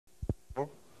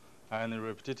and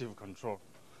repetitive control.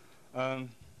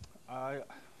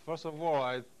 First of all,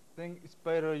 I think it's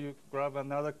better you grab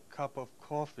another cup of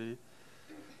coffee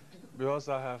because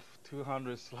I have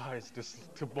 200 slides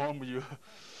to bomb you.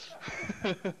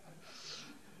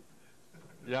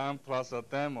 Yang plus a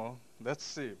demo. Let's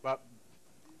see, but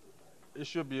it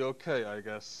should be okay, I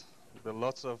guess. But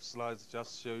lots of slides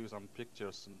just show you some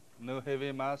pictures. No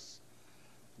heavy mass,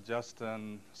 just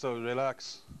so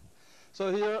relax.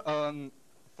 So here,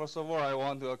 first of all, I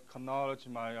want to acknowledge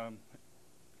my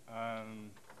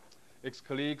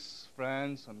ex-colleagues,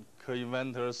 friends, and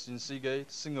co-inventors in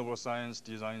Seagate, Singapore Science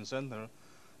Design Center.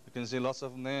 You can see lots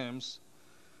of names.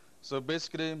 So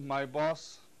basically, my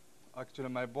bosses,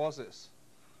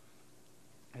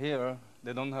 here,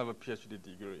 they don't have a PhD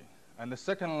degree. And the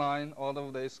second line, all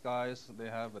of these guys, they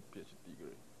have a PhD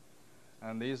degree.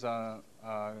 And these are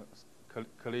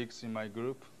colleagues in my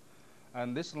group.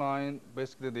 And this line,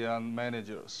 basically, they are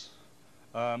managers,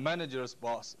 managers'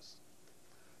 bosses.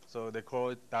 So they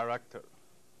call it director.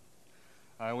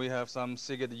 And we have some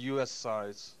Seagate US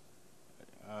sites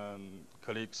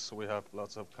colleagues. We have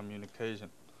lots of communication.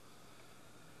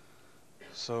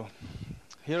 So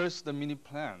here is the mini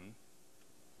plan.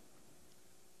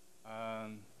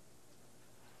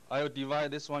 I will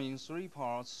divide this one in 3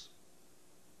 parts.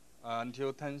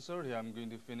 Until 10:30, I'm going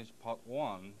to finish part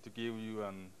 1 to give you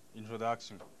an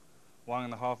introduction,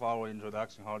 1.5 hour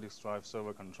introduction, hard disk drive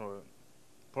server controller.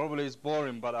 Probably it's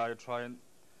boring, but I try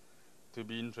to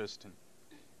be interesting.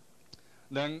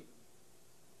 Then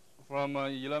from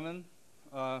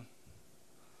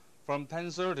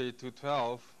 10:30 to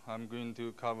 12, I'm going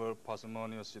to cover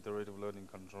parsimonious iterative learning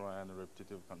control and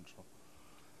repetitive control.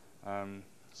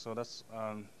 So that's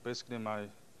basically my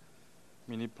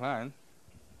mini plan.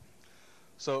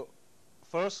 So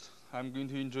first, I'm going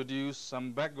to introduce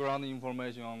some background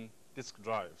information on disk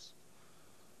drives.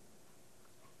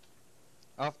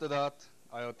 After that,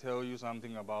 I'll tell you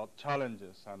something about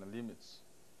challenges and limits.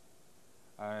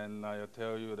 And I'll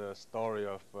tell you the story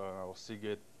of our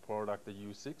Seagate product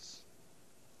U6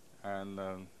 and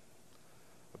a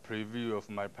preview of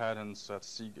my patents at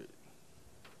Seagate.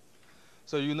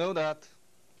 So you know that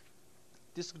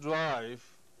disk drive,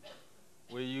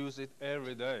 we use it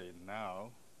every day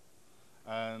now,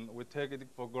 and we take it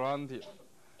for granted.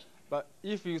 But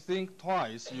if you think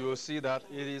twice, you will see that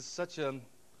it is such an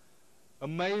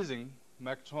amazing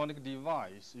electronic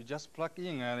device. You just plug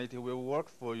in and it will work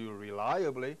for you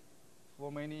reliably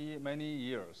for many, many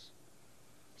years.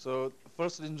 So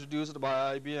first introduced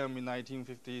by IBM in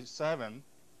 1957,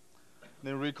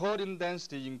 the recording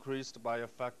density increased by a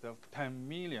factor of 10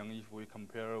 million if we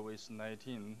compare with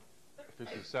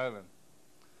 1957.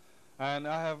 And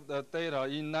I have the data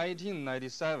in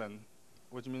 1997,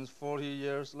 which means 40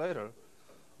 years later,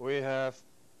 we have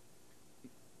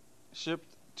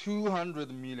shipped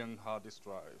 200 million hard disk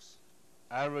drives.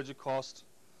 Average cost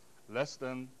less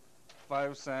than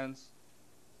 5 cents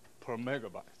per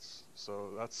megabytes. So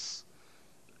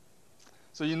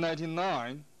in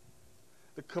 1999,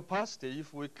 the capacity,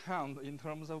 if we count in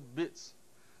terms of bits,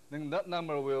 then that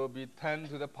number will be 10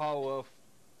 to the power of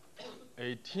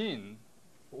 18,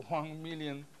 1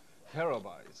 million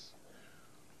terabytes.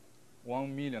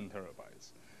 1 million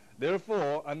terabytes.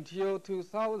 Therefore, until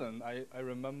 2000, I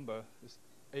remember this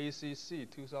ACC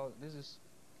 2000. This is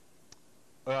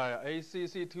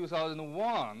ACC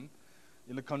 2001.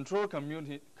 In the control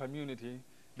community,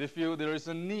 they feel there is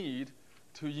a need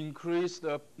to increase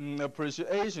the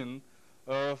appreciation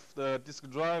of the disk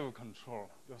drive control.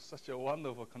 It's such a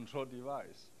wonderful control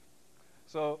device.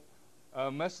 So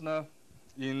Messner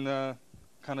in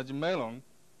Carnegie Mellon,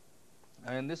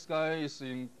 and this guy is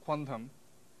in Quantum.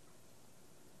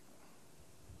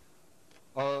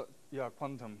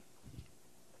 Quantum.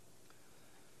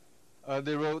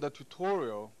 They wrote a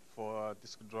tutorial for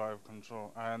disk drive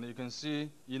control, and you can see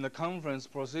in the conference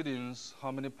proceedings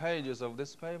how many pages of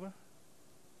this paper.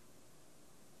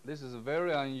 This is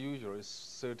very unusual.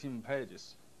 It's 13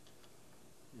 pages,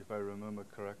 if I remember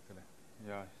correctly.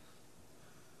 Yeah.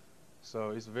 So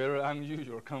it's very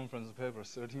unusual conference paper,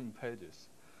 13 pages.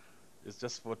 It's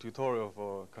just for tutorial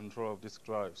for control of disk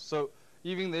drives. So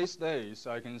even these days,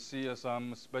 I can see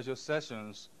some special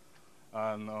sessions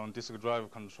on disk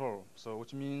drive control. So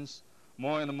which means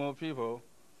more and more people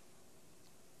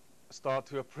start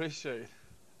to appreciate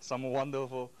some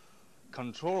wonderful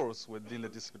controls within the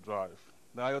disk drive.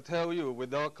 Now I'll tell you,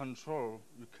 without control,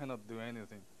 you cannot do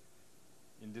anything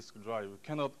in disk drive. You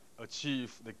cannot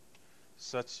achieve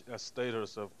such a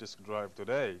status of disk drive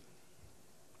today.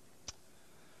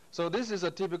 So this is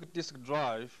a typical disk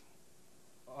drive.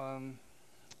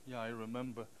 Yeah, I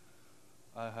remember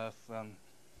I have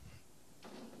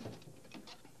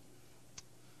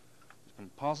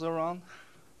pass around.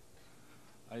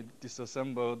 I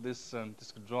disassembled this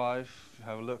disk drive.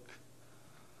 Have a look.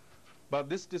 But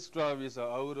this disk drive is an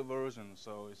older version,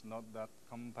 so it's not that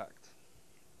compact.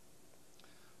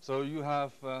 So you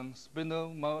have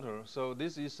spindle motor. So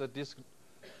this is a disk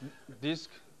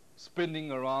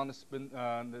spinning around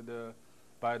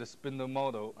by the spindle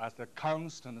motor at a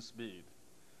constant speed.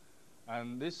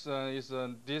 And this is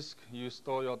a disk. You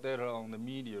store your data on the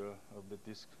media of the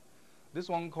disk. This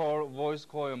one called voice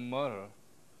coil motor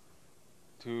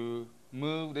to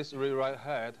move this read-write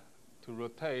head to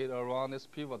rotate around this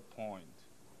pivot point.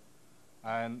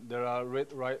 And there are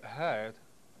read-write head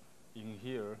in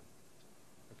here.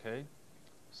 Okay,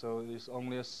 so it's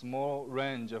only a small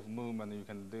range of movement you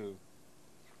can do.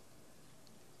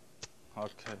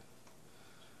 Okay.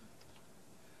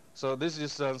 So this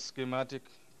is a schematic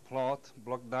block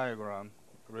diagram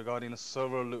regarding the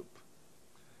server loop.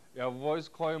 Your voice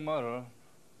coil motor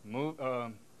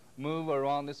move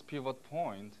around this pivot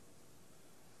point.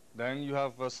 Then you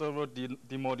have a servo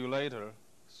demodulator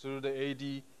through the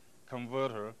AD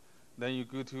converter. Then you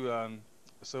go to a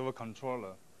servo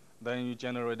controller. Then you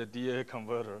generate a DA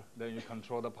converter. Then you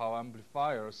control the power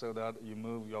amplifier so that you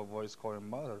move your voice coil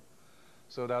motor,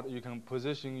 so that you can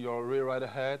position your read-write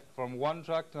head from one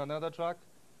track to another track.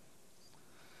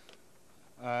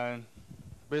 And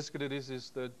basically, this is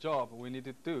the job we need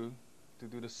to do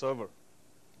the server.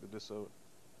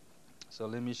 So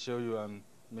let me show you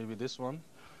maybe this one.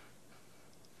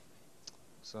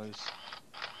 So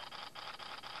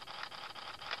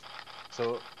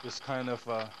it's kind of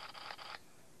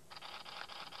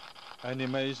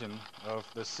animation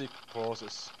of the seek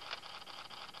process.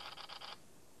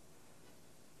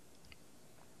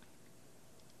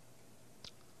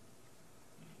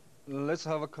 Let's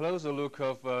have a closer look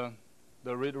of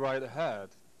the read-write head.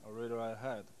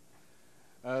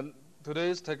 And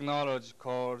today's technology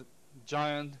called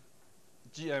giant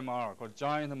GMR, called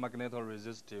giant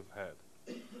magnetoresistive head.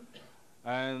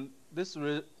 And this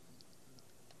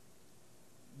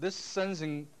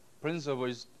sensing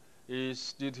principle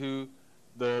is due to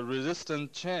the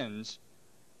resistance change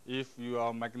if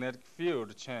your magnetic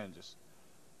field changes.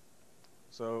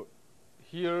 So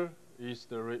here is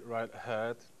the read-write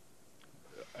head,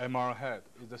 MR head.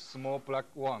 It's a small black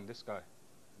one, this guy.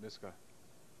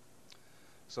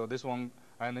 So this one,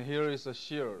 and here is a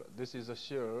shield. This is a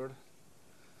shield.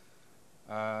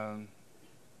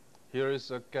 Here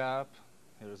is a gap.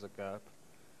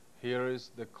 Here is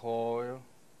the coil.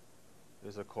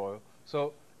 There's a coil.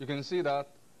 So you can see that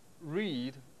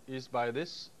read is by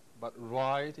this, but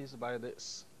write is by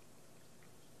this.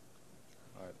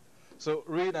 Right. So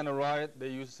read and write, they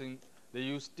use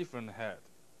different head.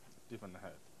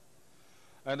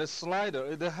 And the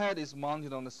slider, the head is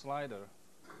mounted on the slider,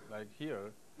 like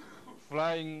here,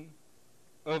 flying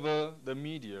over the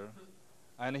media.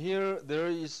 And here there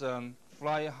is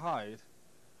fly height.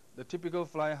 The typical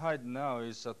fly height now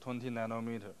is 20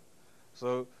 nanometer.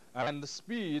 So, and the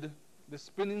speed, the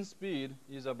spinning speed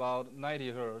is about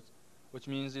 90 hertz, which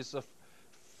means it's a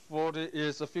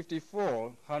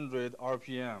 5400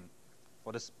 RPM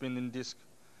for the spinning disk.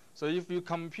 So if you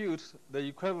compute the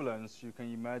equivalence, you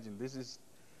can imagine this is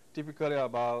typically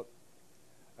about,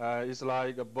 it's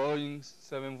like a Boeing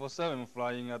 747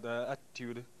 flying at an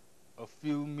altitude of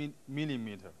few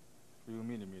millimeter.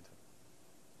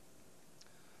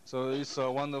 So it's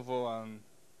a wonderful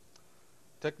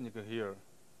technique here.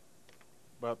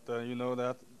 But you know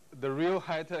that the real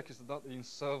high tech is not in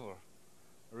server.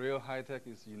 Real high tech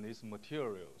is in these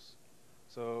materials.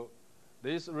 So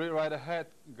these read-write head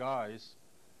guys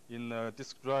in a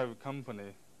disk drive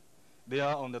company, they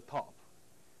are on the top.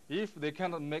 If they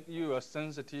cannot make you a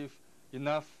sensitive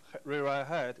enough read-write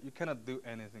head, you cannot do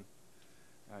anything.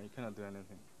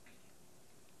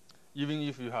 Even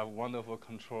if you have wonderful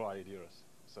control ideas.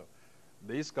 So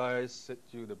these guys set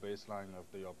you the baseline of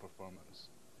your performance.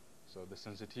 So the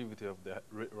sensitivity of the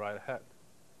read-write head.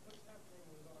 What's happening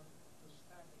with the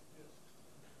stack of disks?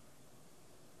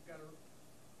 You've got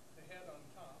the head on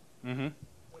top. Mm-hmm.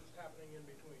 What's happening in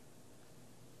between?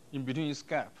 In between is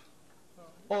gap.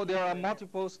 Oh, there are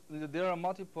multiple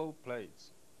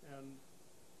plates.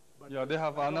 Yeah, they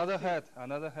have another head.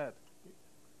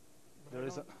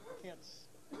 There's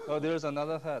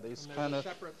another head. It's kind of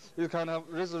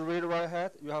this is a read-write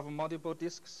head. You have multiple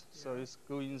disks, yeah. So it's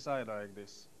go inside like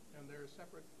this. And there's a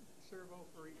separate servo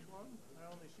for each one? I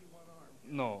only see one arm.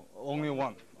 No, only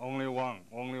one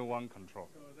control.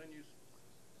 So then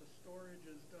the storage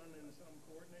is done in some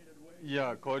coordinated way?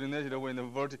 Yeah, coordinated way in a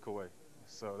vertical way.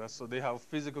 So they have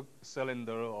physical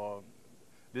cylinder, or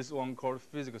this one called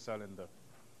physical cylinder.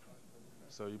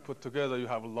 So you put together, you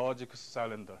have a logic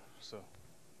cylinder.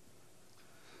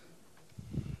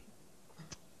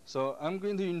 So I'm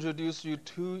going to introduce you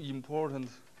two important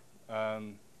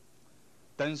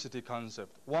density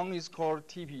concepts. One is called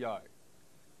TPI,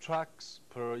 tracks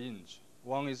per inch.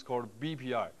 One is called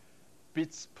BPI,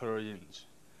 bits per inch.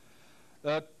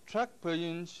 TPI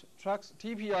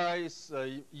is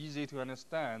easy to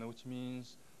understand, which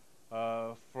means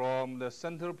from the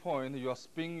center point, you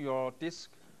spin your disk,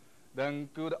 then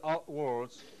go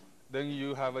outwards, then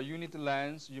you have a unit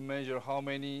length, you measure how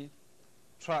many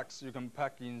tracks you can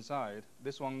pack inside.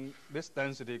 This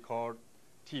density called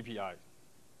TPI.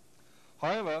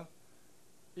 However,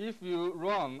 if you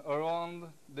run around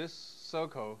this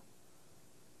circle,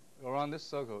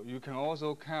 you can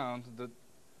also count the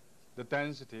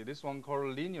density. This one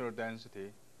called linear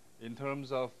density, in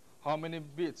terms of how many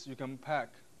bits you can pack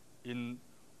in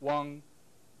 1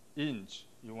 inch.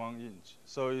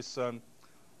 So it's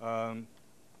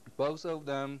both of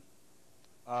them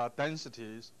are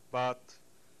densities, but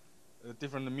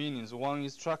different meanings. One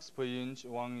is tracks per inch,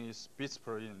 one is bits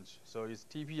per inch. So it's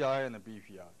TPI and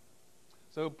BPI.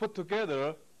 So put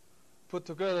together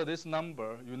this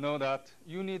number, you know that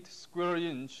unit square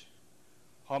inch,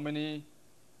 how many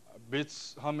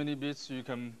bits you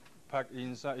can pack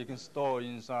inside, you can store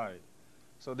inside.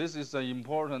 So this is an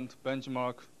important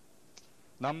benchmark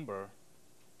number.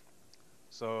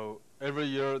 So every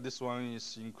year this one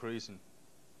is increasing.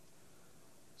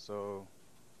 So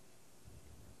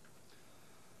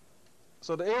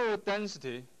the area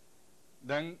density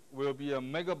then will be a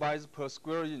megabytes per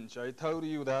square inch. I told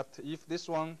you that if this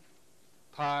one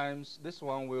times this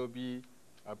one will be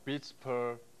a bits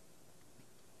per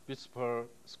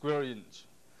square inch.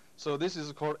 So this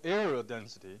is called area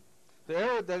density. The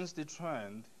area density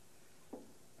trend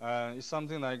is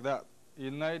something like that.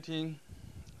 In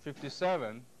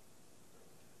 1957,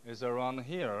 is around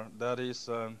here. That is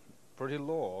pretty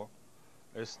low.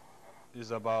 Is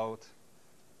about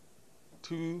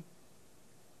 2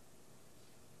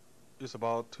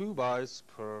 bytes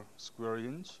per square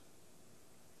inch.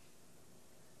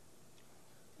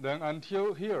 Then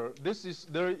until here,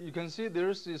 you can see there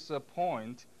is a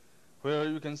point where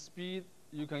you can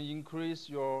increase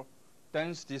your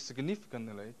density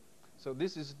significantly. So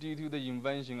this is due to the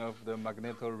invention of the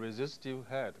magnetoresistive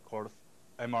head called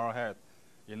MR head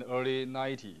in early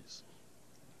 90s.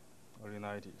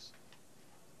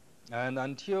 And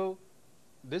until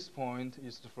this point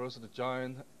is the first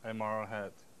giant MR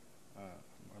head.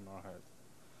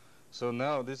 So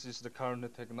now this is the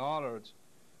current technology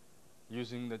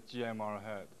using the GMR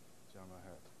head.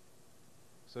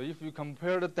 So if you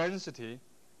compare the density,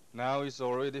 now it's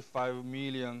already 5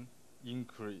 million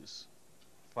increase.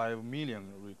 5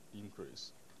 million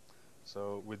increase.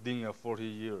 So within 40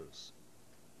 years.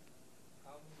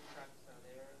 How many tracks are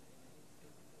there in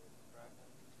each drive?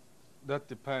 That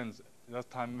depends. That's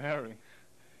time varying.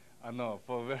 I know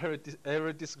for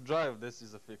every disk drive, this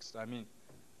is a fixed. I mean,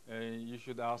 you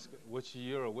should ask which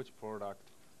year or which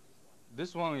product.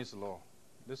 This one is low.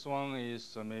 This one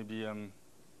is maybe 10K.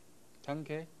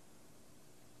 10,000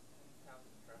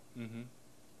 tracks. Mm-hmm.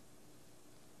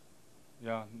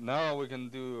 Yeah. Now we can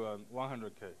do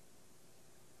 100K.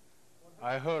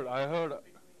 I heard.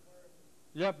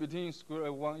 Yeah, between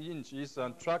square 1 inch is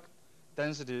track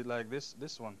density like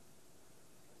this one.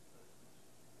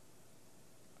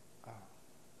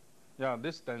 Yeah,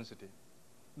 this density.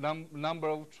 Number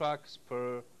of tracks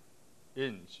per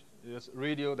inch is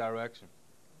radial direction.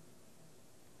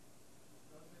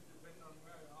 Doesn't it depend on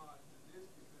where you are in the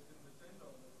disk? If it's in the center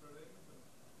of the perimeter,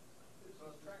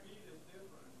 because the speed is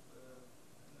different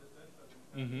in the center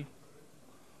than in the perimeter.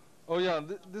 Oh yeah,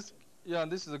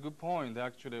 this is a good point.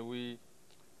 Actually, we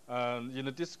in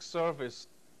the disk surface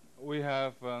we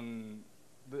have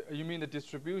you mean the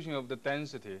distribution of the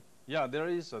density? Yeah, there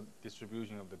is a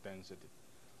distribution of the density,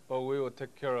 but we will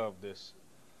take care of this.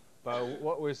 But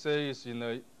what we say is in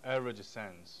the average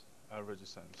sense.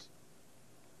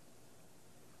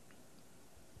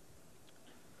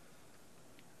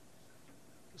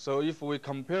 So if we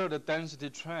compare the density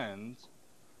trends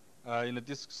in the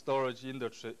disk storage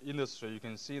industry, you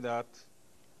can see that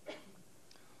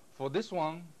for this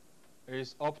one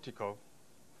is optical.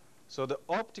 So the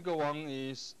optical one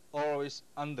is always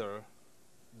under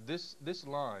this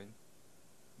line.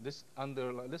 This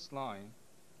line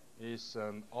is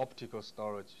optical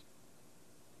storage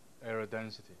area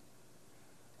density.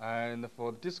 And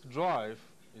for disk drive,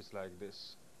 it's like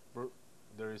this.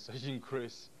 There is an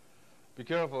increase. Be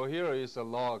careful, here is a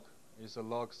log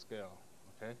scale,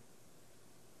 okay?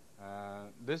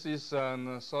 This is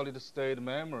a solid state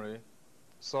memory.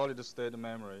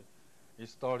 is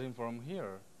starting from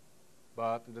here,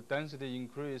 but the density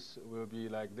increase will be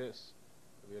like this,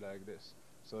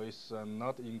 So it's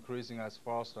not increasing as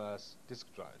fast as disk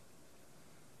drive.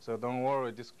 So don't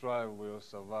worry, disk drive will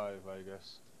survive, I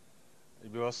guess.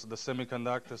 Because the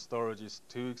semiconductor storage is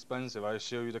too expensive. I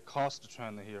show you the cost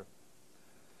trend here.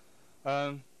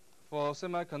 For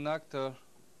semiconductor,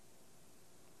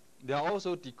 they are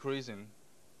also decreasing.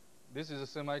 This is a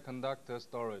semiconductor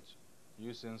storage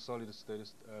using solid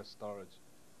state storage,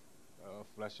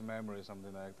 flash memory,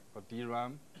 something like that, for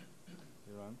DRAM.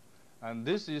 And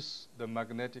this is the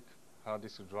magnetic hard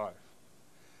disk drive.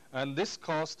 And this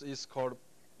cost is called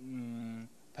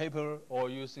paper or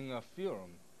using a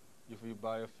film. If you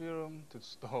buy a film to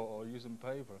store or using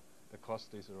paper, the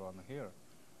cost is around here.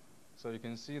 So you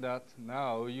can see that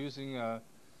now using a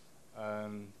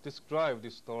disk drive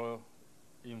to store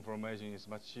information is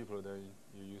much cheaper than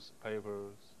you use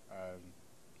papers and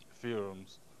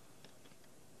films.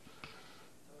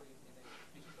 So in a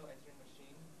digital entry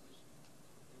machine,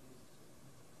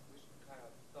 which kind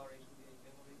of storage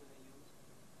memory do they use?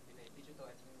 In a digital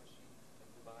entry machine that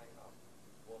you buy off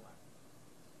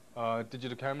Walmart?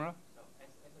 Digital camera? No,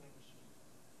 answering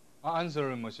machine.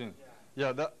 Answering machine.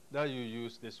 Yeah. Yeah, that you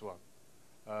use this one.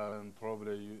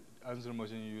 Probably answering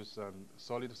machine you use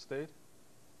solid state,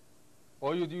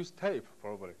 or you'd use tape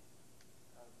probably.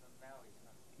 Now it's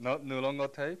not. No longer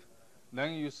tape.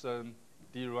 Then use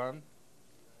DRAM.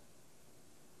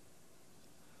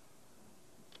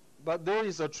 But there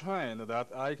is a trend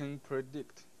that I can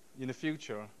predict in the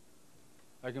future.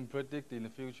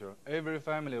 Every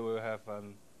family will have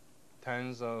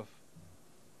tens of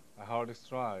hard disk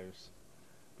drives,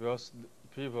 because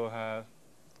people have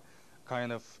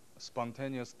kind of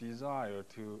spontaneous desire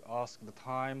to ask the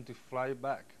time to fly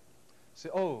back. Say,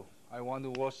 oh, I want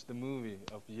to watch the movie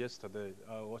of yesterday.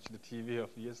 Watch the TV of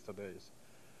yesterday's.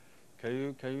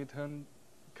 Can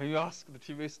you ask the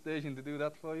TV station to do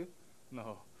that for you?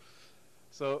 No.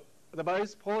 So, but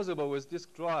it's possible with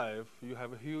disk drive. You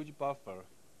have a huge buffer.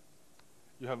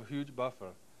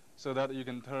 So that you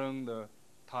can turn the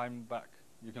time back.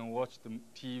 You can watch the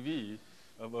TV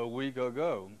of a week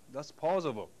ago. That's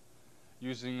possible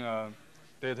using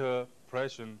data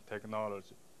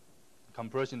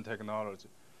compression technology,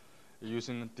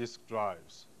 using disk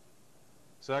drives.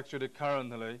 So actually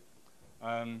currently,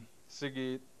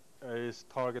 Seagate is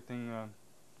targeting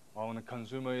on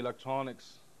consumer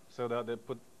electronics, so that they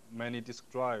put many disk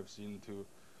drives into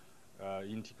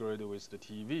integrated with the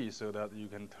TV, so that you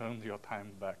can turn your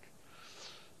time back.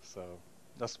 So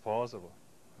that's possible.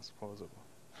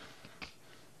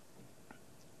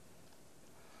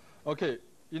 Okay,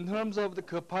 in terms of the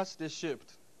capacity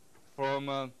shift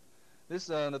from this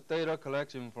the data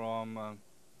collection from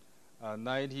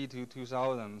 90 to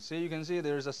 2000. So you can see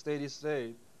there is a steady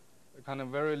state, a kind of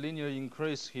very linear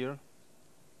increase here.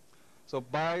 So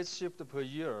bytes shift per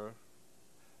year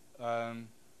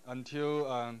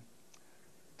until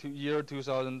to year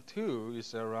 2002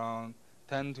 is around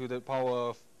 10 to the power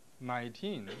of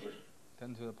 19.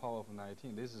 10 to the power of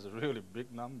 19. This is a really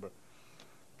big number.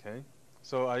 Okay,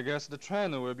 so I guess the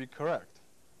trend will be correct.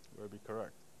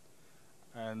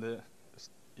 And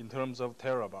in terms of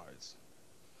terabytes.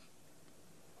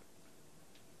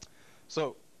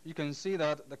 So you can see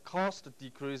that the cost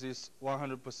decreases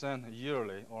 100%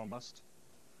 yearly almost,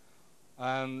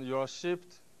 and your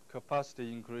shipped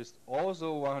capacity increased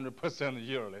also 100%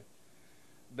 yearly.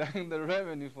 Then the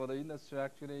revenue for the industry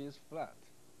actually is flat,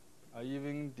 or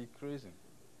even decreasing.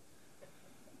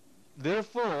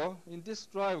 Therefore, in this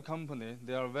drive company,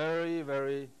 they are very,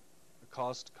 very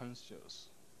cost conscious.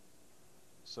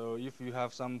 So if you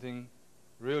have something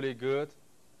really good,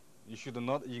 you should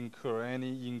not incur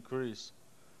any increase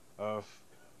of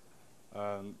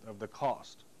the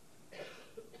cost.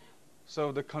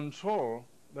 So the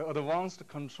advanced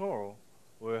control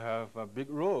will have a big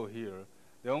role here.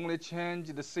 They only change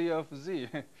the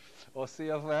CFZ or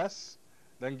CFS,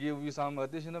 then give you some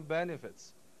additional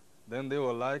benefits. Then they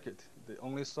will like it. The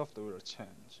only software will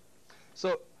change.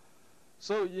 So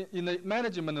in the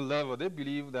management level, they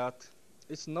believe that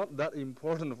it's not that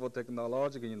important for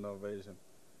technological innovation.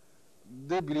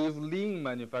 They believe lean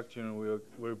manufacturing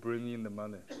will bring in the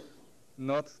money,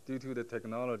 not due to the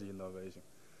technology innovation.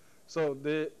 So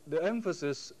the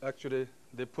emphasis, actually,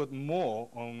 they put more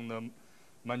on the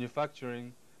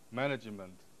manufacturing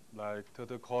management, like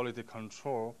total quality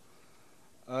control.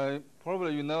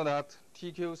 Probably you know that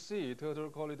TQC, total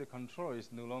quality control, is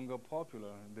no longer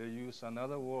popular. They use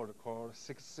another word called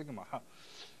Six Sigma.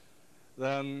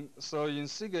 So in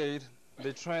Seagate,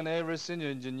 they train every senior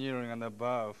engineering and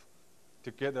above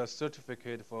to get a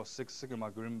certificate for Six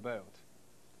Sigma Green Belt.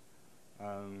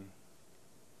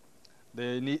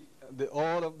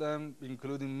 All of them,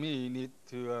 including me, need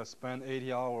to spend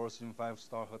 80 hours in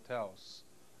 5-star hotels.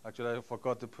 Actually, I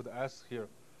forgot to put S here.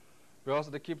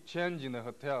 Because they keep changing the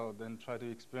hotel, then try to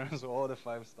experience all the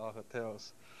 5-star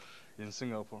hotels in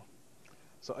Singapore.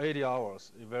 So 80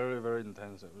 hours, very, very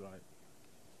intensive,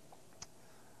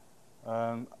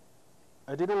 right?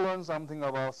 I did learn something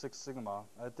about Six Sigma.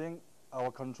 I think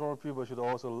our control people should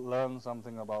also learn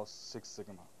something about Six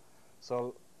Sigma.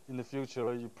 So in the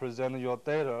future, you present your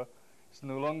data, it's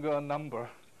no longer a number.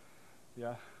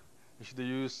 Yeah, you should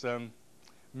use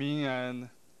mean and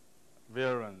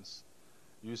variance,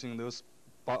 using those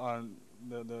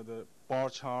the bar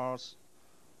charts,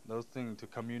 those things to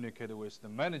communicate with the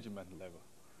management level.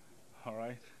 All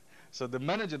right. So the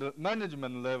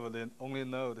management level, they only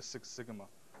know the Six Sigma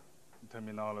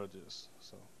terminologies.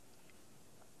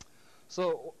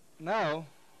 So now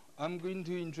I'm going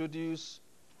to introduce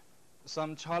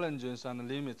some challenges and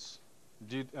limits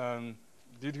due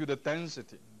to the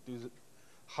density, due to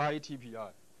high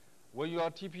TPI. When your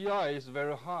TPI is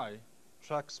very high,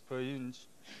 tracks per inch,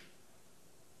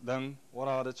 then what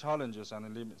are the challenges and the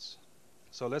limits?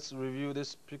 So let's review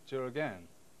this picture again.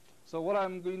 So what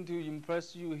I'm going to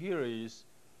impress you here is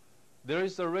there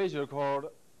is a ratio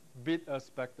called bit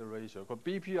aspect ratio, called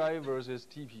BPI versus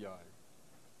TPI.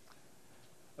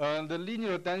 The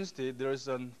linear density, there is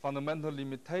a fundamental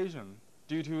limitation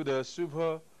due to the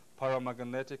super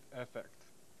paramagnetic effect.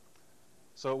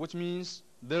 So which means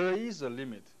there is a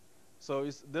limit. So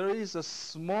there is a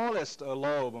smallest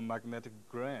allowable magnetic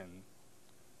grain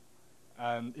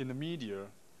and in the media.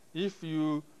 If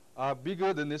you are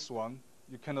bigger than this one,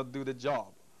 you cannot do the job.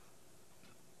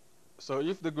 So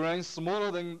if the grain is smaller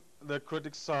than the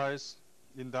critic size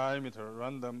in diameter,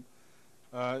 random,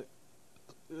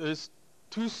 is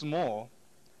too small,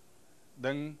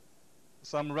 then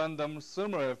some random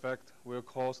thermal effect will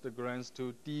cause the grains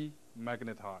to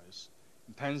demagnetize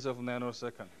in tens of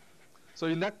nanoseconds. So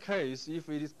in that case, if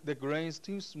the grain is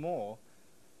too small,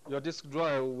 your disk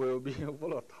drive will be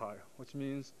volatile, which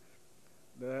means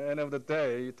at the end of the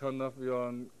day, you turn off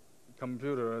your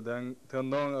computer, then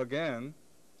turn on again,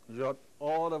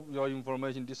 all of your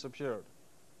information disappeared.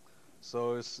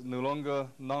 So it's no longer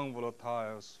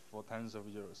non-volatile for tens of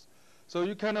years. So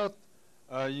you cannot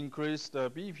increase the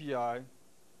BPI.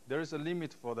 There is a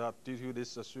limit for that due to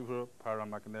this super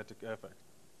paramagnetic effect.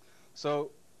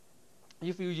 So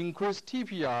if you increase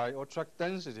TPI or track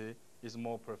density, is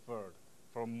more preferred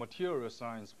from material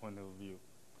science point of view.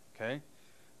 Okay,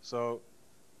 so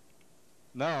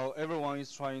now everyone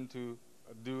is trying to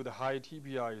do the high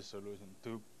TPI solution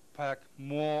to pack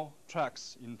more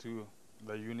tracks into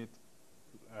the unit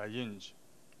inch.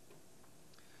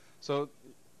 So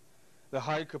the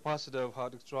high capacity of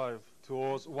hard disk drive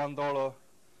towards $1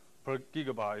 per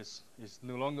gigabytes is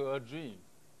no longer a dream.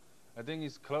 I think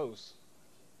it's close.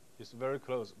 It's very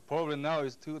close. Probably now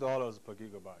it's $2 per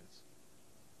gigabytes,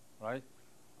 right?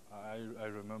 I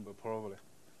remember probably.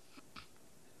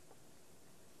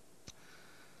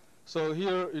 So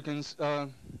here you can,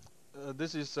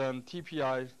 this is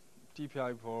TPI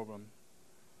problem.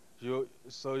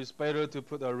 So it's better to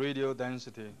put a radial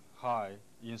density high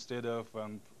instead of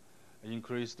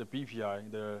increase the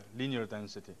BPI, the linear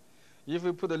density. If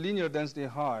you put the linear density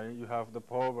high, you have the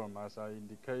problem as I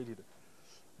indicated.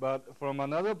 But from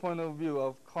another point of view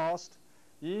of cost,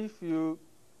 if you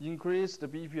increase the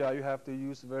BPI, you have to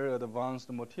use very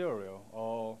advanced material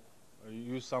or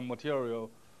use some material.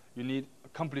 You need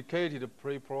complicated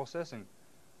pre-processing,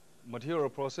 material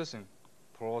processing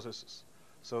processes.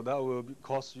 So that will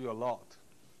cost you a lot.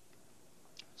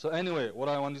 So anyway, what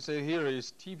I want to say here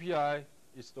is TPI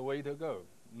is the way to go,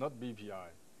 not BPI.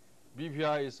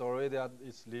 BPI is already at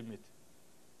its limit.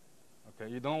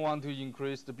 Okay, you don't want to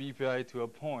increase the BPI to a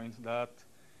point that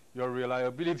your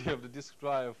reliability of the disk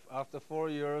drive, after 4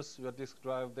 years, your disk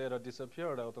drive data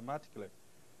disappeared automatically.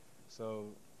 So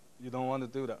you don't want to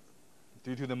do that.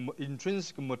 Due to the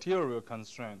intrinsic material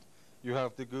constraint, you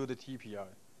have to go to TPI,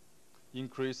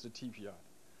 increase the TPI.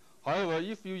 However,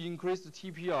 if you increase the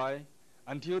TPI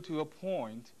until to a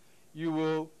point, you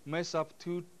will mess up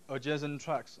two adjacent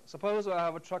tracks. Suppose I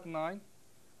have a track 9,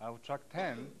 I have track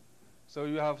 10, so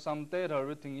you have some data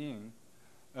written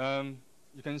in.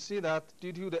 You can see that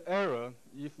due to the error,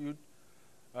 if you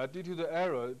due to the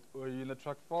error or in the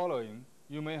track following,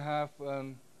 you may have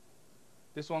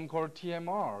this one called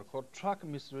TMR, called track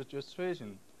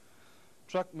misregistration.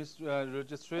 Track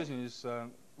misregistration is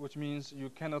which means you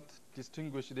cannot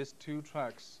distinguish these two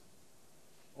tracks.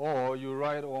 Or you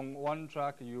write on one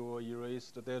track, you will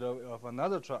erase the data of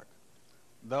another track.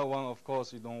 That one, of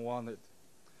course, you don't want it.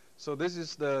 So this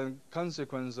is the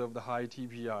consequence of the high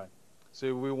TPI.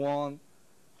 So we want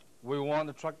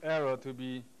the track error to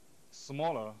be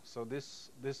smaller. So this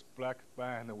black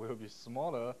band will be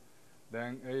smaller.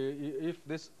 Then if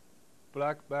this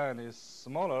black band is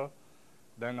smaller,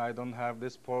 then I don't have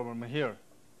this problem here.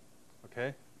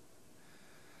 Okay.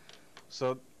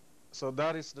 So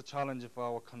that is the challenge for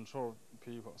our control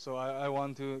people. So I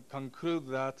want to conclude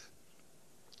that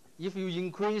if you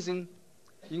increase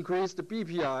the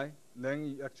BPI,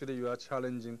 then actually you are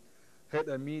challenging head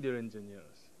and media engineers.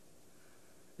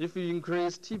 If you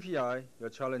increase TPI, you're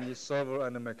challenging server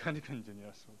and the mechanical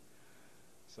engineers.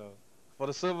 So for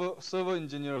the server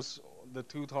engineers, the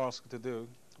two tasks to do,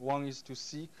 one is to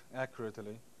seek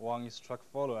accurately, one is track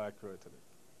follow accurately.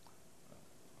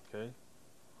 Okay.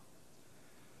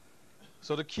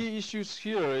 So the key issues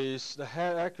here is the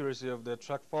head accuracy of the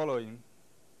track following.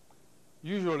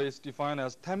 Usually it's defined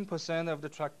as 10% of the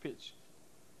track pitch.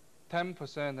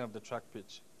 10% of the track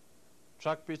pitch.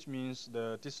 Track pitch means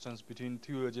the distance between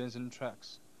two adjacent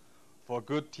tracks for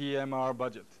good TMR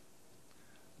budget.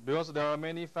 Because there are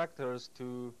many factors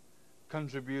to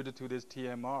contribute to this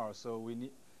TMR, so we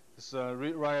need this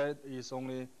read-write is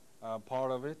only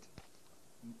part of it.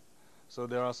 So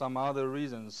there are some other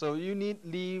reasons. So you need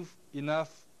leave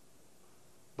enough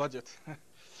budget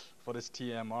for this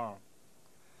TMR,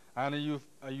 and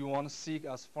you want to seek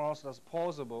as fast as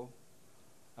possible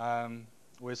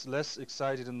with less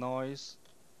excited noise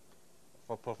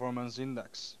for performance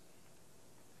index.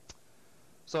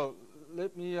 So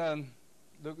let me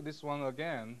look at this one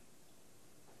again.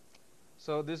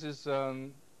 So this is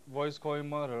voice coil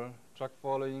motor, track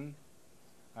following,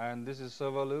 and this is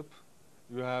server loop.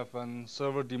 You have a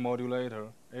server demodulator,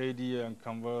 AD and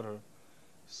converter,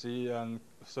 C and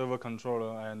server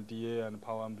controller, and DA and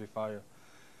power amplifier.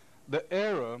 The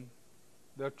error,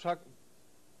 the track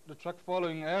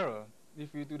following error,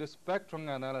 if you do the spectrum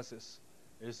analysis,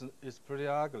 is pretty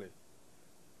ugly.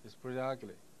 It's pretty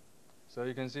ugly. So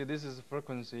you can see this is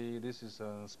frequency, this is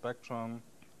spectrum,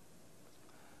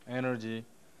 energy.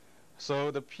 So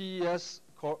the PS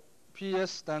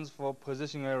stands for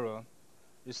position error.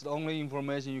 It's the only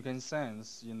information you can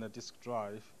sense in the disk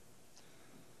drive.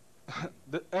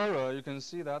 The error, you can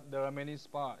see that there are many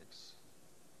spikes.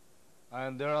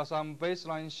 And there are some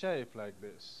baseline shape like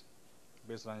this.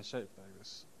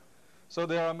 So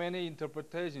there are many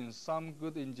interpretations. Some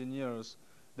good engineers,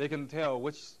 they can tell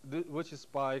which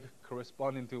spike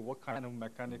corresponding to what kind of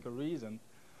mechanical reason,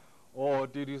 or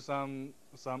due to some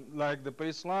like the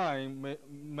baseline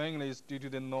mainly is due to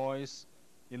the noise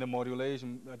in the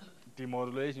modulation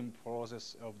demodulation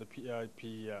process of the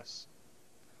PES.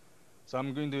 So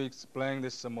I'm going to explain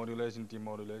this modulation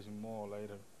demodulation more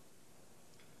later.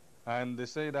 And they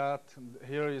say that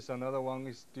here is another one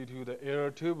is due to the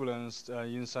air turbulence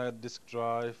inside disk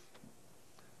drive.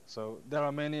 So there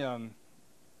are many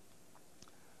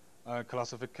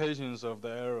classifications of the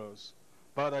errors.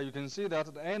 But you can see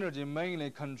that the energy mainly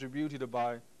contributed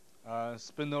by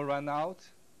spindle run out,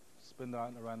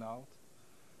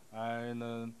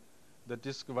 and the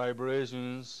disk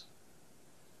vibrations.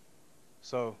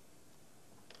 So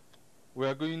we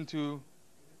are going to,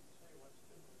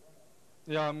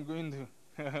 yeah, I'm going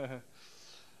to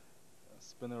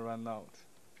spindle run out.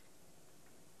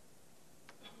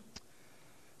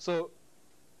 So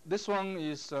this one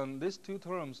is, these two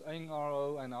terms,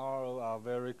 NRO and RO, are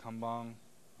very common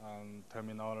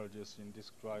terminologies in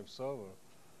disk drive server.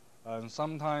 And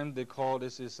sometimes they call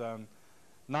this is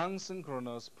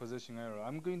non-synchronous position error.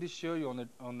 I'm going to show you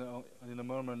in a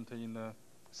moment in the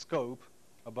scope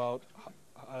about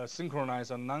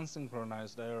synchronized and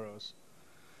non-synchronized errors.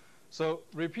 So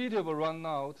repeatable run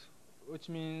out, which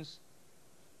means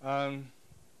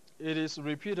it is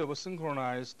repeatable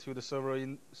synchronized to the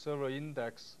server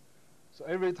index. So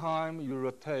every time you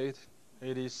rotate,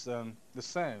 it is the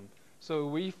same.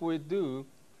 So if we do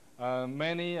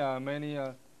many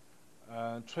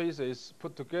traces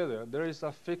put together, there is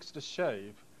a fixed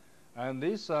shape, and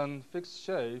this fixed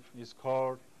shape is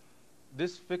called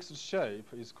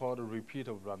a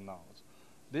repeatable run out.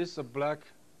 This black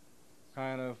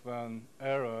kind of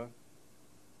error,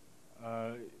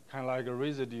 kind of like a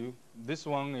residue. This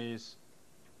one is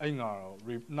NRO,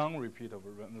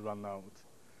 non-repeatable run out.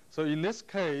 So in this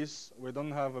case, we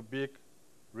don't have a big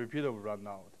repeatable run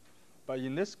out. But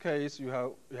in this case, you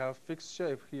have fixed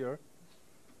shape here.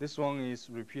 This one is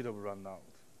repeatable run out.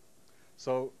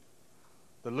 So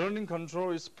the learning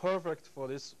control is perfect for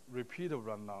this repeatable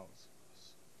run out.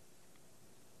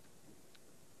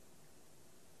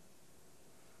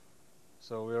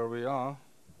 So where we are.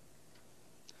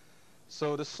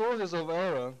 So the sources of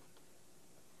error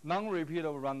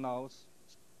Non-repeatable runouts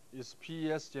is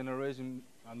PES generation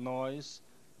noise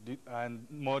and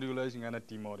modulation and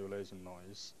demodulation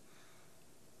noise,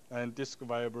 and disk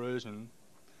vibration,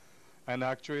 and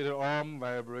actuator arm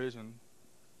vibration.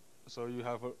 So you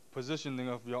have a positioning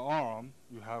of your arm,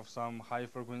 you have some high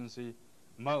frequency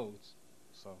modes.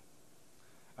 So,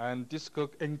 and disk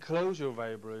enclosure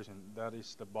vibration, that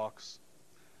is the box.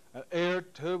 Air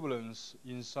turbulence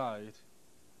inside,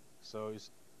 so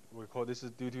we call this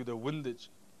is due to the windage.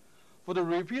 For the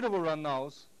repeatable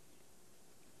runouts,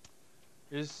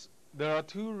 there are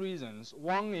two reasons.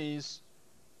 One is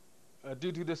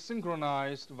due to the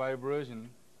synchronized vibration,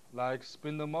 like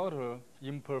spindle motor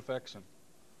imperfection.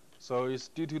 So it's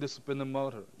due to the spindle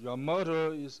motor. Your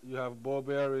motor you have ball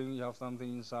bearing, you have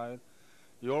something inside.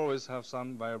 You always have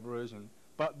some vibration.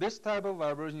 But this type of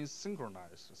vibration is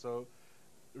synchronized. So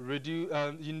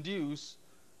induce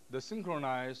the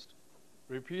synchronized,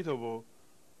 repeatable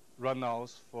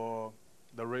runouts for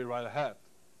the right head.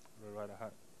 Normally,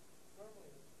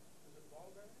 is it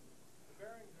ball bearing? The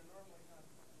bearings are normally not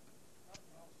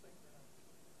well synchronized.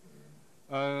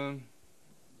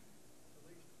 At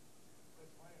least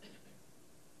that's my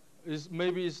understanding.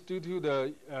 Maybe it's due to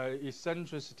the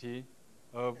eccentricity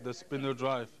of the spindle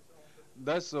drive.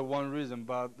 That's one reason,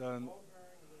 but Ball bearings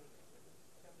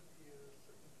tend to be a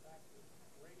certain factor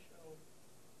ratio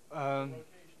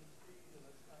rotation speed, and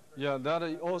it's not very yeah, that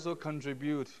also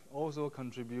contribute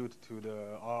to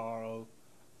the RRO,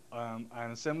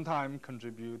 and same time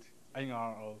contribute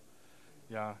NRO.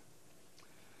 Yeah.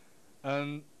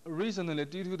 And recently,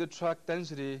 due to the track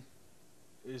density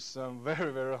is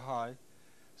very, very high,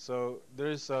 so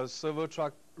there is a servo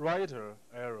track writer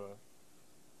error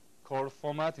called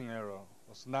formatting error,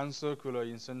 or non-circular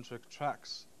eccentric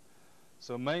tracks.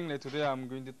 So mainly today I'm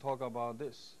going to talk about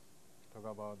this,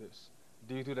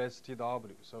 due to the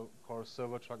STW, so called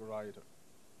servo track writer.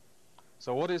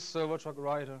 So what is servo track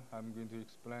writer? I'm going to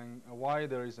explain why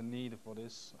there is a need for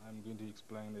this. I'm going to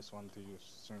explain this one to you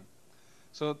soon.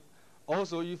 So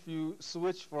also, if you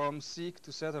switch from seek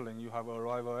to settling, you have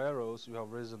arrival errors, you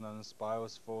have resonance,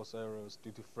 bias force errors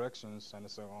due to frictions, and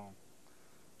so on.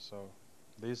 So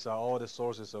these are all the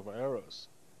sources of errors.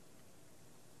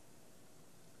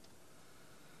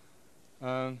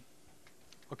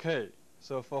 Okay,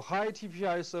 so for high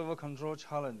TPI servo control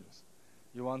challenges,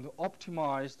 you want to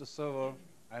optimize the servo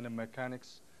and the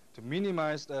mechanics to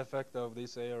minimize the effect of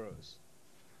these errors.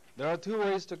 There are two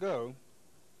ways to go.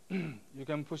 You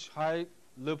can push high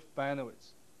loop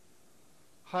bandwidth.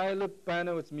 High loop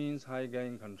bandwidth means high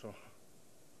gain control.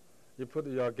 You put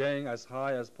your gain as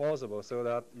high as possible so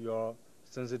that your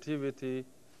sensitivity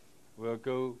will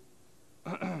go.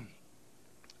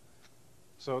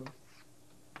 So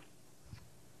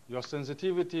your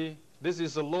sensitivity, this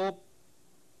is a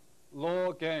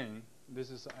low gain, this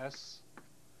is S.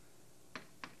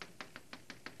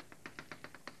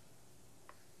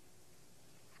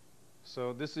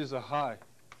 So this is a high,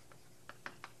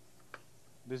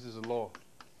 this is a low.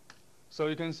 So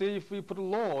you can see if we put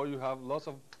low, you have lots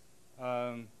of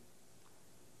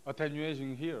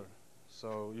attenuation here.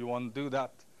 So you want to do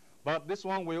that. But this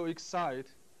one will excite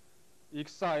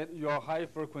your high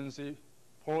frequency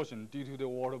portion due to the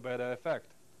water beta effect.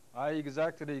 I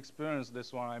exactly experienced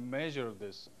this one. I measured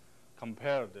this,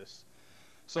 compared this.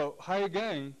 So high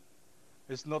gain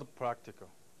is not practical.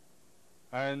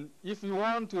 And if you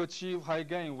want to achieve high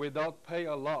gain without pay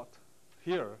a lot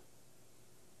here,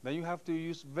 then you have to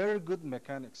use very good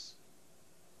mechanics.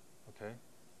 Okay.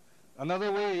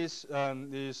 Another way is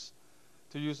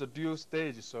to use a dual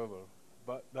stage servo,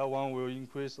 but that one will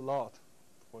increase a lot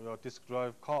for your disk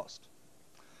drive cost.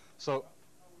 So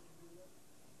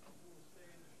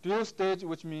dual stage,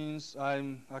 which means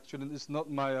it's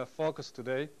not my focus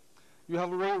today. You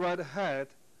have a right head,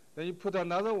 then you put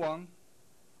another one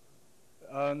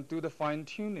and do the fine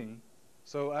tuning.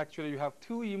 So actually you have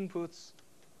two inputs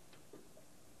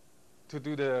to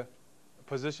do the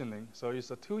positioning. So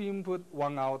it's a 2 input,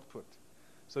 1 output.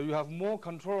 So you have more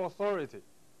control authority.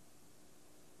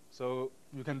 So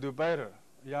you can do better.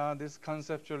 Yeah, this is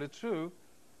conceptually true,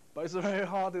 but it's very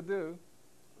hard to do.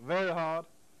 Very hard.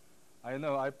 I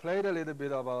know, I played a little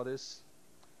bit about this,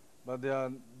 but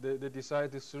they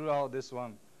decided to throw out this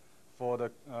one for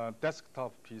the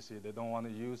desktop PC. They don't want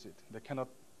to use it. They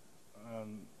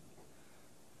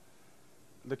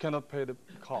cannot pay the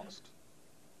cost.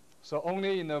 So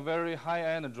only in a very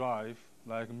high-end drive,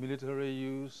 like military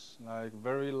use, like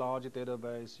very large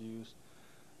database use,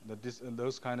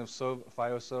 those kind of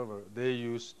file server, they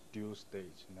use dual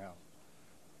stage now.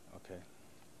 Okay,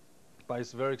 but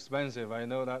it's very expensive. I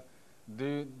know that.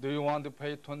 Do you want to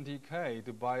pay 20K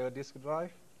to buy a disk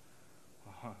drive?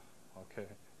 Okay.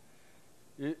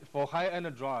 For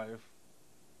high-end drive,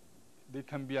 they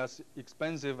can be as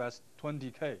expensive as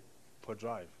 20K per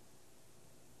drive.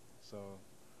 So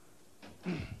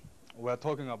we're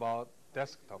talking about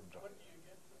desktop drive. What do you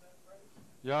get for that price?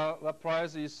 Yeah, that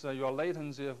price is your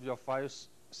latency of your file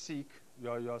seek,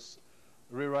 your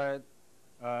rewrite,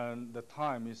 and the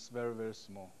time is very, very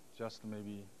small, just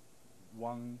maybe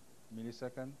 1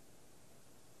 millisecond.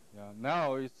 Yeah,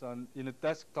 now it's in the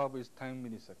desktop is 10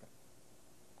 milliseconds.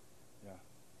 Yeah.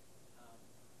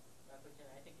 Dr. Chen,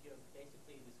 I think you're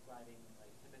basically describing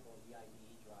like typical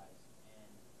EIDE drives, and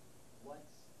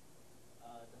what's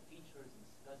the features in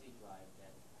SCSI drive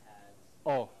that has?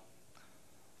 Oh,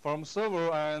 from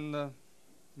server and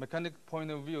mechanic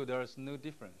point of view, there is no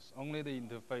difference. Only the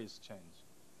interface change.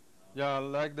 Yeah,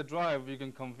 like the drive, you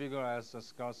can configure as a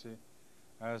SCSI,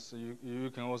 as you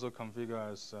can also configure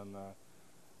as an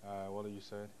what do you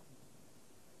say?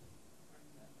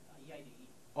 EIDE.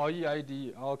 Oh,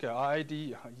 EID. Okay,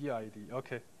 ID, EID.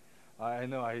 Okay, I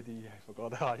know ID. I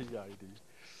forgot EID.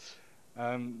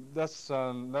 That's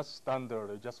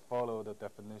standard. You just follow the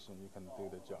definition. You can do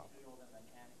the job. All the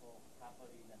mechanical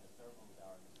properties and the servos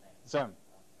are the same.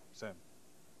 Same.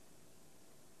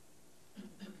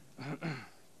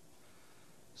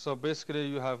 So basically,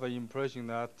 you have an impression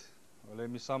that. Well, let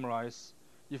me summarize.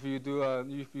 If you do,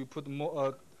 if you put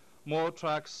more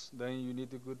tracks, then you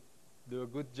need to do a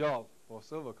good job for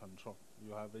server control.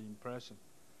 You have an impression.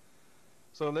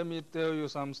 So let me tell you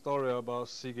some story about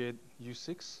Seagate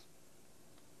U6.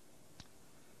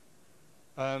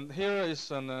 And here is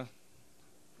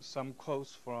some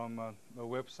quotes from the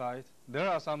website. There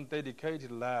are some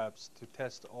dedicated labs to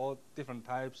test all different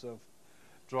types of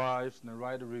drives and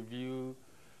write a review.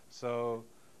 So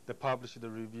they publish the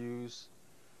reviews.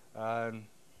 And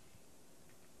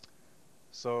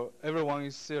so everyone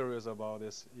is serious about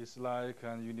this. It's like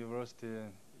a university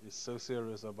is so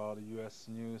serious about U.S.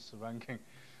 news ranking.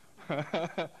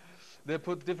 They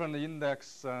put different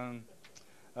index and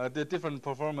the different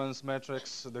performance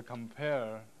metrics they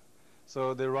compare.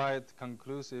 So they write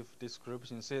conclusive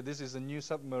description. Say this is a new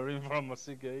submarine from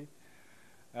Seagate.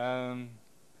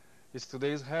 It's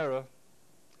today's hero.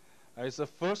 It's the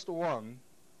first one.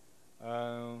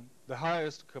 The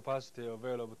highest capacity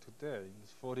available today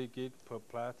is 40 gig per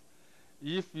plat.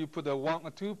 If you put one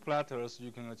or two platters,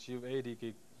 you can achieve 80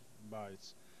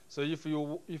 gigabytes. So if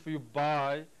you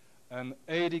buy an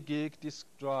 80 gig disk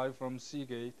drive from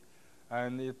Seagate,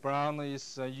 and it brown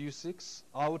is U6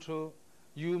 Ultra,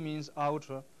 U means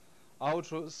Ultra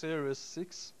Series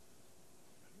 6,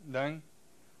 then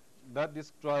that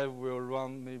disk drive will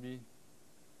run maybe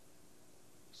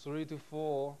 3 to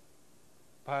 4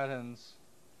 patterns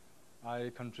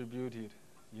I contributed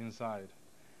inside.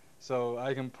 So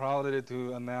I can proudly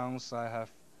to announce I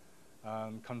have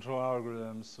control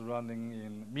algorithms running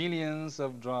in millions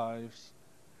of drives,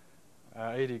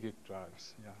 80 gig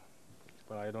drives, yeah.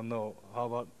 But I don't know how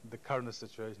about the current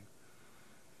situation.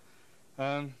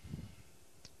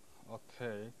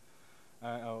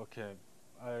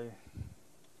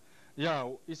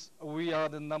 We are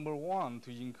the number one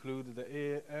to include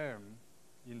the AM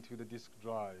into the disk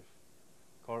drive,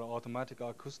 called automatic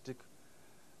acoustic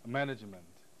management.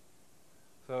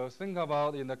 So think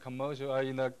about in the commercial,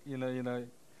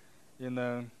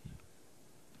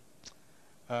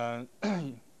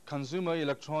 consumer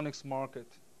electronics market,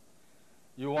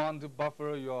 you want to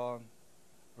buffer your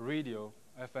radio,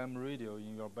 FM radio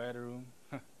in your bedroom.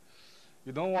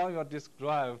 You don't want your disk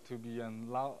drive to be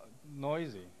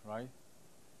noisy, right?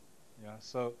 Yeah.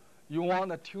 So you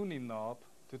want a tuning knob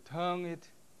to turn it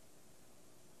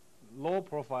low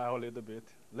profile a little bit,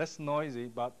 less noisy,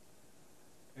 but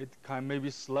it can maybe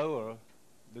slower,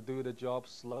 to do the job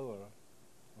slower,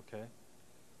 okay?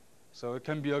 So it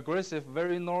can be aggressive,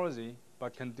 very noisy,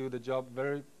 but can do the job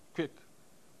very quick,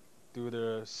 do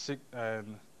the SIG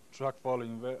and track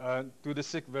following, do the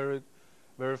SIG very,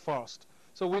 very fast.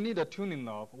 So we need a tuning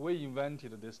knob. We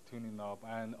invented this tuning knob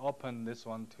and opened this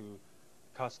one to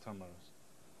customers.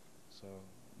 So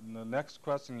the next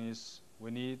question is,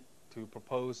 we need to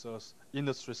propose an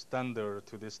industry standard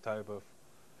to this type of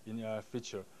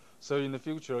feature. So in the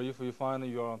future, if you find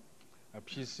your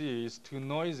PC is too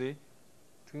noisy,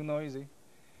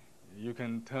 you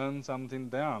can turn something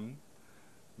down.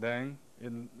 Then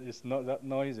it's not that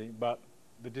noisy, but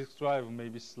the disk drive may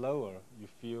be slower. You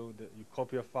feel that you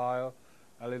copy a file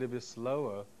a little bit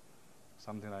slower,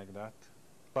 something like that.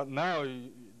 But now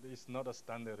it's not a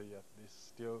standard yet. It's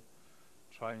still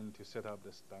trying to set up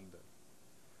the standard.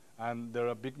 And there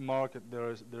is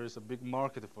a big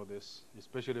market for this,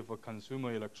 especially for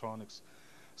consumer electronics.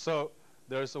 So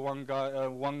there's one guy,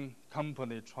 one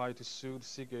company tried to sue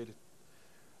Seagate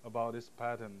about this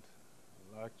patent.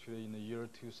 Actually, in the year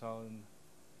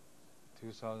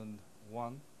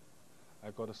 2001,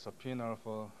 I got a subpoena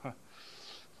for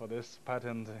for this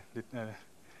patent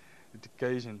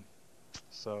litigation.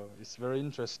 So it's very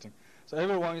interesting. So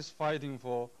everyone is fighting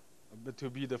for to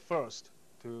be the first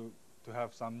to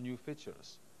have some new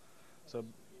features. So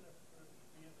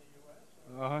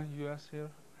US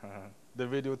here. The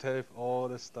videotape, all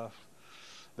the stuff.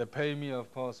 They pay me,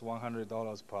 of course,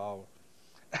 $100 per hour.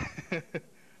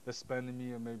 They spend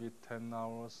me maybe 10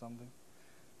 hours or something.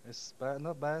 It's bad,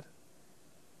 not bad.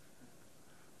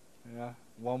 Yeah,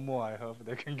 one more I hope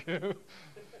they can give.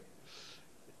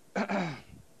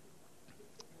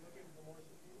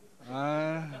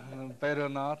 Better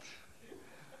not.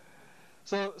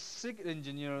 So SIG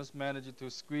engineers managed to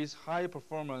squeeze high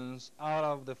performance out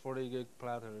of the 40 gig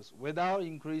platters without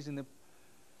increasing the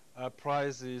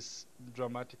prices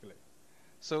dramatically.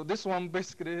 So this one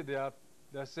basically they're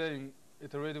saying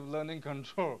iterative learning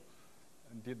control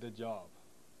and did the job.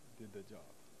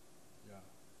 Yeah.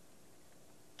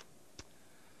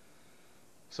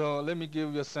 So let me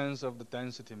give you a sense of the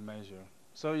density measure.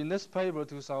 So in this paper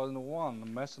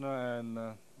 2001, Messner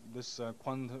and this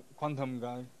quantum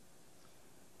guy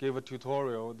gave a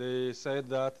tutorial. They said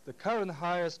that the current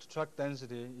highest track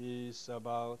density is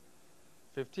about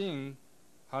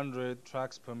 1500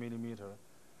 tracks per millimeter.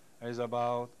 Is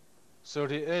about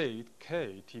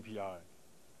 38K TPI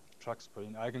tracks per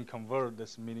inch. I can convert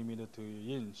this millimeter to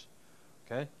inch.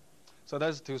 Okay, so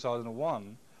that's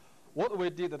 2001. What we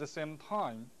did at the same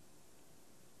time,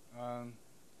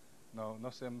 no,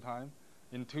 not same time,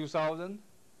 in 2000,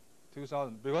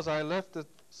 because I left the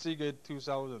Seagate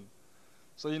 2000.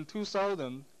 So in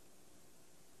 2000,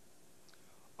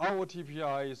 our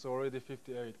TPI is already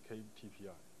 58K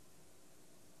TPI.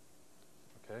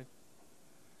 Okay,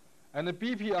 and the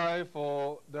BPI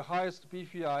for the highest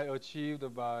BPI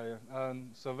achieved by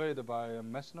surveyed by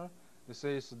Messner, it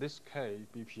says this K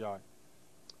BPI.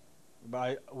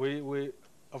 But we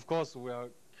of course we are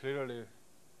clearly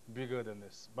bigger than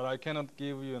this, but I cannot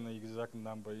give you an exact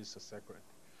number. It's a secret.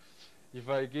 If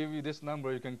I give you this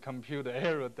number, you can compute the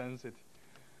error density.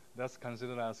 That's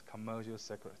considered as commercial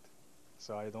secret.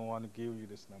 So I don't want to give you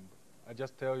this number. I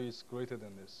just tell you it's greater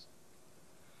than this.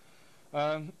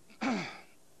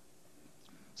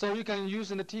 So you can use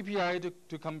the TPI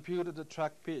to compute the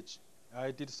track pitch.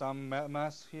 I did some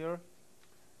math here.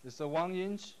 It's a 1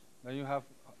 inch. Then you have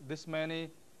this many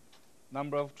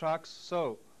number of tracks.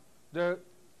 So the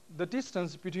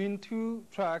distance between two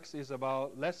tracks is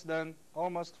about less than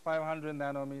almost 500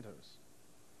 nanometers.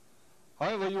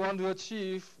 However, you want to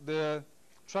achieve the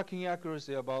tracking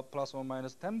accuracy about plus or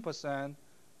minus 10%,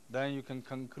 then you can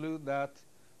conclude that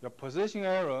your position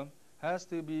error has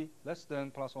to be less than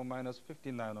plus or minus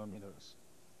 50 nanometers.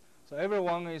 So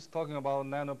everyone is talking about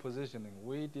nano positioning.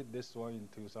 We did this one in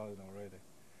 2000 already.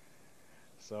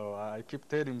 So I keep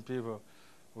telling people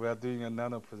we are doing a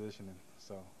nano positioning.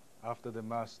 So after the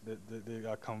math, they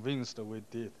are convinced that we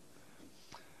did.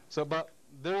 So, but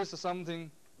there is something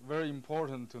very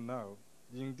important to know.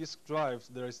 In disk drives,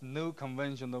 there is no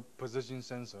conventional position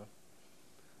sensor,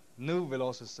 no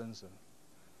velocity sensor,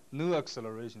 no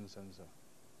acceleration sensor.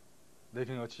 They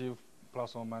can achieve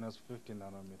plus or minus 50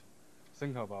 nanometer.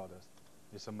 Think about it.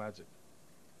 It's a magic.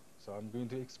 So I'm going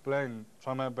to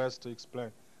try my best to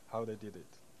explain how they did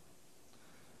it.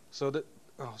 So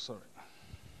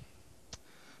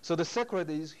So the secret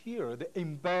is here. They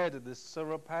embed the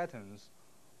several patterns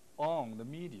on the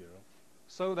media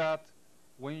so that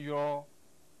when your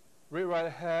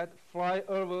read-write head fly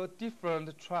over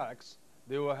different tracks,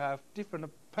 they will have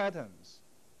different patterns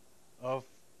of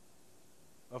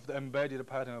the embedded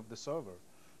pattern of the server.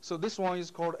 So this one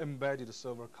is called embedded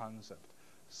server concept.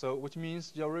 So which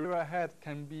means your read-write head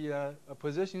can be a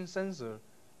position sensor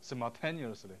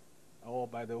simultaneously, or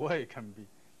by the way, can be.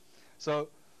 So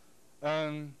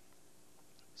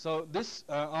so this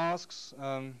asks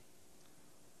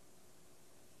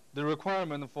the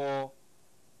requirement for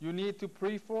you need to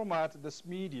pre-format this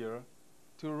media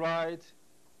to write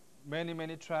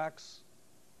many tracks,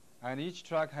 and each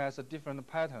track has a different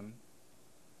pattern.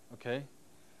 Okay,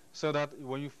 so that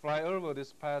when you fly over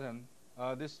this pattern,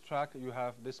 this track you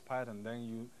have this pattern,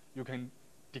 then you can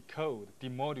decode,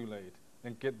 demodulate,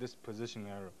 and get this position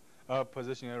error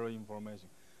information.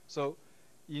 So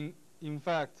in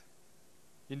fact,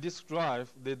 in disk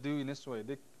drive, they do in this way.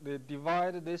 They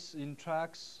divide this in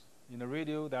tracks in a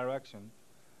radial direction,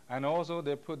 and also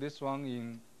they put this one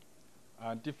in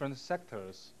different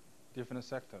sectors.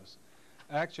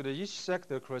 Actually, each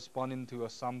sector corresponding to a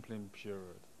sampling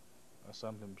period.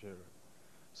 sampling period.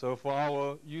 So for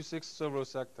our U6 servo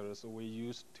sectors, we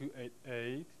use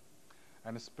 288,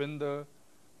 and the spindle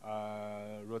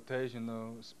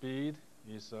rotational speed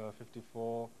is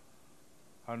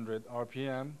 5400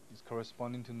 RPM, is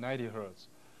corresponding to 90 Hertz.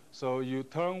 So you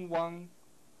turn one,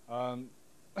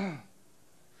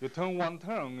 you turn one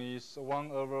turn is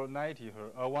 1/90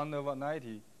 Hertz,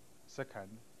 1/90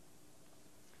 second.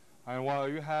 And while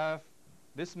you have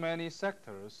this many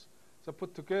sectors, so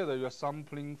put together your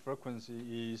sampling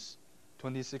frequency is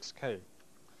 26K.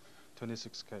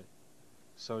 26K.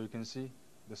 So you can see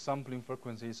the sampling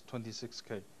frequency is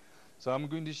 26K. So I'm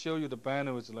going to show you the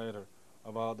bandwidth later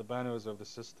about the bandwidth of the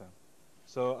system.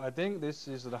 So I think this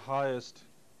is the highest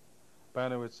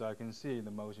bandwidth I can see in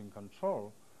the motion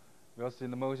control. Because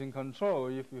in the motion control,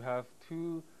 if you have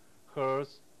 2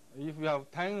 Hertz, if you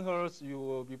have 10 Hertz, you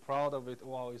will be proud of it.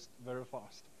 Wow, it's very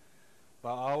fast.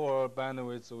 But our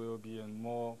bandwidth will be in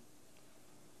more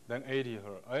than 80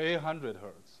 Hertz, 800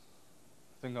 Hertz.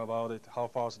 Think about it, how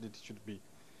fast it should be.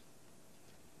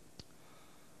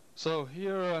 So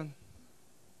here,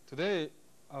 today,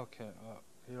 okay,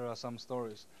 here are some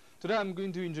stories. Today I'm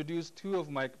going to introduce 2 of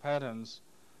my patents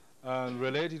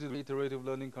related to iterative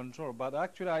learning control. But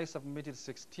actually I submitted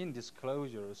 16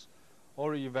 disclosures,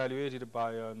 all evaluated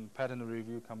by a patent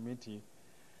review committee.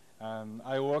 And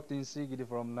I worked in Seagate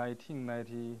from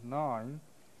 1999,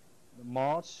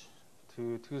 March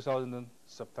to 2000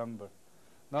 September.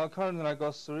 Now currently I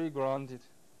got 3 granted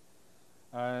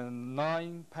and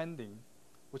 9 pending,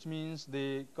 which means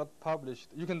they got published.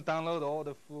 You can download all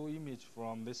the full image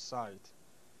from this site.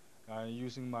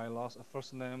 Using my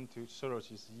first name to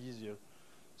search is easier,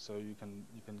 so you can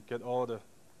get all the.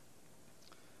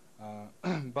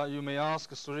 But you may ask,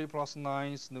 3 +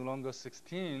 9 is no longer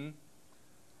 16.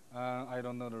 I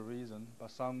don't know the reason,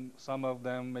 but some of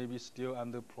them may be still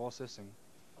under processing,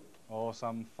 or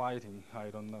some fighting. I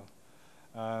don't know.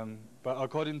 But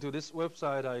according to this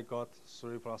website, I got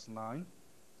 3 + 9.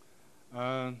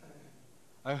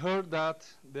 I heard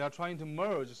that they are trying to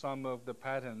merge some of the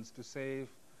patents to save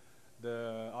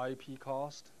the IP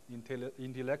cost,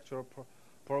 intellectual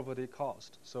property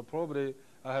cost. So probably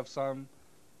I have some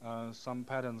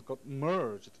patents got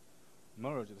merged,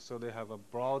 so they have a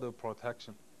broader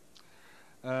protection.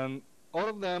 And all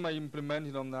of them are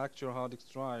implemented on the actual hard disk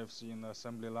drives in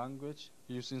assembly language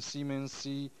using Siemens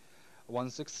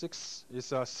C166.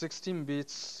 It's a 16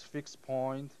 bits fixed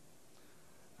point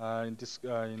in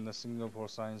the Singapore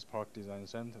Science Park Design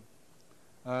Center.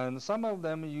 And some of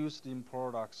them used in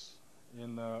products.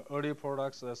 In early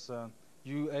products, that's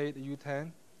U8,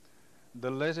 U10. The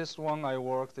latest one I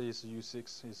worked is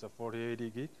U6. It's a 4080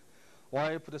 gig.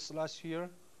 Why I put a slash here?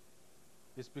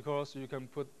 It's because you can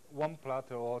put 1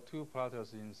 platter or 2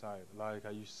 platters inside. Like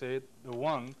you said, the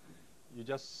one you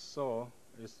just saw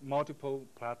is multiple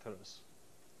platters.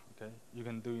 Okay, you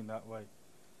can do it that way.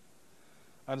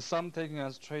 And some taken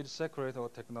as trade secret or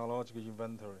technological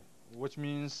inventory, which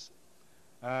means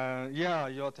yeah,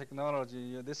 your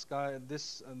technology, this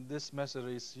method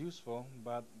is useful,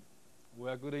 but we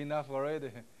are good enough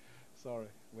already. Sorry,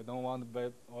 we don't want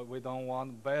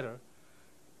better.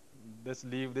 Let's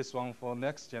leave this one for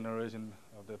next generation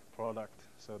of the product.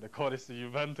 So they call this the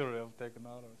inventory of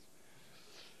technology.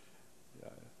 Yeah,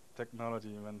 technology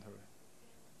inventory.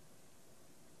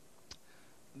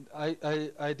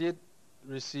 I did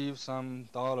receive some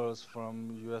dollars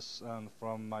from US and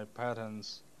from my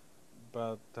patents,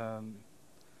 but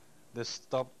they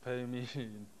stopped paying me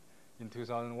in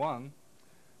 2001,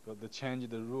 but they changed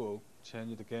the rule,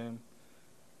 changed the game.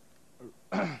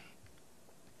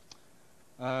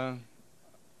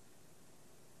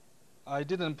 I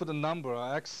didn't put a number,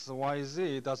 X, Y,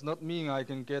 Z. Does not mean I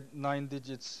can get 9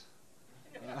 digits.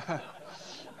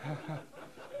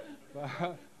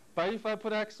 But if I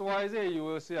put X, Y, Z, you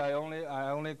will see I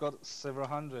only got several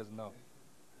hundreds. No,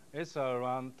 it's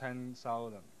around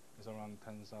 10,000. It's around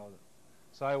 10,000.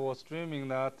 So I was dreaming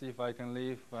that if I can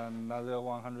live another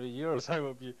 100 years, I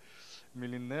will be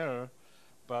millionaire.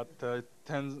 But they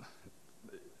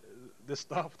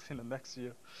stopped in the next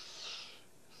year.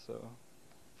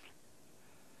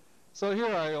 So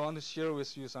here I want to share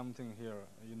with you something here.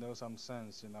 You know, some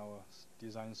sense in our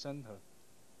design center.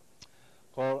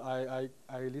 Well,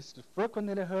 I listed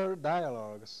frequently heard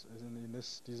dialogues in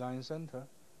this design center.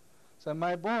 So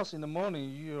my boss in the morning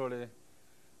usually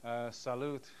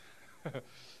salute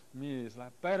me. It's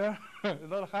like better,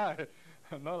 not hi,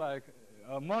 not like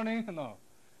morning. No,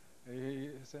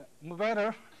 he said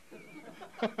better.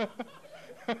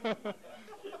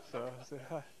 So I say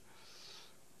hi.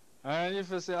 And if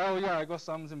you say, oh yeah, I got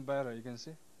something better, you can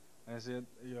see. And I said,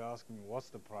 you're asking me, what's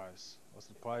the price? What's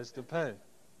the price to pay?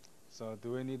 So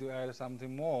do we need to add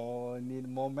something more, or need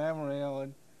more memory, or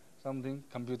something,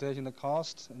 computational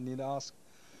cost? I need to ask.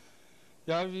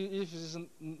 Yeah, if it's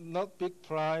not big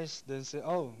price, then say,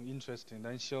 oh, interesting,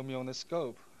 then show me on the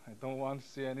scope. I don't want to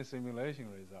see any simulation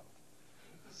result.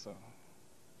 So,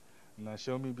 now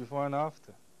show me before and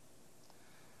after.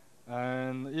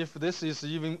 And if this is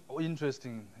even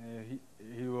interesting,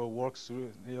 he will walk through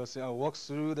it. He'll say, I'll walk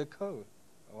through the code.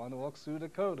 I want to walk through the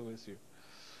code with you.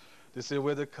 To see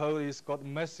whether the code is got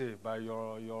messy by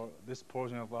this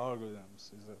portion of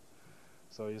algorithms.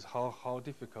 So it's how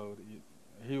difficult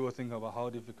he will think about how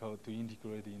difficult to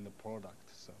integrate in the product.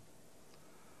 So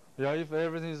yeah, if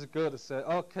everything is good, say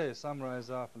okay, summarize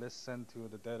up. Let's send to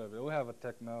the database. We have a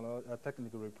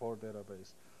technical report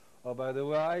database. Oh, by the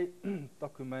way, I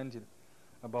documented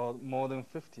about more than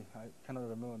 50. I cannot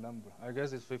remember the number. I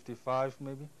guess it's 55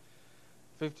 maybe.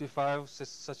 55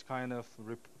 such kind of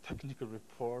technical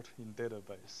report in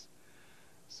database.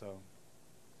 So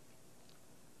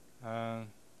yeah,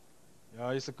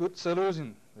 it's a good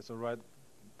solution. It's a right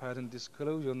patent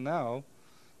disclosure now.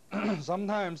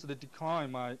 Sometimes they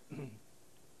decline my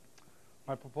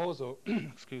my proposal.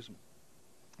 Excuse me.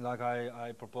 Like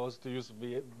I propose to use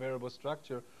variable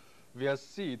structure via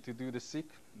C to do the seek.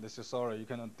 They say, sorry, you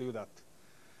cannot do that.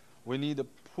 We need a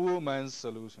poor man's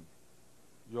solution.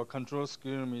 Your control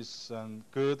scheme is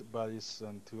good, but it's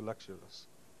too luxurious.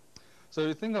 So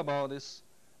you think about this.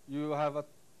 You have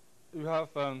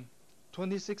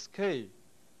 26K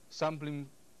sampling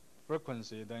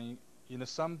frequency. Then in a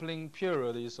sampling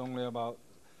period, it's only about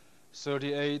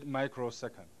 38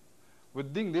 microseconds.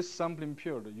 Within this sampling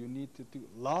period, you need to do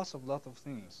lots of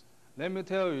things. Let me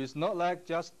tell you, it's not like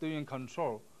just doing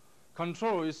control.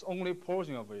 Control is only a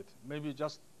portion of it, maybe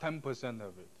just 10%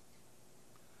 of it.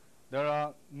 There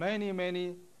are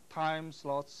many time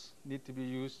slots need to be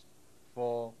used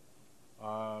for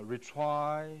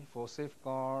retry, for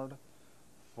safeguard,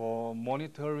 for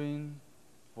monitoring,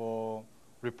 for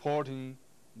reporting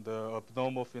the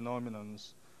abnormal phenomena,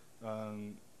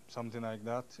 something like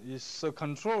that. It's a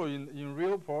control in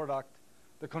real product.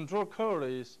 The control curve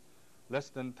is less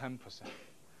than 10%.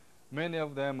 Many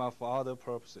of them are for other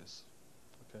purposes.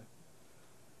 Okay,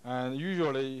 and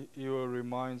usually it will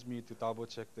remind me to double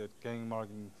check the gain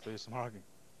marking, phase marking.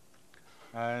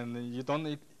 And you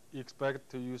don't expect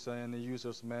to use any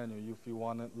user's manual if you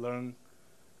want to learn,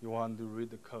 you want to read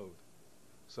the code.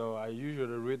 So I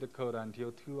usually read the code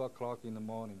until 2 o'clock in the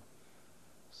morning.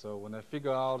 So when I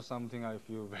figure out something, I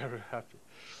feel very happy.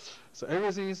 So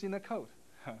everything is in the code.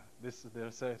 This they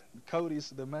said, the code is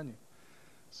the menu.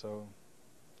 So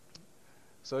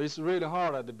it's really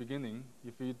hard at the beginning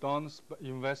if you don't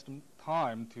invest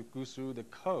time to go through the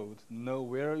code, know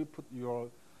where you put your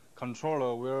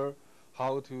controller,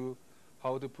 how to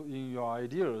put in your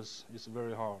ideas. It's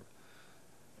very hard.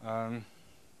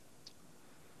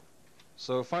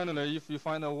 So finally, if you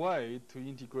find a way to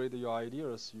integrate your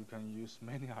ideas, you can use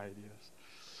many ideas.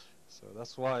 So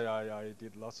that's why I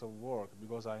did lots of work,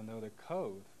 because I know the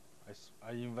code.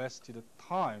 I invested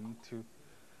time to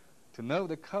know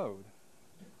the code.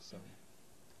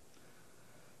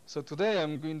 So today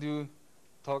I'm going to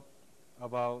talk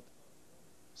about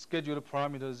scheduled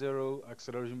parameter 0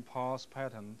 acceleration path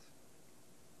pattern.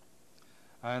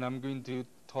 And I'm going to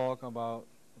talk about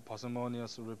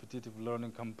parsimonious repetitive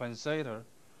learning compensator.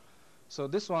 So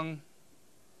this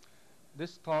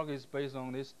talk is based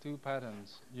on these two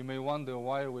patterns. You may wonder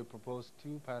why we propose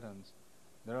two patterns.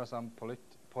 There are some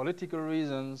political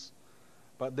reasons,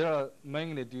 but they are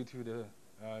mainly due to the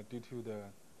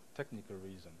technical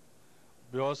reason.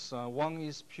 Because one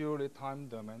is purely time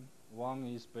domain, one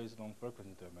is based on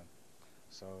frequency domain.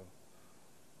 So,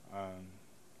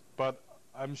 but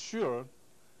I'm sure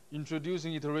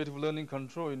introducing iterative learning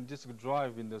control in disk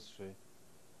drive industry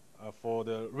for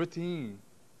the routine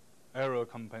error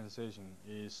compensation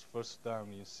is first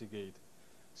time in Seagate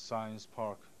Science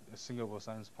Park, Singapore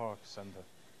Science Park Center.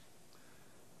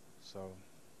 So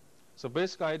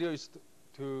basic idea is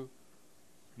to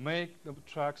make the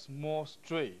tracks more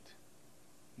straight,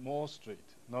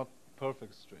 not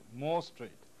perfect straight, more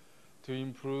straight, to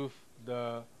improve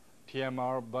the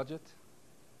TMR budget.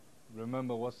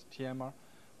 Remember what's TMR?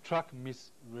 Track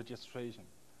misregistration.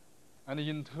 And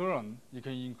in turn, you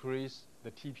can increase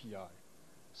the TPI.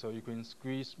 So you can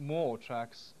squeeze more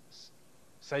tracks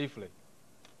safely.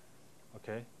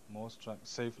 Okay, more tracks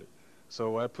safely.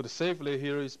 So I put safely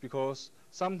here is because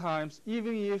sometimes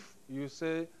even if you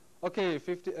say, okay,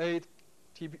 58K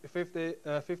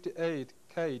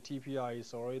TPI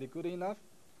is already good enough.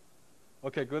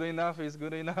 Okay, good enough is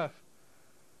good enough.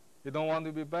 You don't want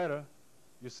to be better,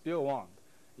 you still want.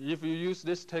 If you use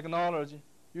this technology,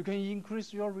 you can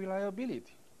increase your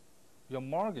reliability, your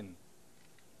margin.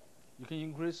 You can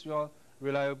increase your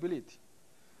reliability.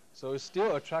 So it's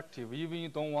still attractive, even you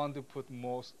don't want to put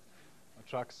more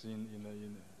tracks in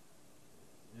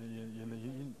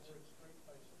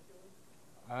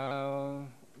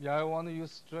yeah, I want to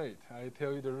use straight. I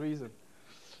tell you the reason.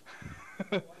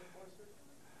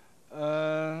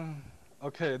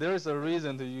 Okay, there is a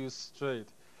reason to use straight.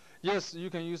 Yes, you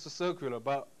can use a circular,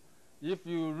 but if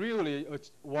you really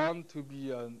want to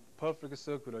be a perfect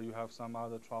circular, you have some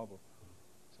other trouble.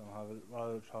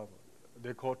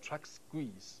 They call track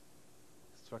squeeze.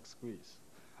 Track squeeze.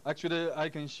 Actually, I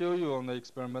can show you on the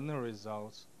experimental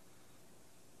results.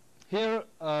 Here,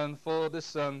 for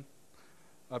this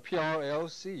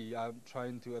PRLC, I'm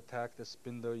trying to attack the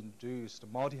spindle-induced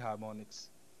multi-harmonics.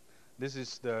 This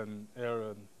is the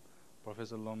area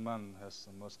Professor Longman has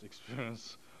the most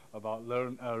experience about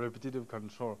repetitive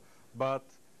control. But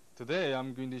today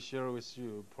I'm going to share with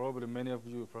you, probably many of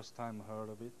you first time heard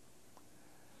of it.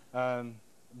 And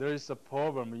there is a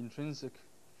problem intrinsic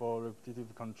for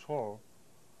repetitive control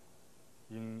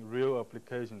in real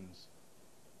applications.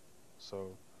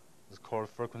 So it's called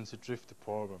frequency drift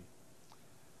problem.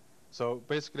 So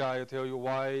basically I'll tell you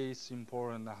why it's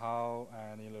important, how,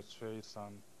 and illustrate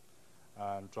some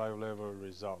drive level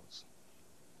results.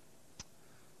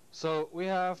 So we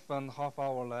have a half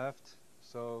hour left.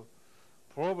 So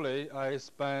probably I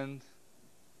spend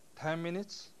 10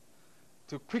 minutes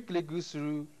to quickly go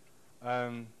through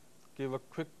and give a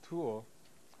quick tour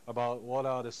about what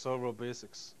are the servo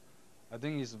basics. I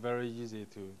think it's very easy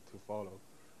to follow.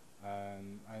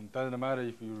 And doesn't matter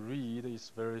if you read,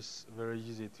 it's very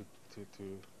easy to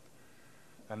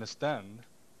understand.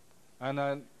 And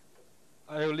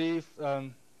I'll leave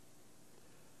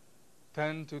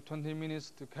 10 to 20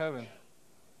 minutes to Kevin.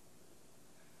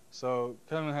 So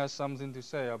Kevin has something to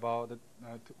say about the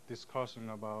discussion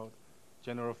about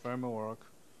general framework,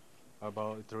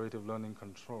 about iterative learning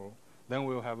control. Then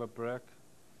we'll have a break.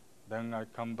 Then I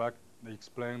come back,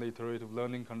 explain the iterative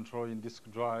learning control in disk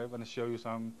drive and show you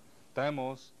some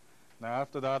demos. Now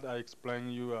after that, I explain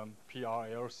you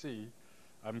PRLC.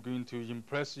 I'm going to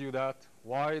impress you that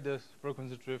why the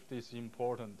frequency drift is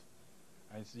important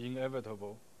and it's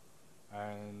inevitable,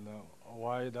 and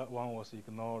why that one was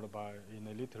ignored in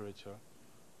the literature,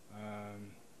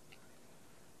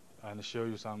 and show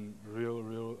you some real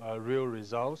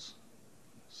results,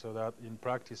 so that in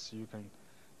practice you can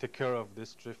take care of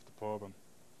this drift problem.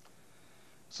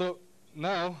 So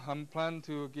now I'm planning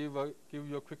to give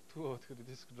you a quick tour to the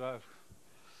disk drive.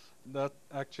 That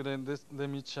actually, let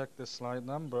me check the slide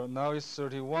number. Now it's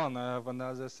 31. I have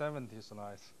another 70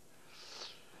 slides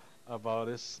about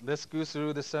this. Let's go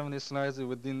through the 70 slides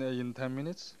in 10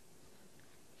 minutes.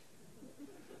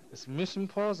 It's mission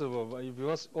possible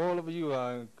because all of you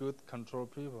are good control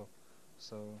people.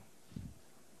 So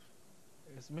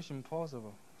it's mission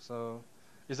possible. So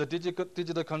it's a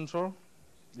digital control.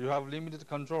 You have limited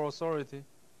control authority.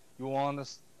 You want a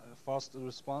fast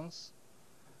response.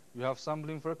 You have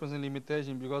sampling frequency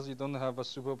limitation because you don't have a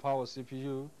superpower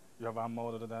CPU. You have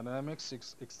unmodeled dynamics,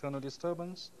 external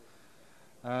disturbance.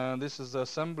 And this is the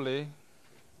assembly,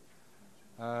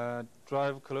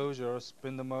 drive closure,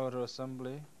 spindle motor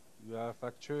assembly. You have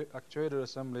actuator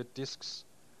assembly, disks,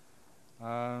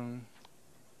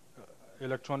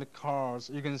 electronic cards.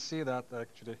 You can see that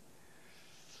actually.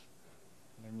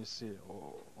 Let me see.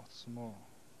 Oh, what's more?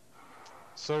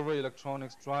 Servo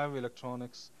electronics, drive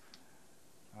electronics.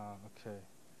 Okay.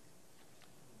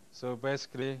 So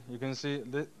basically, you can see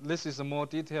this is a more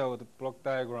detailed block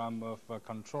diagram of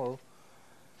control.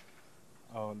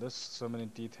 Oh, there's so many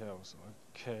details.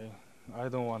 Okay, I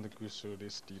don't want to go through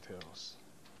these details.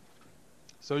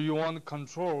 So you want to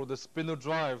control the spindle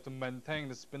drive to maintain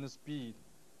the spindle speed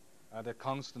at a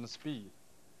constant speed.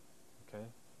 Okay.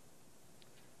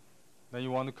 Then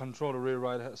you want to control the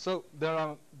rewrite. So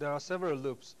there are several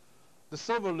loops. The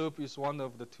servo loop is one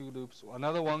of the two loops.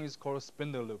 Another one is called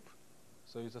spindle loop.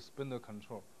 So it's a spindle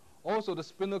control. Also, the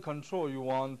spindle control you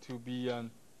want to be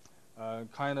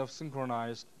kind of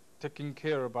synchronized, taken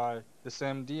care by the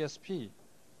same DSP.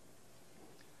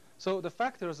 So the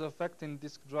factors affecting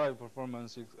disk drive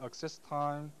performance is access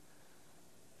time,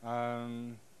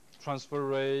 transfer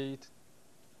rate.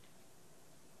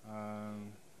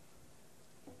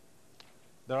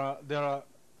 There are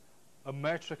a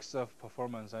matrix of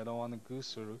performance I don't want to go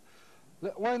through.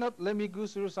 Why not let me go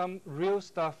through some real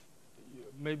stuff,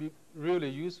 maybe really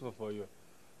useful for you.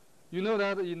 You know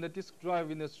that in the disk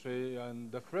drive industry,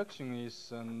 and the friction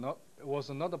was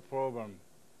not a problem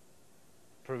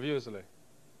previously.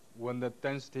 when the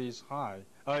density is high,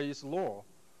 is low.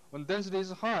 When density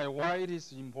is high, why it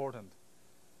is important?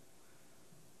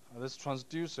 This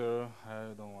transducer,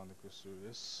 I don't want to go through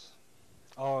this.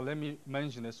 Oh, let me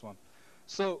mention this one.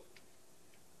 So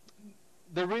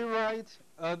the rewrite,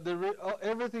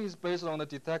 everything is based on the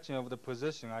detection of the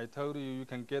position. I told you you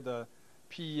can get a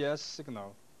PES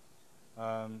signal,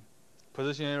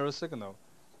 position error signal.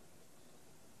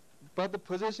 But the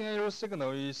position error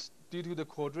signal is due to the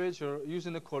quadrature,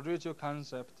 using the quadrature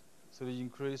concept, so they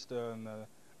increase the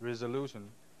resolution.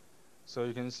 So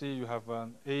you can see you have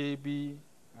an A, B,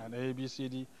 and A, B, C,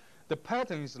 D. The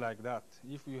pattern is like that.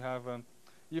 If you have,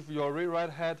 if your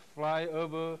rewrite head fly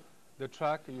over the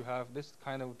track, you have this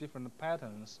kind of different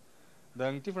patterns.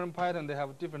 Then different pattern, they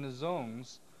have different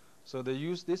zones. So they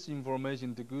use this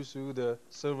information to go through the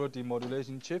servo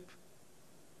demodulation chip.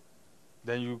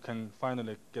 Then you can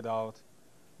finally get out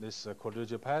this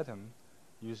quadrature pattern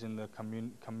using the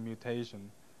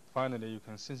commutation. Finally, you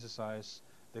can synthesize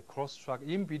the cross track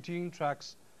in between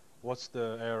tracks. What's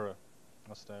the error?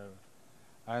 What's the error?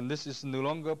 And this is no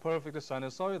longer perfect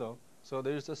sinusoidal. So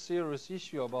there is a serious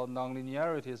issue about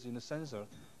nonlinearities in the sensor.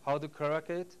 How to correct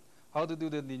it? How to do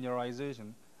the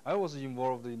linearization? I was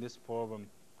involved in this problem.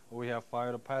 We have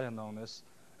filed a patent on this.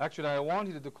 Actually, I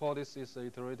wanted to call this is an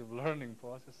iterative learning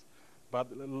process, but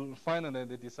finally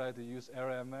they decided to use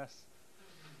RMS.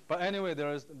 But anyway,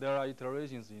 there are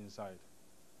iterations inside.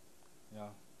 Yeah,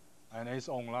 and it's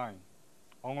online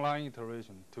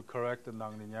iteration to correct the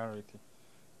nonlinearity.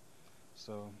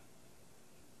 So,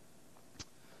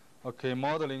 okay,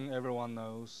 modeling, everyone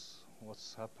knows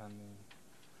what's happening.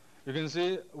 You can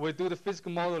see we do the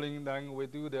physical modeling, then we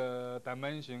do the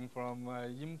dimension from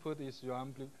input is your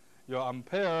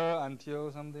ampere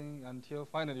until something, until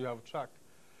finally you have track.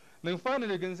 Then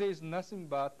finally you can see it's nothing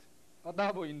but a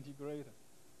double integrator.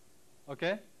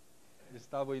 Okay? It's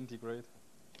double integrator.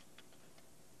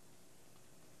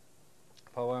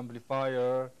 Power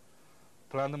amplifier,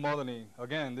 plant modeling.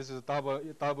 Again, this is a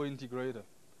double integrator.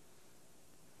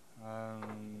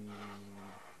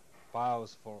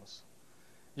 Bias force.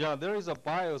 Yeah, there is a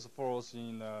bias force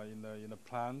in the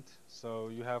plant, so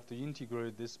you have to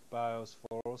integrate this bias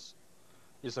force.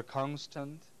 It's a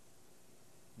constant.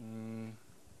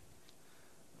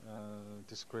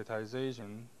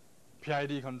 Discretization,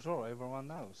 PID control, everyone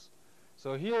knows.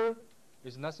 So here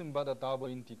is nothing but a double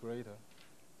integrator.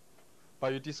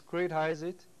 But you discretize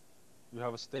it, you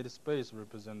have a state space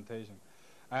representation.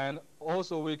 And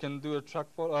also we can do a track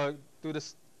for do the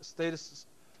state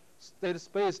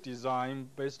space design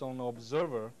based on the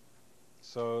observer.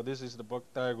 So this is the block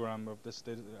diagram of the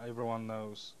state everyone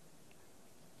knows.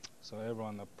 So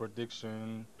everyone a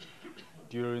prediction.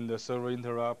 During the servo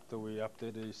interrupt, we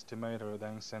update the estimator,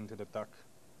 then send to the duck.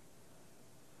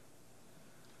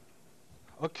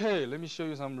 Okay, let me show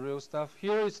you some real stuff.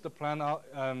 Here is the plan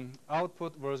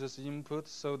output versus input.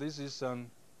 So this is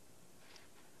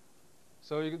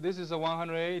this is a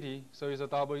 180. So it's a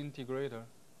double integrator.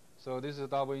 So this is a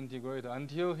double integrator.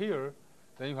 Until here,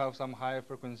 then you have some high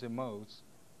frequency modes.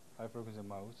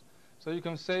 So you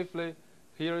can safely.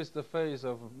 Here is the phase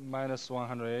of minus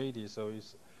 180. So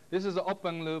this is an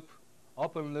open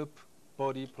loop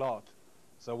body plot.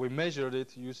 So we measured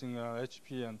it using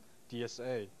HP and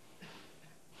DSA,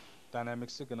 dynamic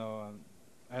signal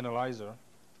analyzer.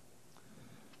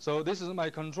 So this is my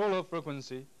controller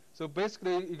frequency. So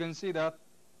basically, you can see that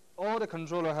all the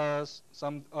controller has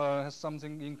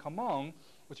something in common,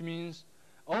 which means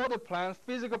all the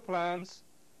physical plants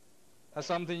has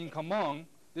something in common.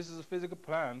 This is a physical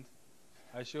plant.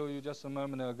 I showed you just a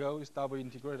moment ago. It's double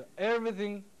integrated.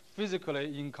 Everything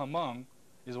physically in common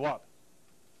is what?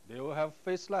 They will have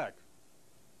phase lag.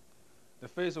 The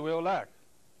phase will lag.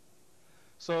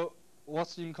 So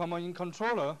what's in common in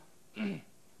controller?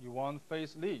 You want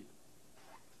phase lead.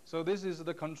 So this is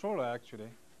the controller actually.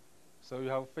 So you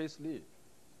have phase lead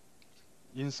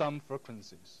in some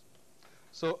frequencies.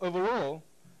 So overall,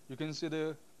 you can see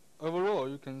the okay.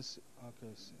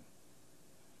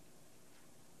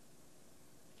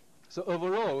 So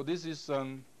overall, this is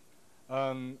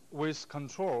with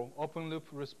control, open loop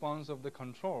response of the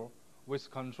control.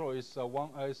 With control is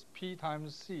is P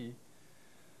times C.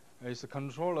 It's a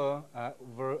controller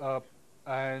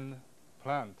and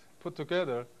plant put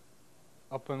together.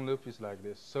 Open loop is like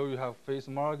this. So you have phase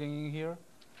marking in here.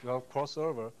 You have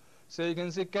crossover. So you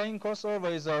can see gain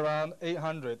crossover is around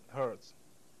 800 hertz.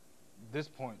 This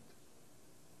point,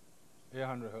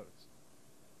 800 hertz.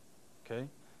 Okay.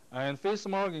 And phase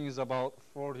marking is about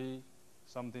 40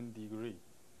 something degree.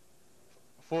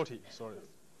 40.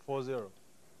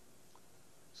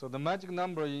 So the magic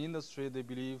number in industry, they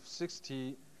believe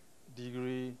 60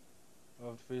 degree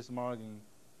of phase marking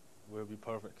will be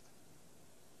perfect.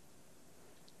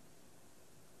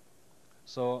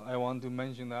 So I want to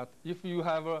mention that if you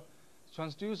have a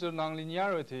transducer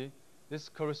nonlinearity, this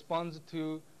corresponds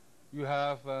to you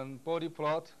have a body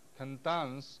plot can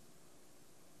dance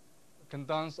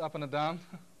up and down.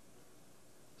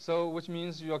 So which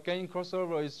means your gain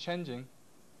crossover is changing.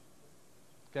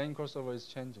 Gain crossover is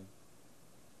changing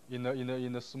in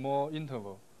a small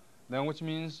interval. Then which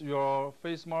means your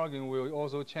phase marking will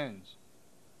also change.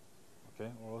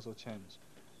 Okay, will also change.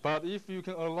 But if you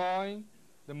can align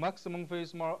the maximum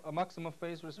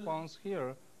phase response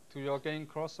here to your gain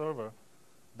crossover,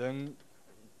 then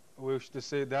we should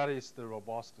say that is the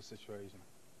robust situation.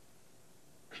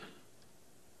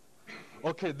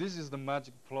 Okay, this is the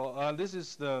magic plot. This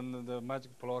is the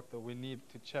magic plot that we need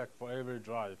to check for every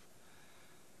drive.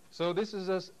 So this is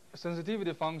a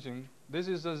sensitivity function. This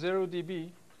is a 0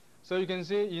 dB. So you can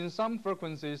see in some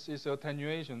frequencies it's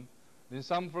attenuation. In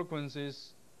some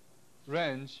frequencies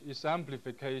range is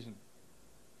amplification.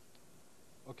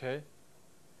 Okay.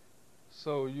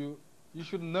 So you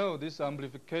should know this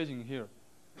amplification here.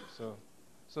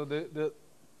 So the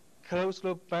closed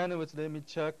loop bandwidth, let me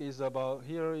check, is about,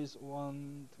 here is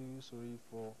 1, 2, 3,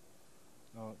 4.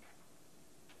 No.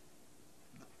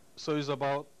 So it's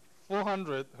about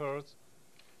 400 hertz.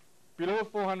 Below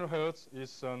 400 hertz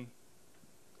is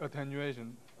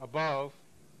attenuation. Above,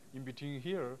 in between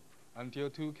here until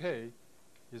 2K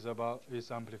is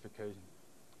amplification.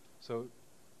 So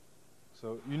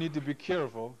you need to be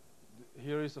careful.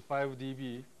 Here is a 5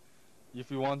 dB. If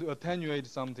you want to attenuate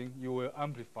something, you will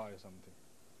amplify something.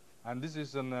 And this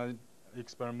is an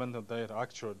experimental data,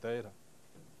 actual data.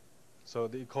 So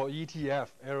they call ETF,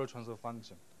 error transfer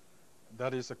function.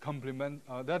 That is a complement.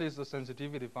 That is a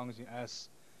sensitivity function S,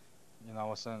 in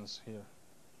our sense here.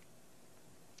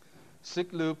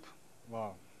 Sig loop,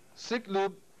 wow. Sig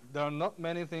loop, there are not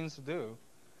many things to do.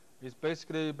 It's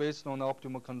basically based on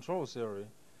optimal control theory.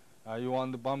 You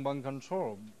want the band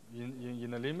control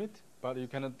in a limit, but you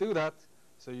cannot do that,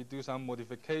 so you do some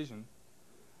modification.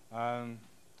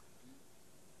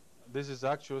 This is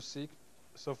actual sig.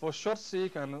 So for short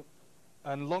sig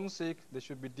and long sig, they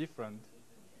should be different.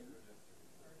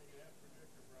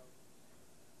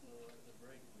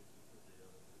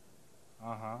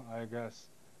 I guess.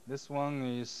 This one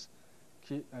is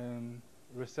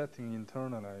resetting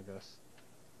internally, I guess.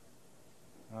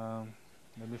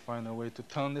 Let me find a way to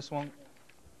turn this one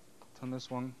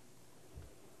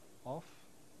off.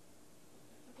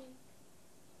 Okay.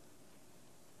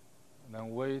 And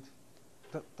then wait,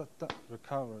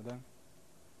 recover, then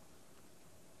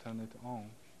turn it on.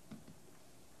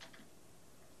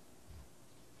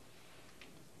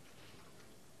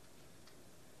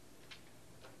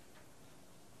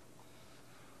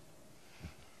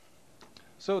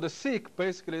 So the SIG,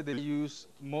 basically they use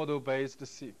model-based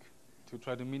SIG to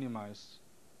try to minimize.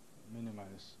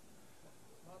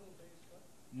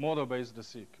 Model-based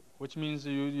SIG, which means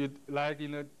you like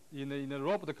in a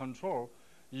robot control,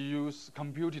 you use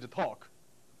computed torque.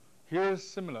 Here is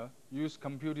similar. Use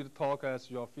computed torque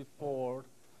as your feed forward,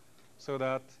 so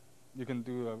that you can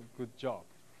do a good job.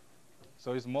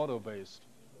 So it's model-based.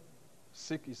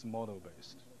 SIG is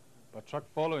model-based. But track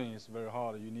following is very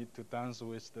hard. You need to dance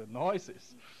with the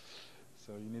noises.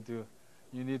 So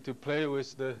you need to play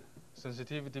with the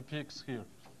sensitivity peaks here.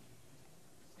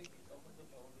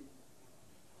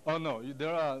 Oh no,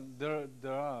 there are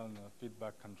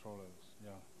feedback controllers.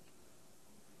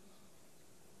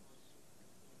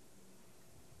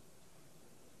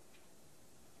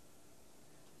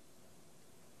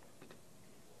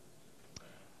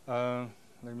 Yeah.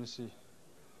 Let me see.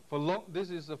 This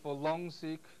is for long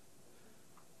SIG.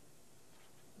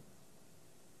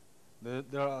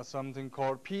 There are something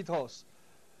called PTOS,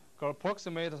 called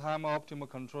approximate time optimal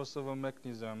control servo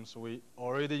mechanisms. We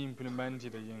already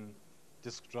implemented in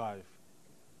disk drive.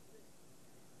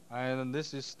 And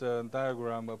this is the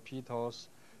diagram of PTOS.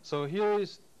 So here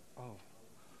is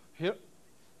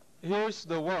here's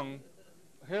the one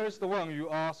you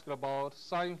asked about,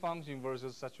 sine function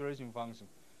versus saturation function.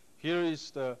 Here is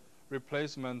the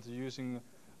replacement using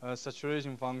a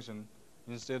saturation function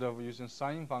instead of using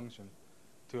sine function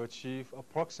to achieve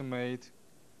approximate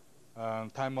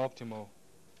time optimal.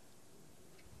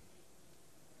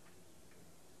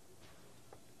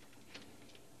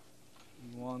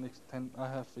 I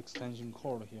have extension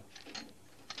cord here.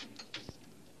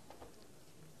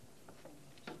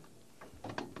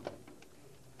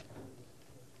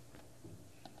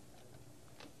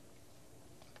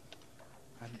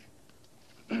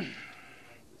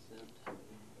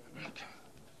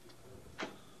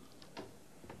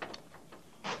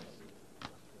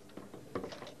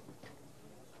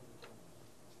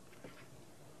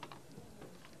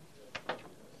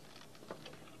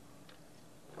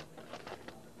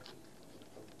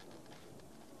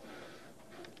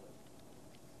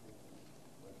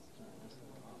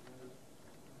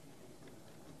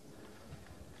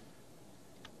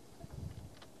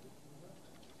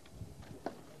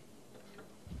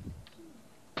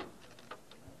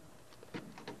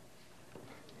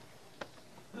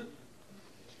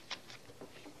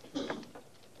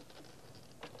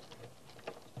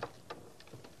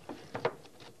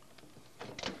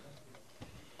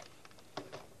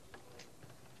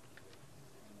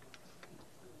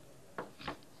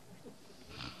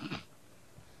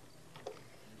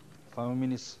 5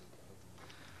 minutes.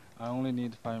 I only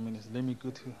need 5 minutes. Let me go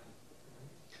to.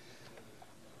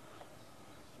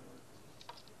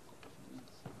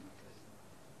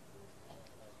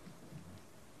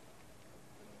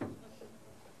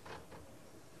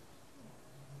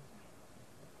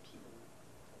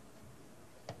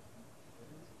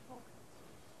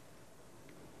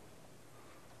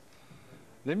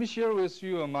 Let me share with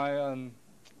you my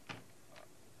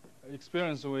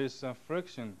experience with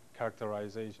friction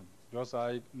characterization, because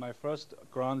my first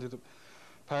grounded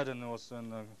pattern was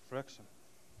in friction.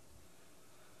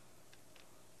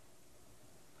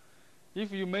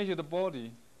 If you measure the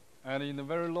body, and in a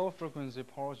very low frequency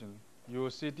portion, you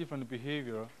will see different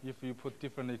behavior if you put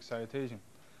different excitation.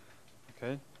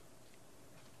 Okay?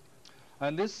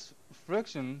 And this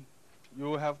friction, you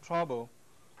will have trouble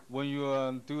when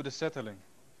you do the settling.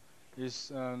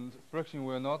 Friction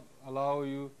will not allow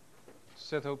you to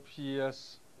settle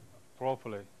PES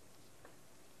properly.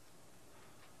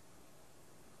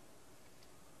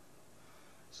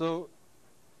 So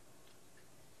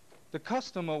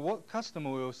what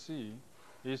customer will see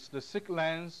is the seek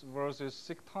length versus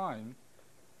seek time.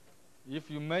 If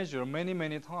you measure many,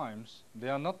 many times, they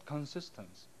are not consistent.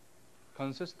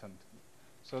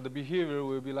 So the behavior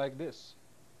will be like this.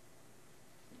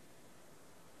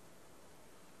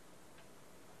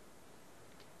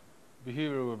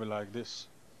 Behavior will be like this.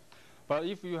 But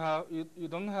if you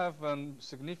don't have a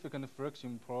significant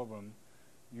friction problem,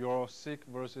 your seek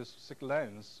versus seek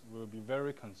length will be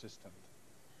very consistent.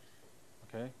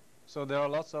 Okay? So there are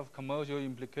lots of commercial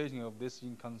implications of this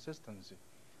inconsistency.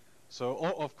 So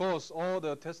of course, all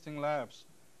the testing labs,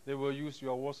 they will use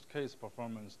your worst case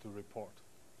performance to report.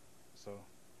 So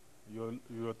you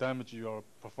will damage your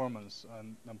performance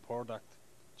and product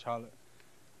challenge.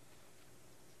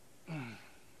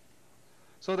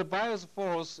 So the bias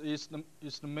force is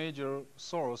the major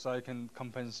source I can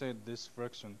compensate this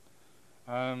friction.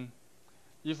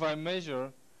 If I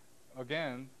measure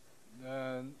again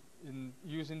in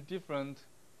using different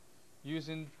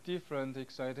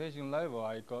excitation level,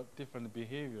 I got different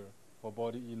behavior for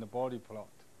in the body plot.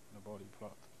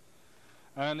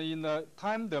 And in the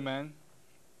time domain,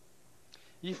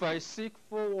 if I seek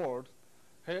forward,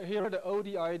 here the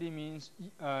ODID means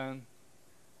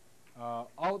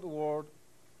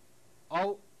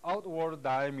outward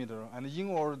diameter and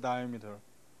inward diameter.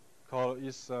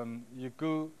 You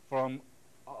go from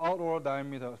outward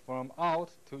diameter from out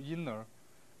to inner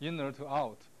to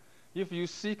out. If you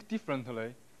seek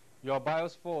differently, your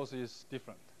bias force is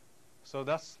different. So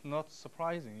that's not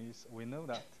surprising. We know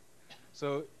that.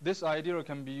 So this idea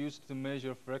can be used to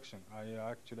measure friction. I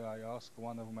asked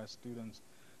one of my students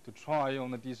to try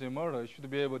on the DC motor. You should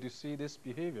be able to see this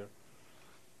behavior.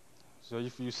 So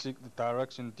if you seek the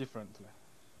direction differently.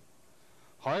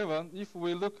 However, if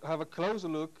we have a close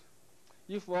look,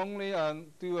 if we only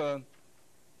do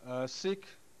a seek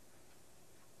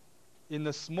in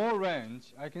the small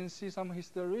range, I can see some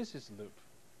hysteresis loop.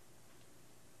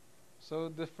 So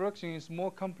the friction is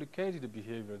more complicated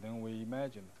behavior than we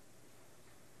imagined.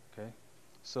 Okay,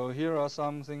 so here are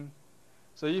something.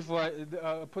 So if I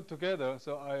put together,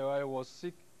 so I was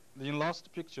seek in last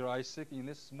picture. I seek in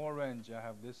this small range. I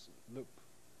have this loop.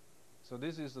 So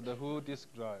this is the whole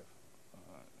disk drive.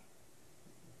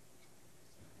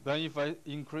 Then if I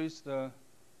increase the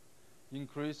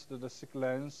seek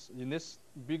length in this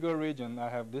bigger region, I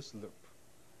have this loop.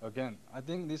 Again, I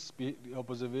think this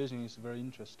observation is very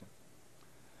interesting.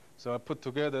 So I put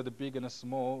together the big and the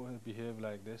small and behave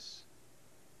like this.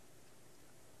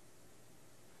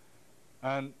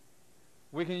 And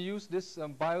we can use this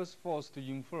bias force to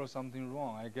infer something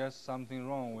wrong. I guess something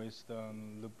wrong with the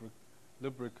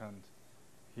lubricant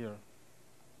here.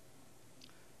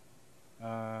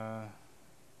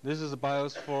 This is the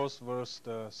bias force versus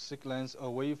the seek length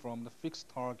away from the fixed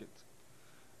target.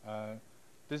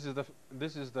 This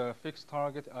is the fixed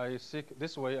target. I seek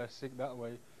this way, I seek that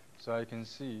way, so I can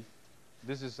see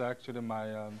this is actually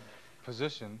my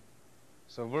position.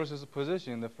 So versus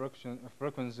position, the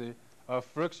frequency of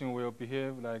friction will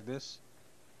behave like this.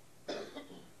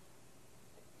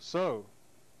 So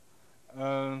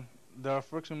there are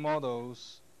friction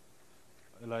models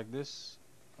like this.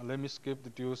 Let me skip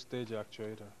the dual stage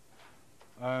actuator.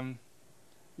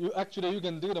 You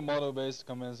can do the model-based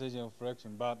compensation of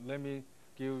friction, but let me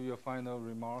give you a final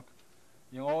remark.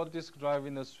 In all disk drive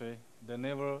industry, they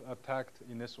never attacked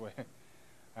in this way,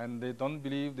 and they don't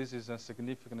believe this is a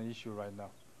significant issue right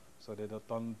now, so they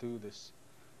don't do this.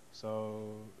 So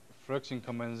friction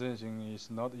compensation is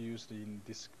not used in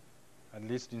disk, at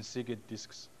least in Seagate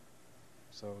disks.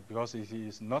 So because it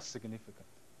is not significant.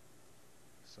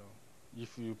 So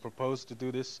if you propose to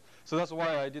do this. So that's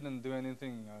why I didn't do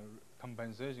anything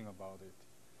compensation about it.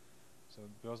 So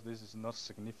because this is not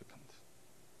significant.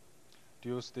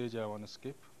 Dual stage I want to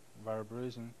skip.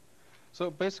 Vibration.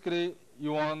 So basically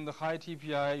you want the high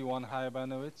TPI, you want higher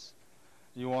bandwidth,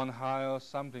 you want higher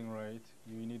sampling rate,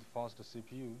 you need faster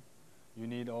CPU, you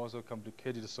need also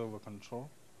complicated server control.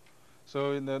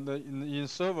 So in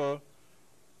server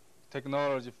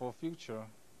technology for future,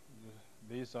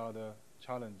 these are the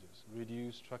challenges.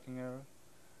 Reduce tracking error.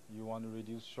 You want to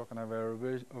reduce shock and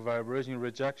vibration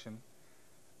rejection.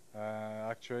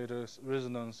 Actuators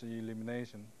resonance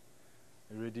elimination.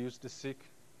 Reduce the SIC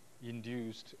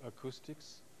induced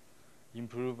acoustics.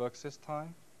 Improve access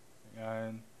time.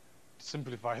 And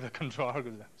simplify the control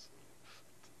algorithms.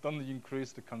 Don't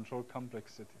increase the control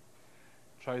complexity.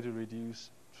 Try to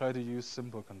use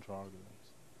simple control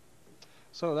algorithms.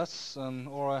 So that's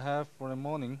all I have for the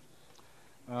morning.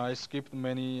 I skipped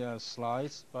many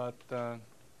slides, but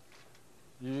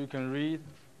you can read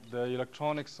the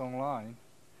electronics online.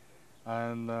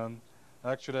 And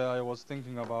actually, I was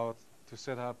thinking about to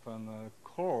set up a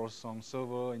course on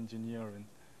server engineering,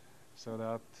 so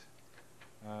that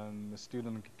the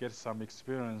student get some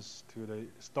experience to the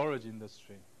storage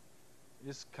industry.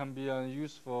 This can be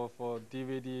useful for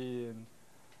DVD and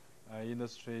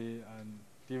industry and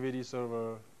DVD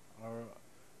server or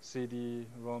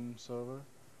CD-ROM server,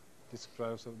 disk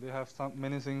drive. So they have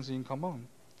many things in common.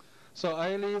 So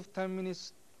I leave 10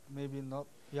 minutes, maybe not,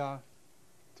 yeah,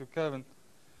 to Kevin.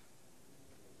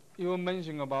 You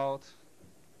mentioned about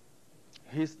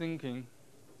his thinking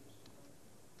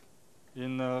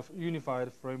in a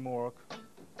unified framework.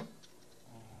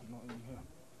 Not in here.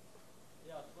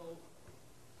 Yeah, so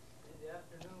in the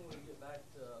afternoon we get back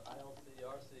to ILC,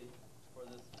 RC for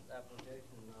this application.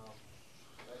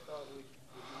 I thought we would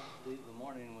not leave the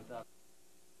morning without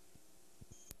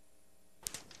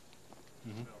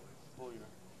full year.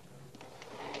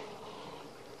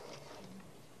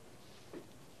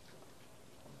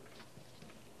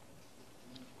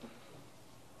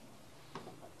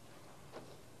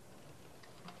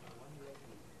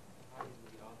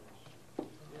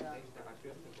 Yeah,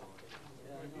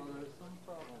 no, there's some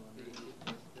problem in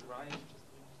the rise.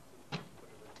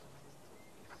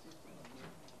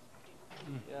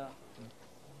 Yeah.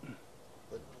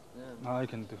 But then I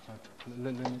can do that.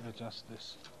 Let me adjust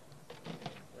this.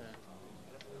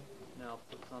 now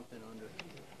put something under.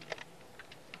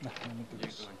 Let me do You're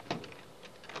this. going to do it.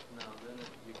 No, then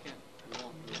you can't. You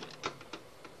won't do it.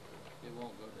 It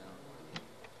won't go down.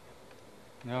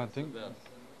 Yeah, I That's the think. best.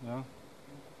 Yeah.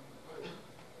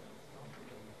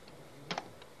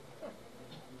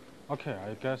 Okay,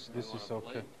 I guess You this want is a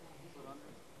okay. plate put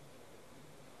under?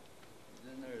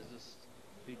 Then there's this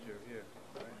feature here,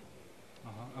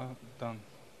 right? Done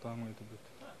a little bit.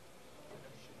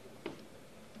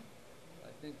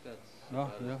 I think that's No,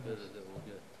 about yeah, as good yes. as it will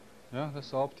get. Yeah,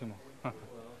 that's optimal. Well,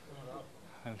 it's not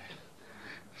up.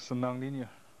 It's non-linear.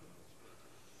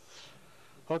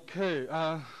 Okay,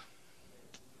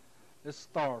 let's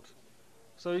start.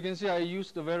 So you can see I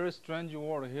used a very strange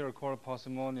word here called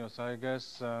parsimonious. I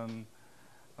guess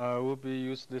I would be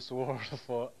use this word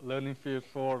for learning field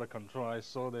for the control. I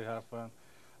saw they have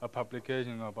a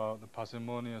publication about the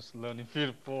parsimonious learning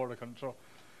field for the control.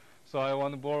 So I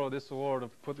want to borrow this word,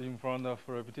 put in front of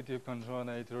repetitive control and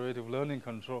iterative learning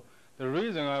control. The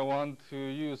reason I want to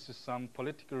use is some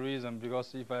political reason,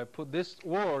 because if I put this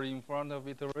word in front of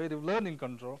iterative learning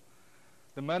control,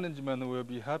 the management will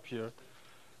be happier.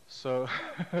 So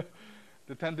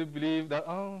they tend to believe that,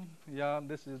 oh, yeah,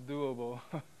 this is doable.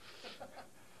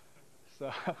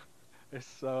 So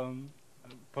it's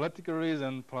political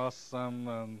reason plus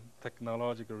some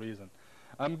technological reason.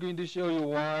 I'm going to show you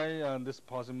why this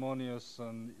parsimonious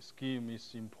scheme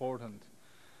is important.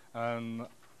 And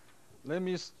let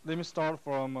me start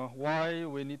from why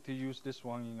we need to use this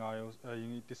one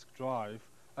in disk drive.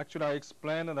 Actually, I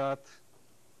explained that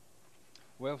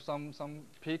we have some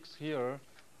peaks here,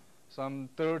 some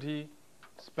dirty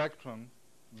spectrum,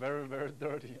 very, very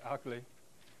dirty, ugly.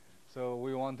 So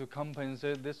we want to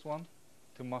compensate this one,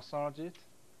 to massage it,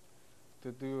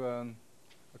 to do a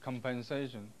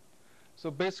compensation. So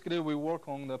basically, we work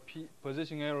on the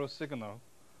position error signal.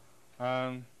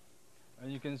 And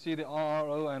you can see the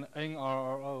RRO and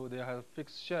NRRO, they have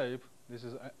fixed shape. This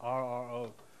is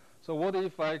RRO. So what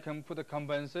if I can put a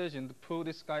compensation to pull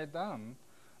this guy down?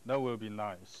 That will be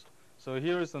nice. So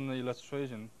here is an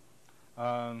illustration.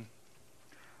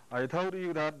 I told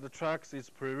you that the tracks is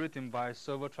pre-written by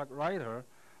server track writer,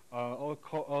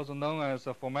 also known as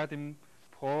a formatting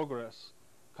progress,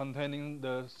 containing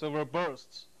the server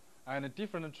bursts. And a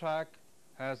different track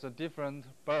has a different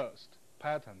burst.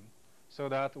 pattern, so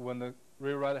that when the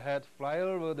rewrite head fly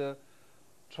over the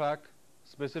track,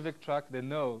 specific track, they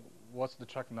know what's the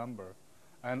track number.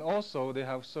 And also they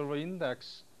have server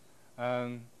index,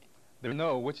 and they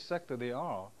know which sector they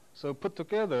are. So put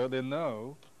together, they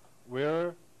know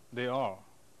where they are.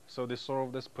 So they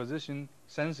solve this position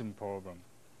sensing problem.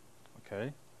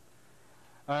 Okay.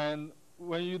 And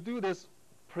when you do this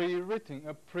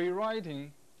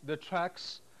pre-writing the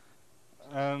tracks,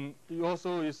 it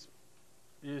also is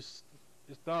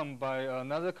done by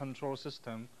another control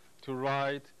system to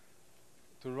write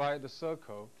the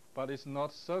circle, but it's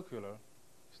not circular.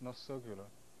 It's not circular.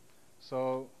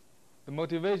 So the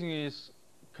motivation is,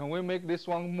 can we make this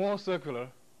one more circular?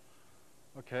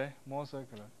 Okay, more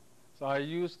circular. So I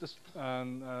use this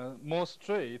more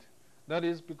straight. That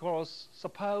is because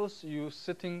suppose you are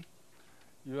sitting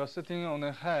on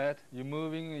a head, you're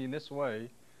moving in this way.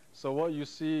 So what you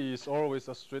see is always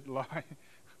a straight line.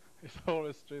 It's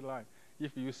always a straight line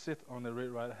if you sit on the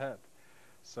right head.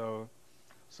 So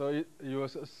you will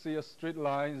see a straight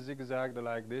line zigzag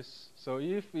like this. So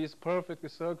if it's perfectly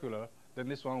circular, then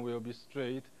this one will be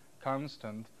straight,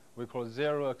 constant. We call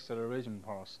zero acceleration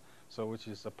path. So which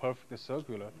is a perfectly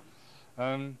circular.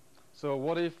 So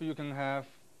what if you can have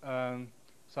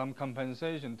some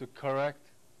compensation to correct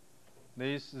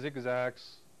these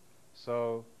zigzags?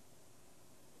 So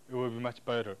it will be much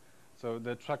better. So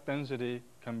the track density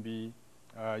can be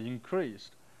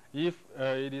increased. If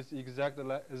it is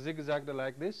zigzagged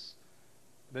like this,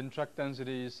 then track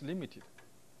density is limited.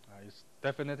 It's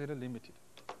definitely limited.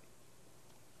 I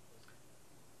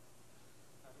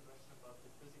have a question about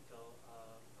the physical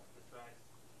of the tracks.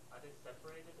 Are they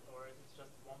separated, or is it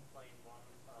just one plane, one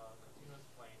continuous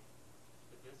plane,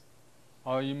 the disk?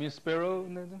 Oh, you mean spiral?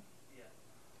 Yeah.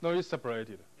 No, it's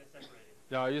separated. They're separated.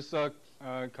 Yeah, it's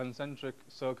concentric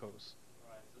circles.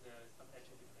 Right, so there is some edge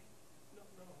in between. No,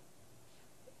 no.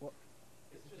 What?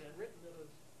 It's Isn't just there- written at a,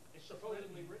 It's just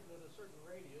supposedly written at a certain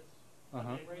radius.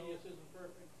 Uh-huh. The radius isn't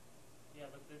perfect. Yeah,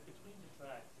 but between the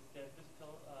tracks, is there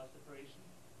physical separation?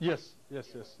 Yes. Well,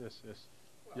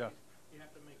 Yeah. You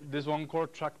have to make it, This one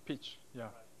called track pitch. Yeah,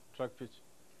 Right. track pitch.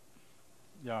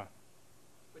 Yeah.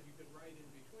 but you could write in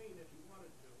between if you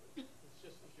wanted to. It's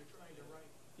just if you're trying to write.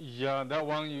 Yeah, that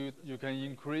one you can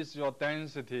increase your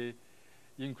density.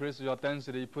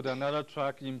 Put another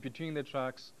track in between the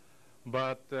tracks,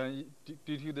 but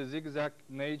due to the zigzag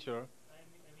nature, I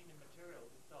mean the material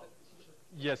itself. It's just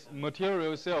yes,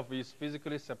 material itself is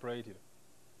physically separated.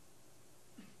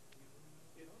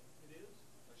 You know, it is.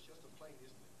 It's just a plane,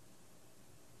 isn't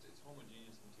it? It's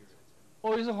homogeneous material.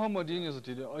 Oh, it's a homogeneous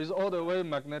material. It's all the way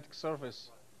magnetic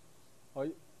surface. Oh,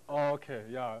 okay,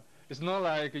 yeah. It's not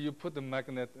like you put the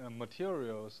magnet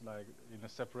materials like in a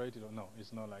separated. No,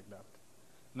 it's not like that.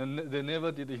 They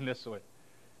never did it in this way.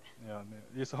 Yeah,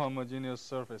 it's a homogeneous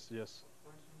surface. Yes.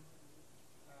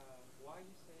 Why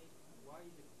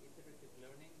is it iterative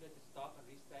learning? Does it stop and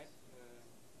restart,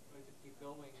 or does it keep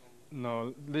going? And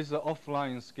No, this is an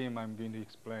offline scheme I'm going to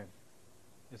explain.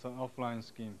 It's an offline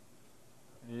scheme.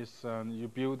 It's you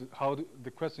build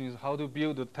the question is how to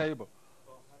build a table.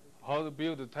 How to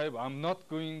build a table. I'm not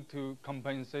going to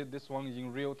compensate this one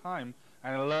in real time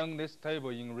and learn this table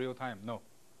in real time. No,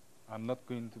 I'm not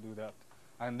going to do that.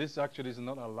 And this actually is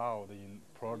not allowed in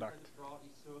product. Learn how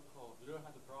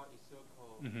to draw a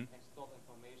circle Mhm. and store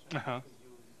information Uh-huh. you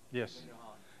can use Yes. in your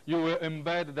hand. You will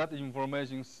embed that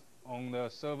information on the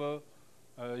server,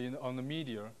 on the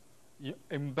media. You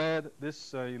embed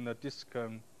this in the disk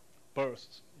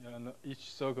burst. And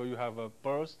each circle you have a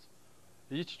burst.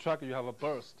 Each track you have a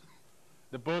burst.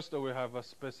 The burst will have a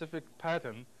specific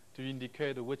pattern to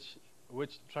indicate which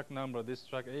track number this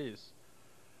track is.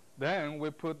 Then we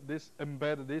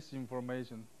embed this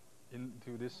information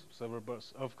into this server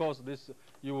bus. Of course,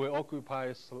 you will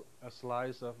occupy a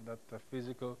slice of that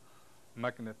physical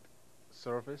magnet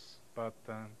surface, but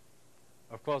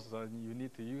of course you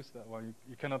need to use that one.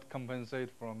 You cannot compensate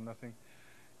from nothing.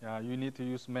 Yeah, you need to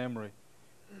use memory.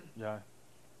 Yeah.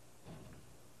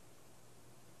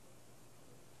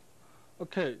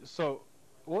 Okay, so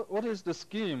what is the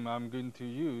scheme I'm going to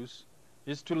use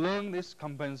is to learn this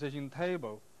compensation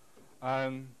table.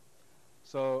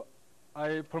 So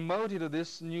I promoted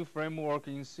this new framework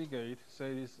in Seagate,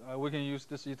 we can use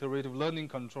this iterative learning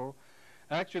control.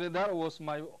 Actually, that was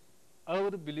my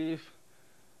old belief.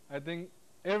 I think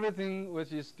everything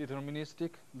which is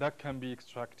deterministic, that can be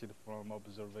extracted from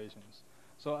observations.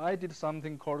 So I did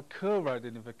something called curve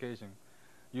identification,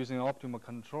 using optimal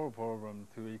control program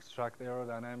to extract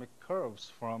aerodynamic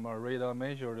curves from a radar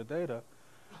measured data.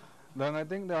 Then I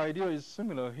think the idea is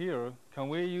similar here. Can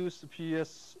we use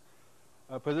PS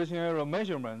position error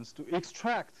measurements to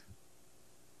extract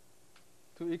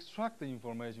the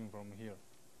information from here?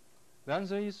 The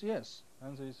answer is yes.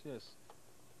 Answer is yes.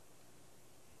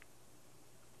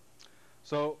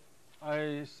 So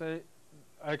I say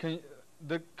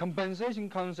the compensation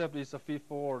concept is a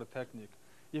feed-forward technique.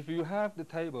 If you have the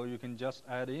table, you can just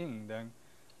add in then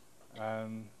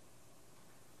and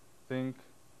think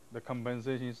the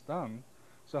compensation is done.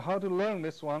 So how to learn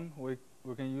this one? We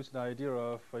can use the idea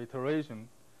of iteration.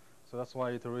 So that's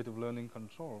why iterative learning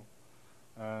control.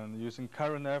 And using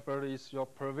current effort is your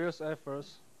previous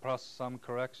efforts plus some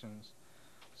corrections.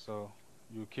 So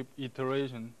you keep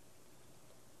iteration,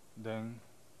 then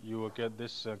you will get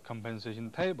this compensation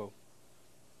table.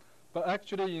 But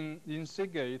actually in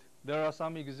Seagate, there are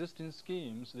some existing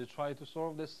schemes. They try to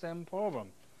solve the same problem,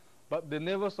 but they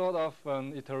never thought of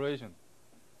an iteration.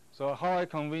 So how I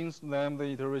convinced them the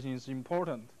iteration is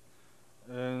important.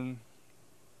 And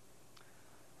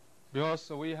because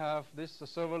we have this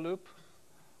server loop,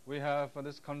 we have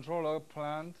this controller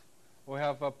plant, we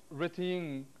have a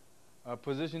written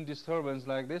position disturbance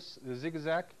like this. The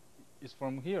zigzag is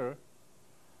from here.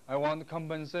 I want to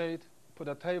compensate, put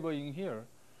a table in here.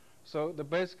 So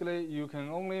basically you can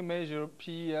only measure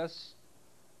PES,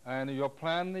 and your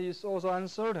plan is also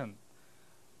uncertain.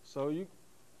 So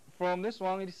from this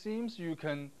one, it seems you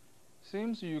can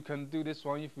do this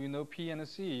one if you know P and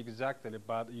C exactly,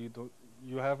 but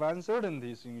you have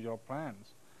uncertainties in your plans.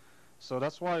 So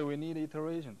that's why we need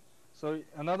iteration. So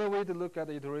another way to look at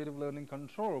iterative learning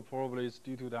control probably is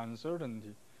due to the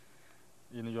uncertainty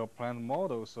in your plan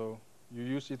model. So you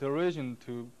use iteration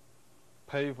to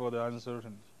pay for the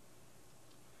uncertainty.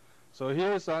 So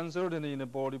here is uncertainty in the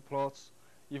body plots.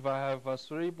 If I have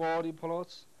 3 body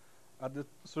plots at the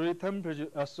 3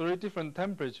 different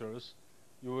temperatures,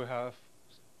 you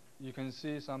can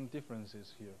see some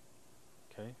differences here.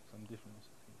 Okay, some differences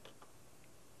here.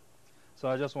 So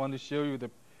I just want to show you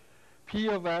the P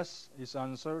of S is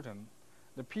uncertain.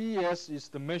 The PES is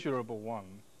the measurable one.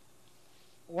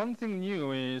 One thing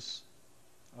new is,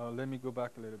 let me go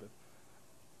back a little bit.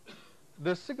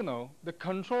 The signal, the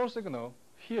control signal,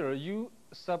 here U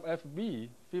sub FB,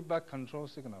 feedback control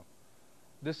signal.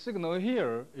 The signal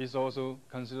here is also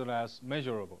considered as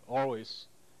measurable, always,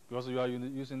 because you are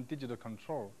using digital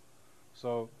control.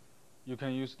 So you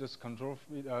can use this control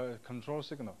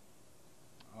signal.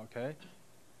 Okay?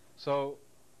 So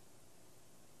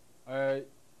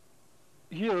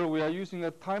here we are using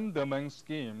a time domain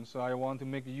scheme, so I want to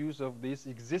make use of this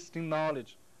existing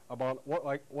knowledge about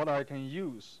what I can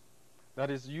use.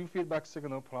 That is U feedback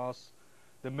signal plus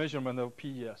the measurement of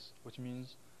PES, which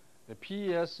means the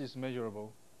PES is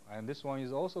measurable, and this one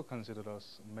is also considered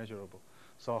as measurable.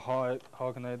 So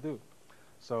how can I do?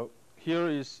 So here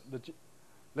is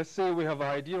let's say we have an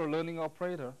ideal learning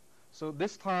operator. So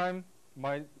this time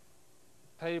my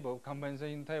table,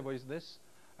 compensation table is this.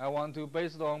 I want to,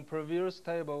 based on previous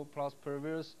table plus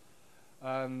previous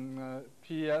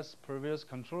PES, previous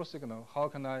control signal, how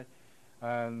can I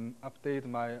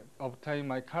obtain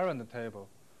my current table?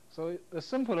 So the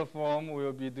simpler form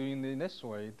will be doing in this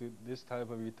way, this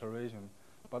type of iteration.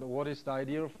 But what is the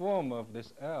ideal form of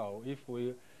this L?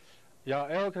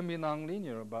 L can be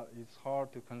nonlinear, but it's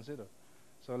hard to consider.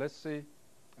 So let's see,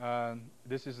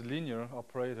 this is linear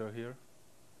operator here.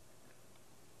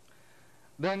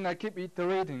 Then I keep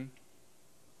iterating.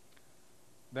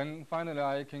 Then finally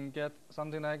I can get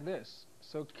something like this.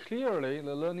 So clearly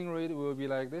the learning rate will be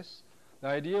like this. The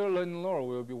ideal learning law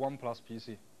will be 1 plus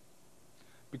PC.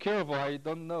 Be careful, I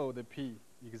don't know the P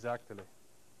exactly.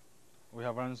 We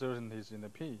have uncertainties in the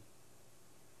P.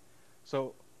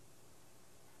 So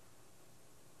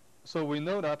we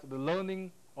know that the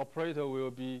learning operator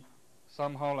will be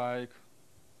somehow like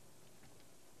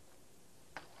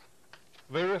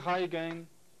very high gain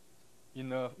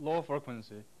in a low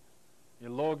frequency, a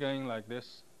low gain like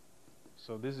this.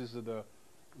 So this is the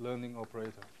learning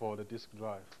operator for the disk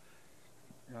drive.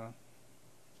 Yeah.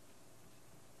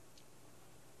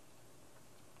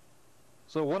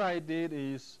 So what I did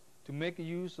is to make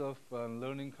use of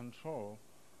learning control,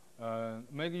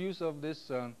 make use of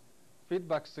this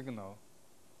feedback signal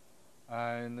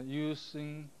and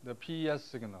using the PES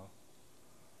signal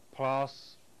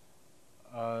plus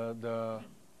the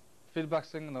feedback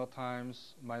signal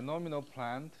times my nominal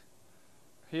plant.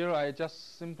 Here I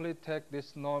just simply take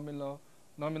this nominal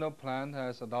plant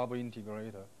as a double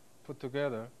integrator, put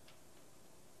together,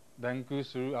 then go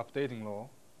through updating law,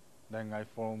 then I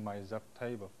form my ZEP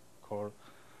table called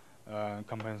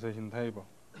compensation table.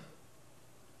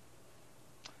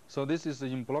 So this is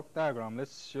in block diagram.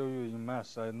 Let's show you in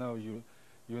math. I know you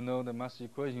know the math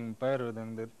equation better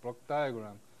than the block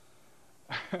diagram.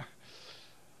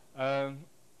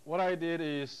 what I did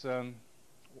is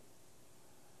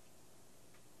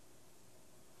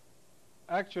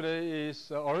actually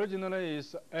is originally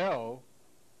is L.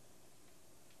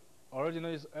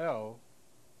 Originally is L,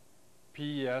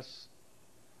 PES,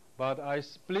 but I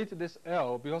split this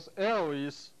L because L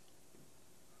is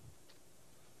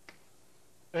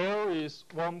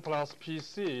 1 plus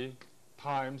PC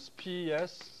times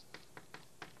PS,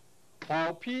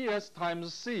 while PS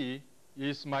times C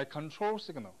is my control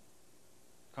signal,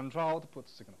 control output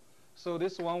signal. So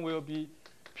this one will be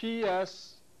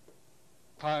PS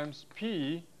times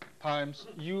P times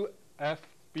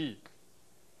UFB.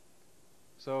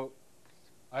 So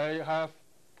I have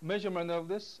measurement of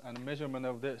this and measurement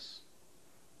of this.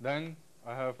 Then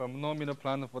I have a nominal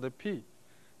plan for the P.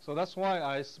 So that's why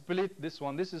I split this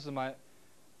one. This is my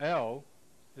L.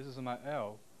 This is my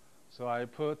L. So I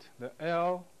put the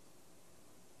L,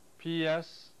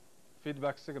 PS,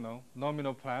 feedback signal,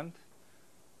 nominal plant.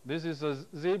 This is a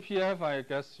ZPF. I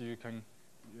guess you can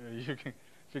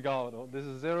figure out. This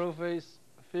is zero phase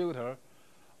filter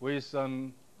with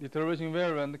an iteration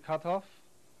variant cutoff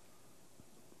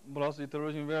plus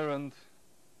iteration variant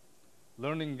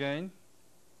learning gain.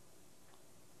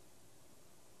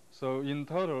 So in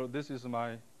total, this is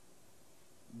my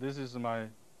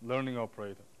learning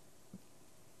operator.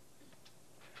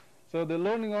 So the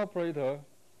learning operator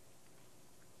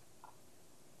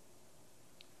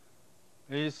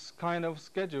is kind of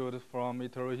scheduled from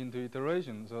iteration to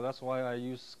iteration. So that's why I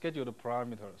use scheduled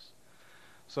parameters.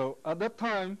 So at that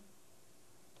time,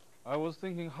 I was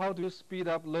thinking how to speed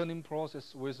up learning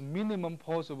process with minimum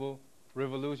possible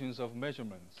revolutions of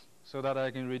measurements so that I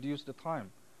can reduce the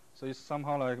time. So it's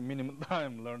somehow like minimum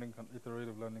time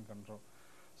iterative learning control.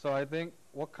 So I think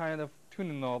what kind of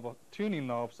tuning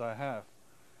knobs I have.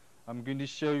 I'm going to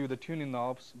show you the tuning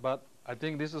knobs, but I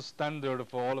think this is standard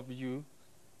for all of you.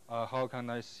 How can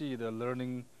I see the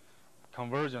learning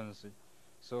convergence?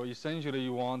 So essentially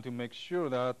you want to make sure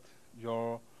that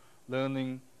your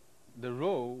learning, the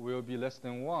rho will be less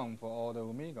than 1 for all the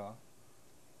omega.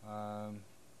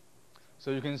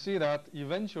 So you can see that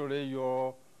eventually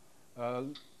your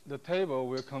the table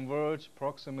will converge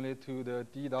proximally to the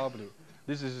DW.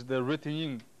 This is the written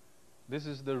in. This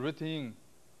is the written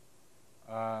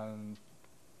in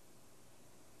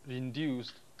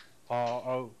induced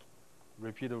RO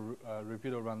repeater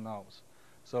run nows.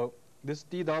 So this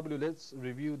DW, let's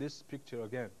review this picture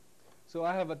again. So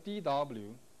I have a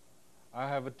DW, I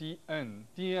have a DN.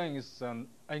 DN is an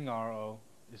NRO,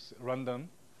 it's random.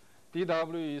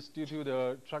 DW is due to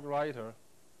the track writer,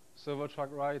 server track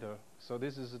writer. So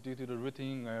this is due to the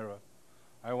written error.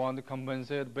 I want to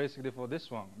compensate basically for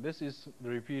this one. This is the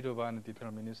repeatable and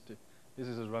deterministic. This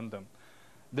is random.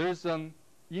 There is an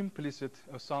implicit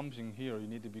assumption here you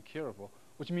need to be careful,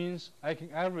 which means I can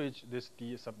average this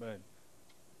D sub n.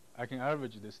 I can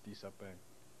average this D sub n.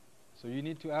 So you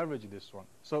need to average this one.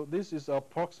 So this is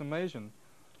approximation.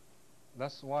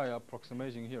 That's why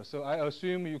approximation here. So I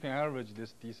assume you can average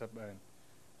this D sub n.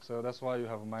 So that's why you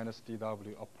have minus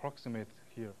DW approximate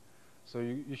here. So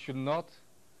you should not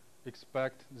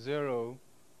expect 0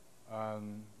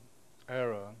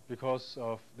 error because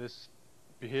of this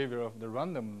behavior of the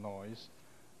random noise,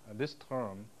 this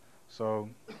term. So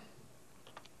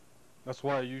that's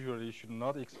why usually you should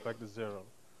not expect 0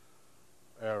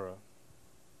 error.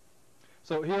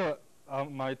 So here are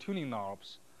my tuning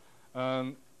knobs.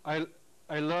 I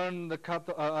learned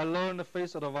the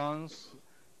phase advance,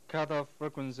 cutoff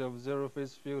frequency of zero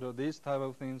phase filter, these type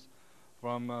of things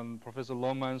from Professor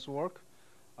Lohmann's work.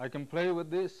 I can play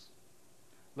with this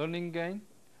learning gain,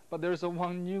 but there's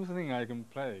one new thing I can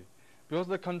play. Because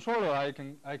the controller,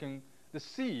 the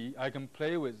C, I can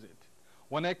play with it.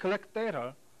 When I collect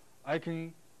data, I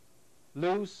can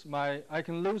loosen my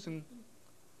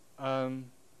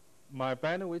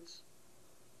bandwidth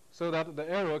so that the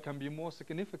error can be more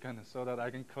significant so that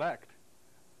I can collect.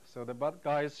 So the bad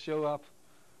guys show up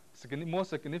more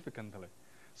significantly.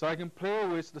 So I can play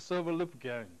with the server loop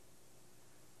gain.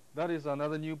 That is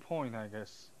another new point, I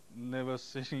guess, never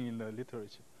seen in the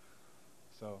literature.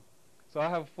 So I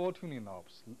have 4 tuning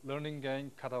knobs: learning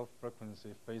gain, cutoff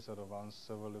frequency, phase advance,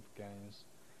 server loop gains.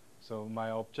 So my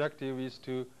objective is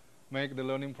to make the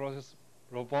learning process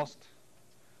robust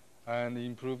and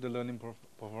improve the learning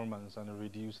performance and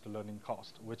reduce the learning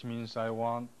cost, which means I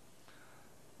want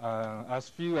as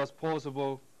few as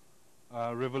possible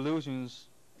revolutions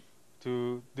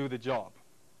to do the job.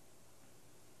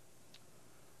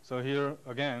 So here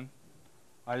again,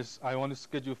 I want to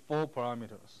schedule 4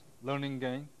 parameters: learning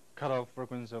gain, cutoff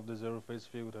frequency of the zero phase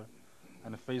filter,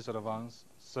 and phase advance,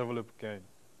 server loop gain.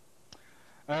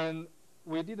 And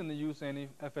we didn't use any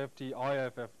FFT,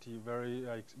 IFFT,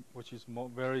 which is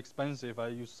very expensive. I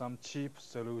used some cheap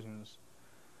solutions,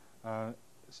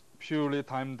 purely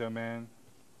time domain.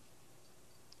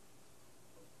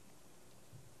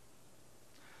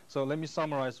 So let me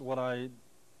summarize what I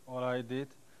did.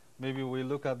 Maybe we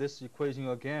look at this equation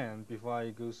again before I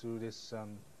go through this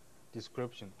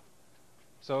description.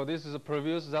 So this is a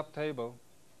previous ZAP table,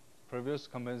 previous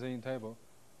compensation table,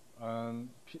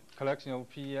 collection of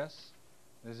PES.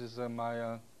 This is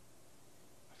my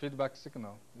feedback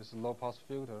signal. This is low pass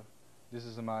filter. This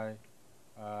is my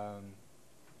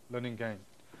learning gain.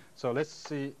 So let's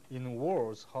see in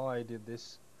words how I did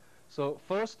this. So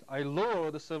first, I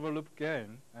lower the server loop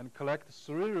gain and collect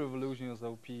 3 revolutions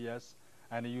of PES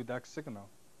and UDAC signal.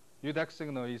 UDAC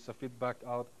signal is a feedback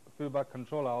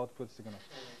controller output signal.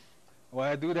 When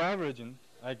I do the averaging,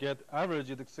 I get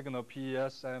averaged signal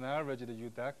PES and averaged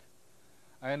UDAC.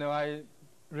 And I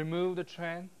remove the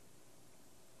trend,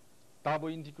 double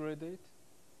integrate it,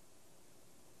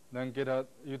 then get a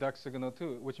UDAC signal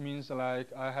too, which means like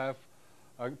I have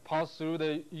pass through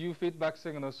the U feedback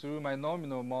signal through my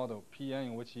nominal model,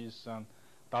 PN, which is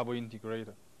double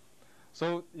integrator.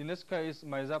 So in this case,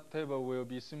 my ZAP table will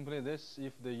be simply this.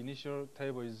 If the initial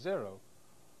table is 0,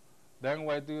 then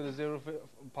we do the 0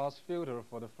 pass filter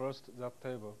for the first ZAP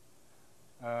table.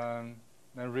 Then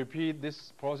repeat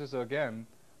this process again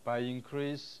by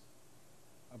increasing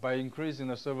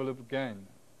the server loop gain.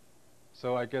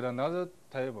 So I get another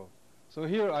table. So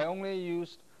here I only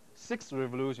used 6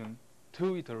 revolutions,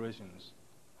 2 iterations,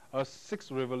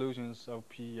 6 revolutions of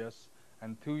PES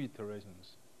and 2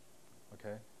 iterations.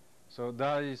 Okay, so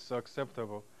that is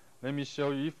acceptable. Let me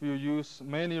show you, if you use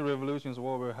many revolutions,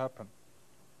 what will happen.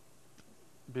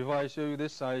 Before I show you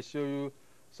this, I show you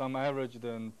some averaged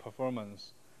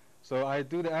performance. So I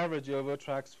do the average over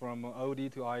tracks from OD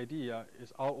to ID.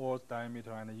 It's outward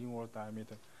diameter and inward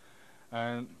diameter.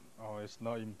 And it's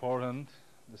not important,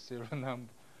 the serial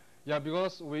number. Yeah,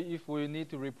 because if we need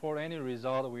to report any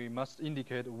result, we must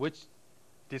indicate which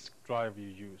disk drive you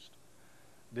used.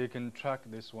 They can track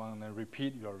this one and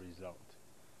repeat your result.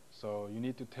 So you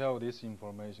need to tell this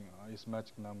information. It's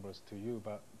magic numbers to you,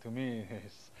 but to me,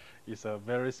 it's a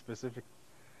very specific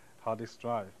hard disk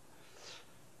drive.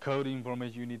 Code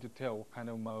information you need to tell what kind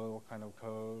of mode, what kind of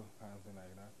code, kind of thing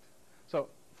like that. So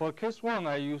for case 1,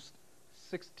 I used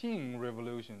 16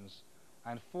 revolutions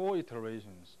and 4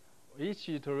 iterations. Each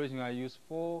iteration I use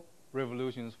 4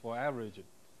 revolutions for average.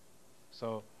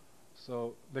 So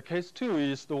the case 2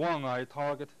 is the one I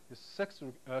target is 6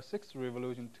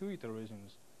 revolution, 2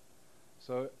 iterations.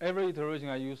 So every iteration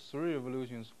I use 3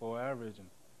 revolutions for averaging.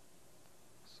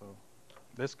 So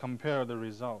let's compare the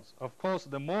results. Of course,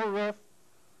 the more ref,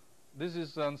 this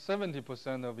is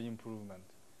 70% of improvement.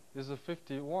 This is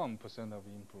 51% of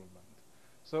improvement.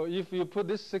 So if you put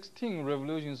this 16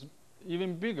 revolutions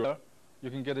even bigger, you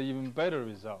can get an even better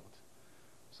result.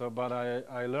 So, but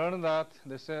I learned that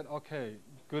they said, okay,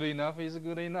 good enough is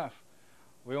good enough.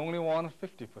 We only want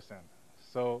 50%.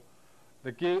 So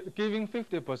the giving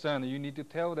 50%, you need to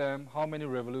tell them how many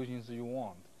revolutions you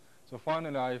want. So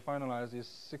finally, I finalized this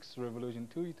 6 revolution,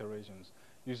 2 iterations,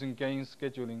 using gain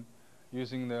scheduling,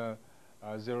 using the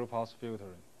 0 pass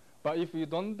filtering. But if you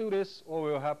don't do this, what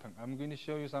will happen? I'm going to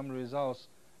show you some results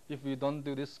if you don't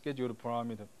do this scheduled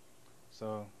parameter.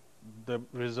 So the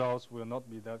results will not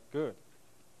be that good.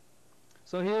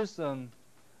 So here's a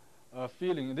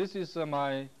feeling. This is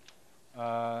my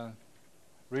repeatable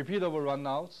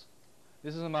runouts.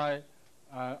 This is my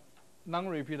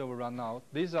non-repeatable runout.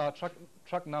 These are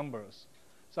track numbers.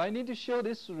 So I need to show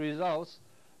these results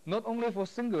not only for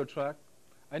single track,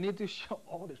 I need to show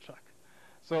all the track.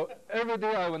 So every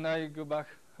day when I go back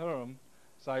home,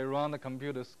 so I run the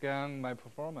computer, scan my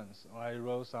performance. I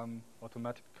wrote some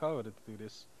automatic code to do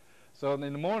this. So in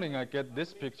the morning, I get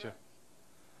this picture.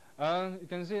 You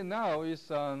can see now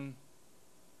is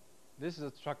this is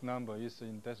a track number. It's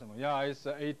in decimal. Yeah, it's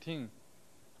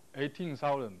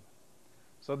 18,000.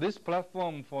 So this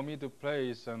platform for me to play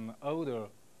is an older,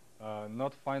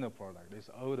 not final product. It's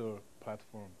older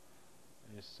platform.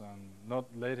 It's not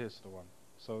latest one.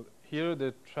 So here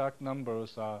the track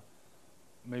numbers are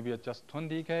maybe just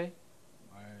 20K,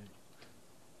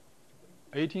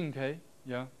 18K,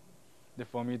 yeah,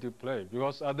 for me to play.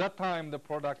 Because at that time the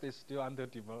product is still under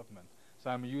development. So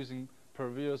I'm using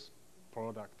previous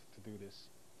product to do this.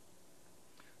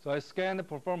 So I scan the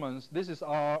performance. This is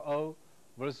RO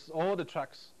versus all the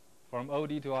tracks from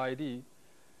OD to ID.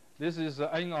 This is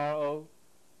NRO,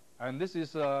 and this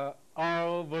is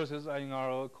RO versus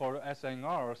NRO called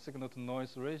SNR, signal to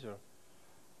noise ratio.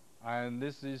 And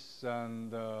this is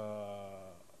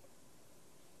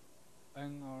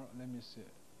NR. Let me see.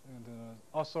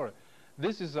 Oh, sorry.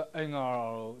 This is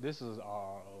NRO. This is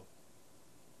RO.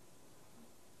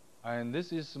 And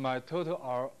this is my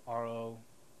total RO.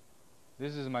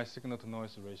 This is my signal to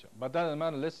noise ratio. But that doesn't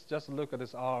matter. Let's just look at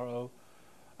this RO.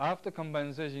 After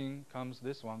compensation comes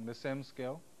this one, the same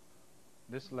scale,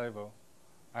 this level.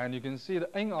 And you can see the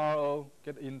NRO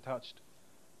get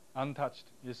untouched.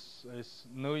 Is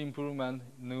no improvement,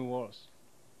 no worse.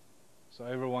 So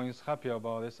everyone is happy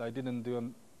about this. I didn't do a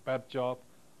bad job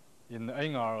in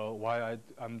NRO, while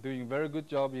I'm doing very good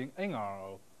job in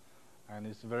NRO. And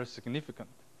it's very significant.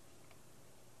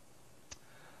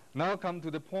 Now come to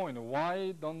the point,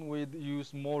 why don't we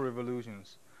use more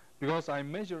revolutions? Because I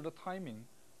measure the timing.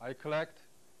 I collect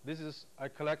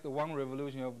one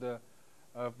revolution of the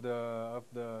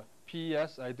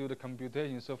PES. I do the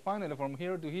computation. So finally, from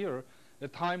here to here, the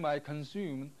time I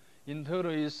consume in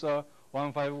total is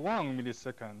 151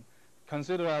 millisecond.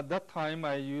 Consider at that time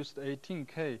I used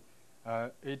 18K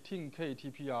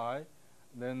TPI.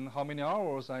 Then how many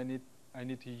hours I need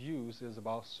to use is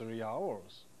about 3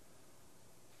 hours.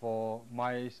 For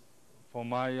my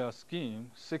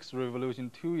scheme, 6 revolution,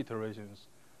 2 iterations.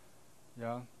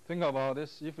 Yeah, think about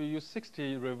this. If you use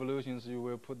 60 revolutions, you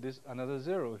will put this another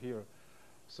 0 here.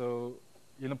 So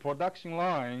in a production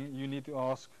line, you need to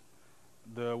ask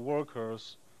the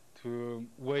workers to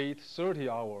wait 30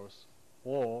 hours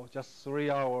or just 3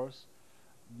 hours.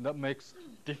 That makes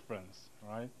difference,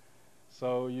 right?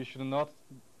 So you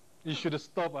should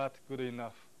stop at good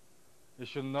enough. You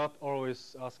should not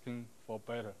always asking for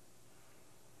better.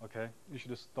 Okay, you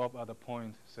should stop at a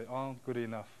point. Say, oh, good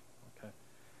enough. Okay.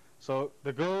 So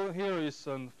the goal here is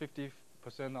 50%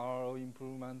 RO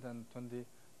improvement and 20%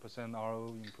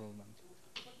 RO improvement.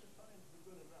 What defines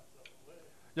the good enough,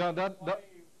 though? Yeah, why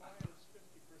is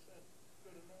 50%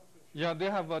 good enough? Yeah, they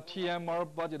have a TMR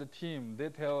budget team. They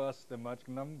tell us the magic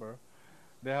number.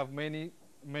 They have many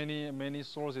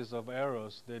sources of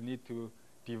errors. They need to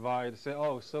divide. Say,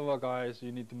 oh, server guys,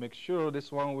 you need to make sure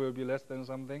this one will be less than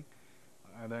something,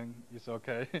 and then it's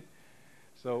okay.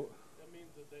 So that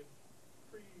means that they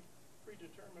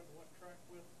predetermined what track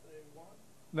width they want.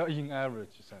 no, in average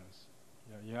sense.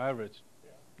 Yeah, in average.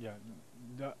 Yeah.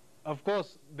 Yeah. Of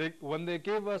course, when they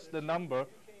gave us the number. You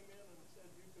came in and said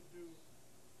you could do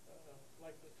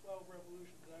like the 12 revolutions.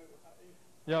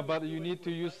 Yeah, but you need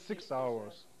to use 6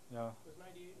 hours. Yeah. It was 98%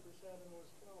 and it was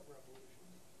 12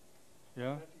 revolutions.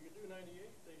 Yeah. And if you could do 98,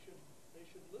 they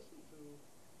should listen to.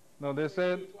 No, they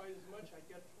said. Do twice as much, I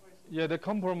get twice as Yeah, much.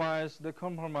 they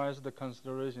compromise the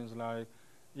considerations. Like,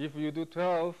 if you do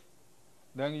 12,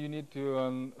 then you need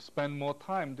to spend more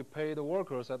time to pay the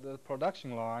workers at the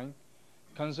production line.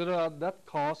 Consider at that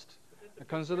cost. But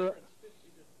Consider. difference, 50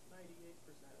 to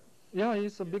 98%. Yeah,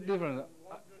 it's a big difference.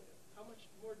 How much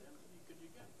more density could you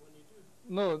get when you do?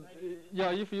 No,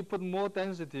 yeah, if you put more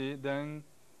density, then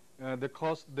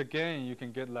the gain you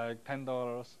can get like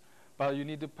 $10, but you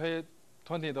need to pay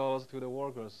 $20 to the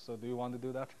workers. So do you want to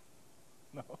do that?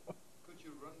 No. Could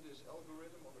you run this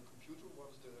algorithm on a computer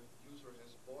once the user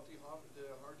has bought the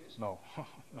hard disk? No,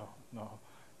 no,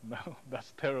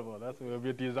 that's terrible. That will be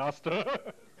a disaster. If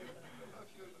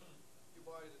you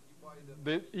buy the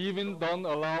They even don't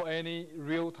allow any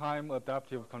real-time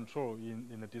adaptive control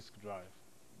in the disk drive.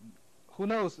 Who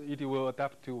knows it will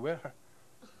adapt to where?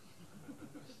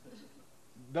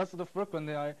 That's the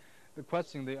the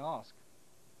question they ask.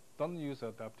 Don't use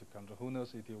adaptive control. Who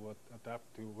knows it will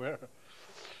adapt to where?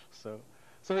 So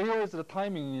here is the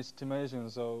timing estimation.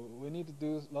 So we need to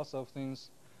do lots of things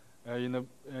in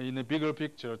a bigger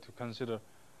picture to consider.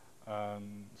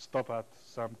 Stop at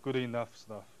some good enough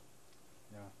stuff.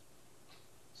 Yeah.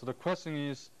 So the question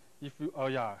is, if you,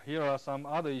 here are some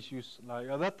other issues. Like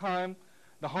at that time,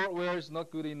 the hardware is not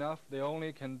good enough. They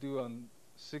only can do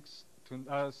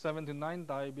 7 to 9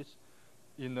 die bits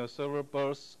in the server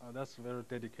burst. That's a very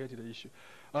dedicated issue.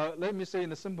 Let me say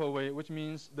in a simple way, which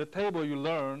means the table you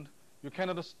learned, you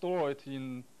cannot store it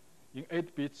in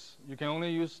 8 bits. You can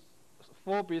only use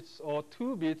 4 bits or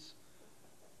 2 bits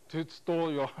to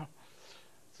store your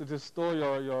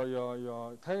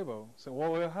your table. So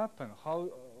what will happen?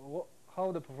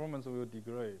 How the performance will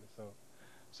degrade?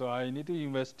 So I need to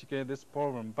investigate this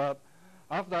problem. But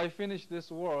after I finish this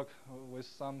work with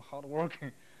some hard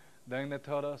working, then they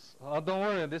told us, oh, don't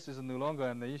worry, this is no longer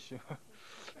an issue.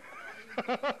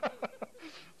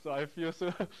 So I feel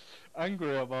so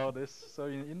angry about this. So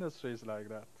in industry it's like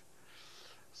that.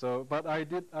 So, but I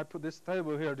put this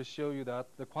table here to show you that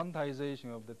the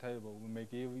quantization of the table may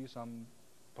give you some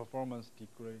performance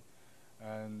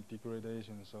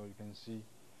degradation, so you can see.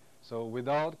 So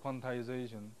without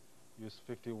quantization, use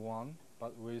 51,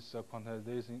 but with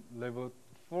quantization level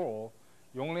 4,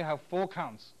 you only have 4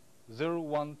 counts, 0,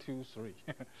 1, 2, 3.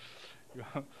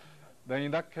 Then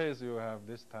in that case, you have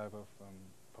this type of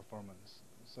performance.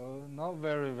 So not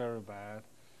very, very bad.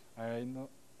 I know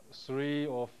 3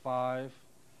 or 5,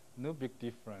 no big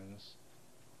difference.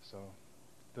 So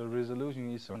the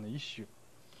resolution is an issue.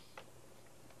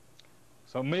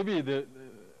 So maybe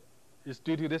it's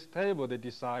due to this table they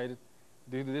decide,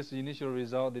 due to this initial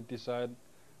result, they decide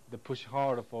to push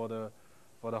hard for the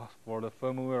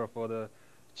firmware, for the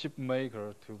chip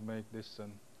maker to make this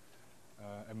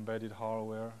embedded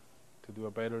hardware to do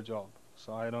a better job.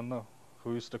 So I don't know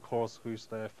who is the cause, who is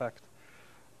the effect.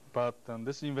 But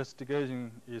this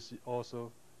investigation is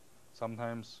also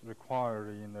sometimes required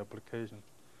in the application.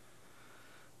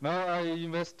 Now I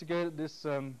investigate this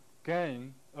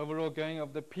gain, overall gain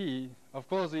of the P. Of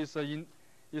course, it's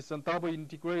a double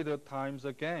integrated times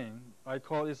a gain. I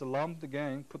call it a lumped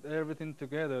gain. Put everything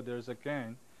together, there's a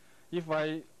gain. If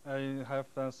I have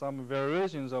some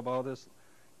variations about this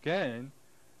gain,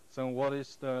 so what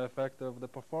is the effect of the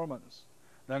performance?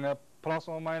 Then a plus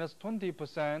or minus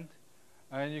 20%,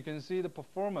 and you can see the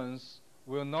performance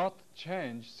will not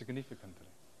change significantly.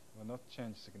 Will not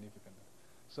change significantly.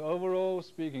 So overall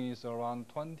speaking, it's around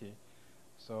 20.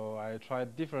 So I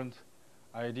tried different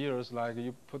ideas, like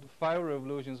you put 5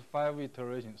 revolutions, 5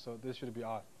 iterations. So this should be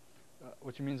R,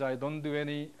 which means I don't do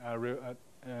any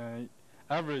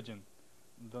averaging.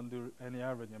 Don't do any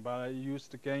averaging, but I use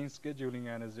the gain scheduling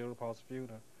and a 0-pass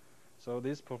filter. So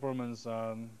this performance,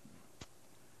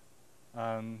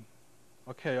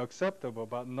 okay, acceptable,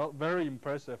 but not very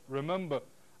impressive. Remember,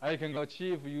 I can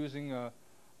achieve using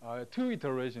 2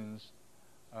 iterations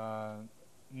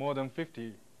more than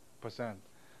 50%.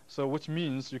 So which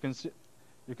means you can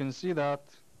see that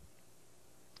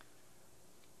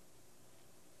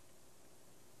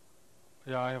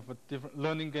I have a different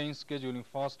learning gain scheduling,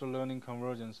 faster learning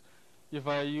convergence. If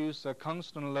I use a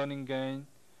constant learning gain,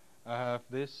 I have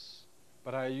this,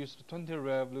 but I use 20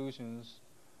 revolutions.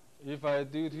 If I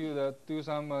do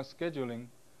some scheduling,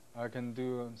 I can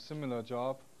do a similar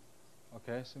job.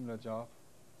 Okay, similar job,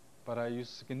 but I use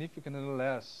significantly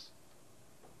less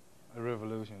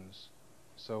revolutions.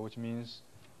 So which means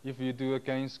if you do a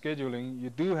gain scheduling, you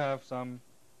do have some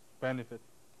benefit.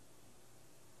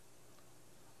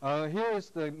 Here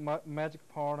is the magic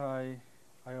part I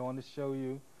want to show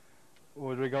you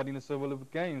regarding the server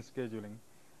loop gain scheduling.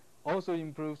 Also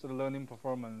improves the learning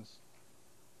performance.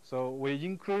 So we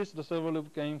increase the server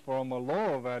loop gain from a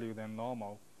lower value than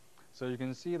normal. So you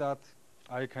can see that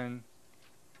I can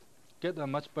get a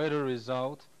much better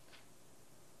result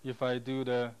if I do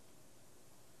the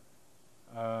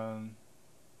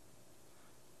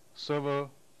server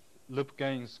loop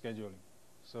gain scheduling.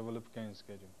 Server loop gain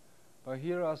scheduling. But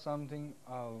here are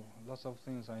lots of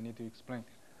things I need to explain.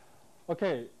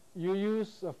 Okay, you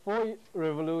use 4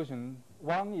 revolution,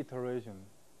 1 iteration,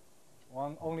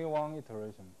 only one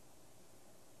iteration.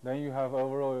 Then you have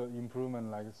overall improvement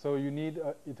like so. You need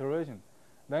iteration.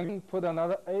 Then you put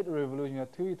another 8 revolution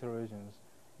at 2 iterations.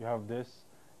 You have this.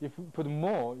 If you put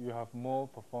more, you have more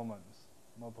performance.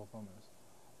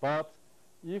 But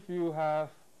if you have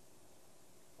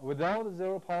without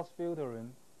 0-pass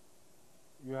filtering,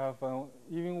 you have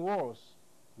even worse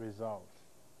result.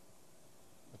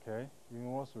 Okay,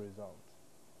 even worse result.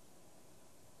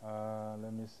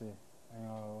 Let me see.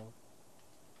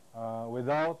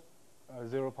 Without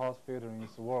 0-pass filtering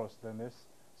is worse than this.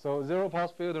 So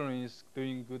 0-pass filtering is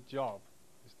doing good job.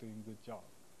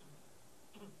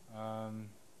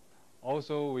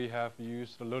 Also, we have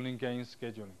used the learning gain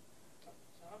scheduling. So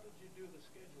how did you do the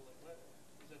scheduling?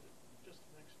 Is it just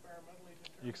experimentally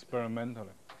determined?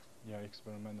 Experimentally, yeah,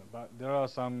 experimental. But there are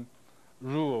some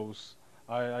rules.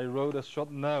 I wrote a short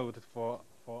note for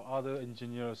other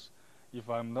engineers. If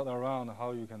I'm not around,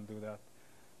 how you can do that?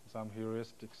 Some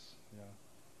heuristics, yeah.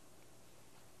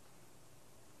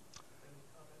 Any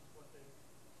comments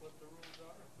what the rules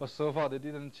are? But so far they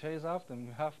didn't chase after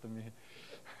me. No,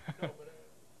 but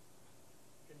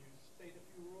can you state a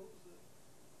few rules?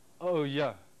 Oh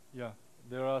yeah.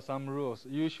 There are some rules.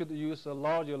 You should use a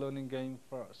larger learning gain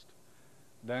first,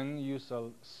 then use a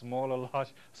smaller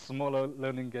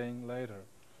learning gain later.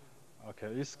 Okay,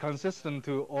 it's consistent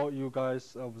to all you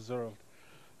guys observed.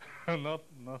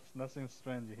 Nothing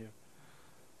strange here.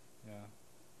 Yeah,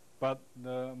 but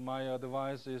my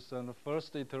advice is on the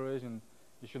first iteration,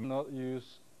 you should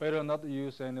better not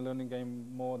use any learning gain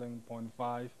more than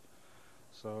 0.5.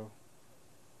 So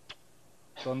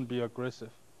don't be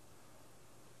aggressive.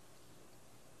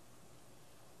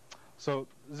 So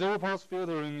 0-pass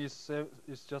filtering is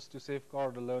just to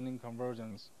safeguard the learning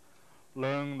convergence.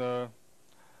 learn the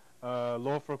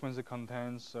low frequency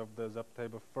contents of the ZAP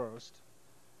table first.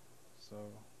 So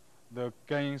the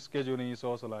gain scheduling is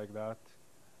also like that.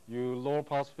 You low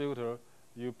pass filter,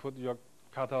 you put your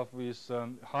cutoff is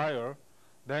higher,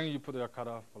 then you put your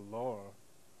cutoff lower,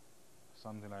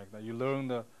 something like that. You learn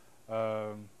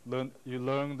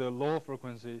the low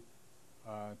frequency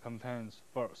contents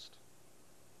first.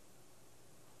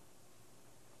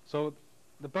 So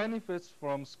the benefits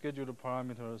from scheduled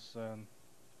parameters and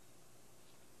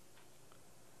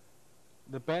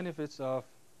the benefits of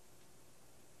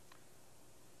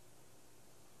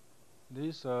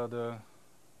these are the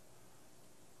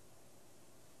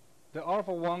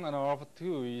alpha 1 and alpha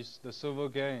 2 is the server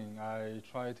gain. I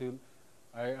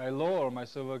lower my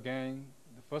server gain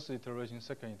the first iteration,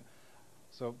 second.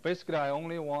 So basically I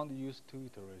only want to use 2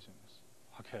 iterations.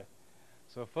 Okay.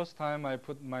 So first time I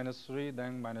put -3,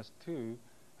 then -2,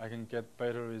 I can get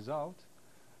better result.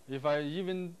 If I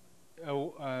even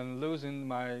losing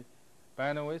my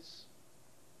bandwidth,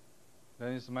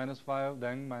 then it's -5,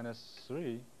 then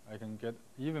 -3, I can get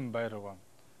even better one.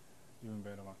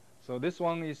 So this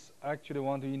one is actually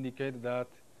want to indicate that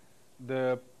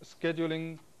the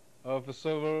scheduling of the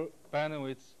server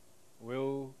bandwidth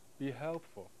will be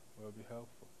helpful.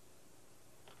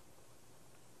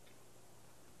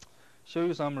 Show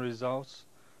you some results.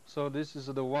 So this is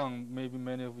the one, maybe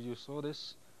many of you saw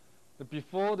this.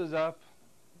 Before the ZAP,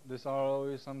 this RO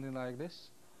is something like this.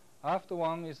 After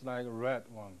one is like red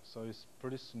one, so it's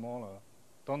pretty smaller.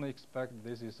 Don't expect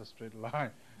this is a straight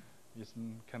line. It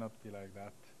cannot be like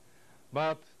that.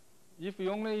 But if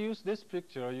you only use this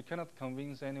picture, you cannot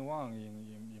convince anyone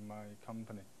in my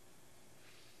company.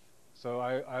 So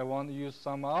I want to use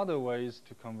some other ways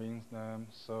to convince them.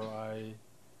 So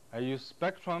I use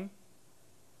spectrum.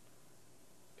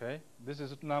 Okay, this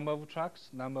is number of tracks,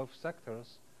 number of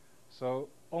sectors. So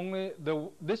only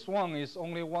this one is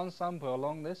only one sample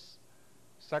along this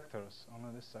sectors,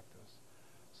 only this sectors.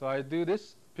 So I do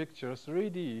this picture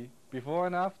 3D before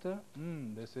and after.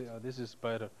 They say this is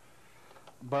better,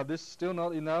 but this is still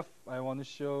not enough. I want to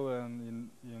show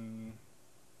in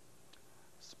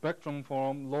spectrum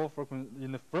form low frequency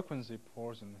in the frequency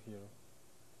portion here.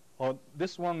 Or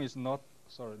this one is not.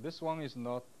 Sorry, this one is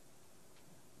not.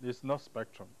 It's not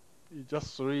spectrum. It's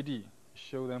just 3D.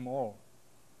 Show them all.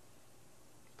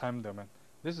 Time domain.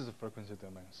 This is a frequency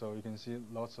domain. So you can see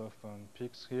lots of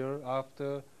peaks here.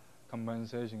 After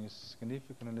compensation is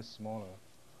significantly smaller.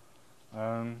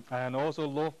 And also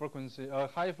low frequency,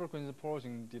 high frequency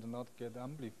portion did not get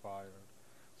amplified.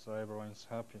 So everyone's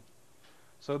happy.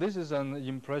 So this is an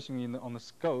impression on the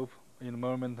scope. In a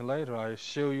moment later, I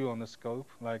show you on the scope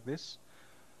like this.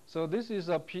 So this is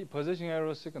a position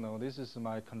error signal. This is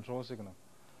my control signal.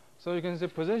 So you can see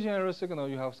position error signal,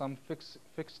 you have some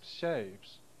fixed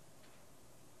shapes.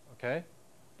 Okay?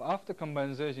 But after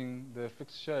compensation, the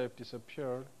fixed shape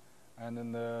disappeared, and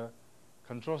then the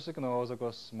control signal also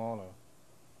got smaller.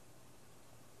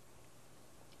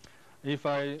 If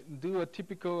I do a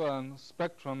typical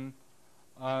spectrum,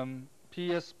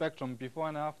 PS spectrum before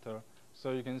and after,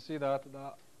 so you can see that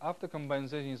the after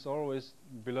compensation is always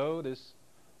below this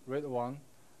red one,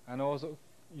 and also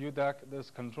UDAC,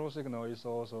 this control signal is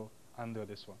also under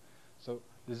this one. So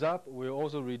the ZAP will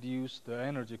also reduce the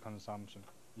energy consumption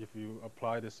if you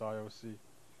apply this ILC.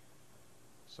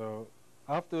 So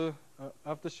after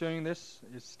showing this,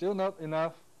 it's still not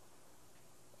enough.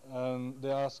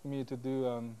 They ask me to do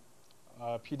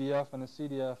a PDF and a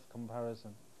CDF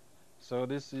comparison. So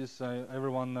this is,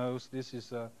 everyone knows, this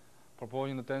is a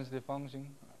proportional density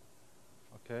function.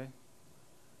 Okay.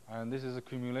 And this is a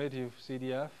cumulative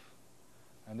CDF,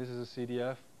 and this is a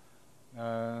CDF.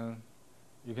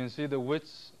 You can see the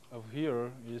width of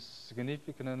here is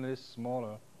significantly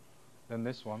smaller than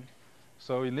this one.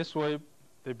 So in this way,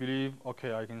 they believe,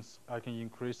 okay, I can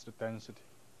increase the density.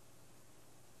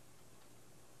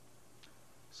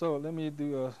 So let me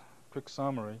do a quick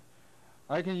summary.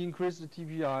 I can increase the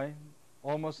TPI,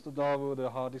 almost double the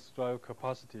hard disk drive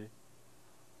capacity.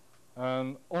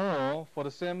 Or for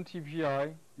the same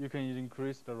TPI, you can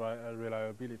increase the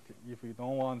reliability if you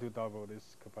don't want to double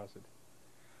this capacity.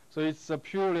 So it's a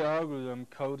purely algorithm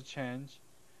code change,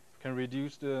 can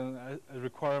reduce the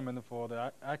requirement for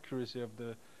the accuracy of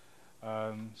the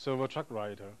server track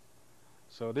writer.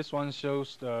 So this one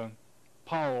shows the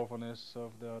powerfulness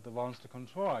of the advanced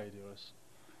control ideas.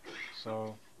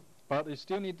 So, but you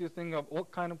still need to think of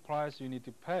what kind of price you need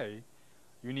to pay.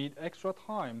 You need extra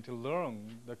time to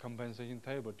learn the compensation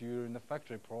table during the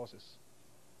factory process.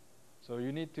 So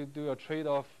you need to do a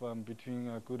trade-off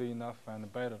between good enough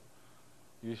and better.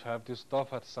 You have to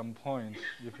stop at some point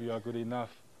if you are good enough.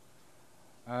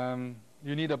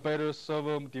 You need a better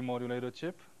servo demodulator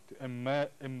chip to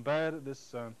embed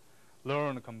this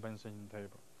learn compensation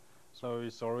table. So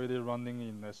it's already running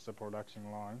in this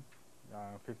production line,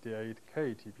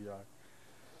 58K TPI.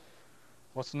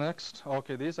 What's next?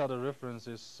 Okay, these are the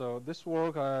references. So this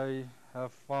work I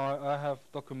have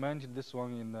documented this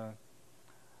one in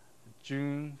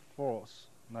June 4th,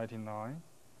 1999.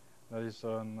 That is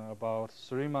about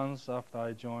 3 months after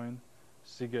I joined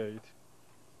Seagate.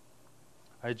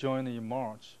 I joined in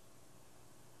March,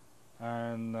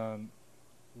 and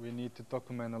we need to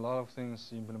document a lot of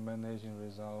things: implementation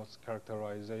results,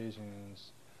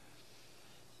 characterizations.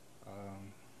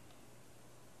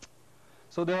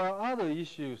 So there are other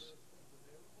issues.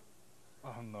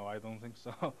 Oh no, I don't think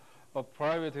so. But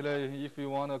privately, if you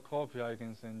want a copy, I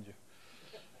can send you.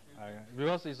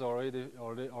 Because it's already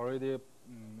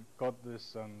got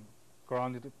this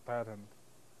granted patent.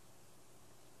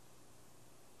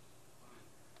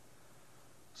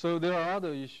 So there are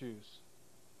other issues,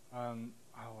 and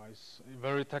it's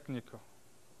very technical.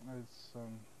 It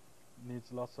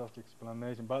needs lots of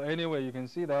explanation. But anyway, you can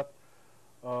see that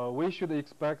we should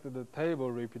expect the table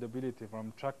repeatability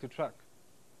from track to track.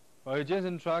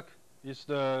 Adjacent track, is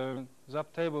the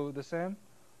ZAP table the same?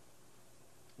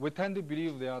 We tend to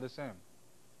believe they are the same,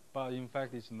 but in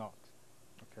fact it's not.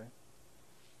 Okay.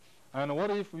 And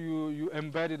what if you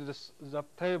embedded the ZAP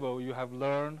table you have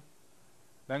learned?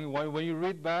 Then when you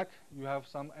read back, you have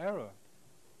some error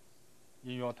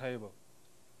in your table,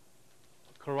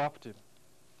 corrupted.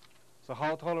 So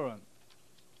how tolerant?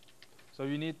 So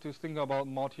you need to think about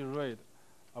multi-rate,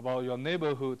 about your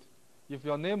neighborhood. If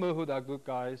your neighborhood are good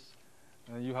guys,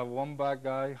 and you have one bad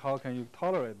guy, how can you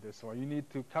tolerate this? Well, you need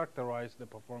to characterize the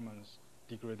performance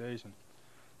degradation.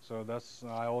 So that's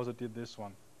I also did this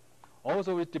one.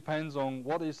 Also, it depends on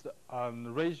what is the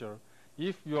ratio.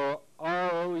 If your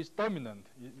RO is dominant,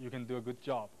 you can do a good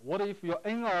job. What if your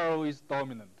NRO is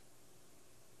dominant?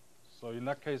 So in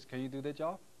that case, can you do the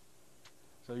job?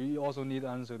 So you also need to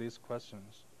answer these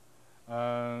questions.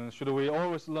 Should we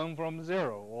always learn from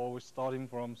zero, or always starting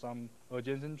from some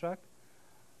adjacent track?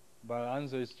 But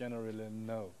answer is generally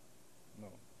no. No,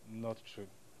 not true.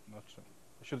 Not true.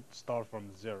 You should start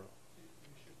from zero.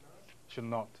 You should not? Should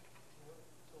not.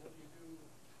 So what do you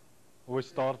do? We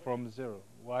start from zero.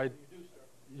 Why? You do start.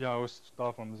 Yeah, we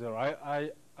start from zero.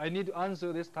 I need to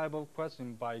answer this type of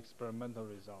question by experimental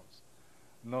results,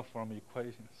 not from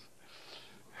equations.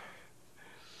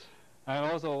 And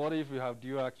also, what if you have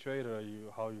dual actuator?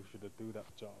 How you should do that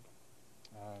job?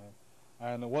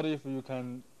 And what if you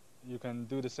can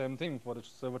do the same thing for the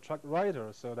servo track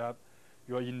writer, so that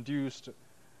your induced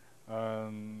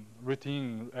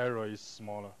routine error is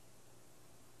smaller?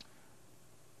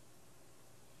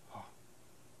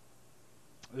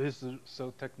 This is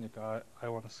so technical, I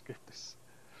want to skip this.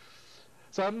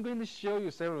 So I'm going to show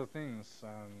you several things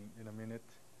in a minute.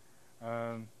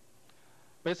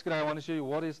 Basically, I want to show you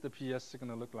what is the PS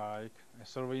signal look like, a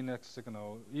servo index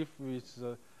signal. If it's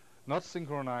not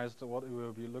synchronized, what it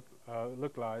will be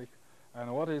look like,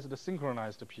 and what is the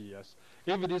synchronized PS.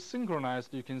 If it is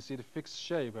synchronized, you can see the fixed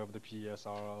shape of the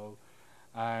PSRO,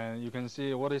 and you can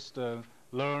see what is the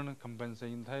learn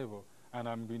compensating table. And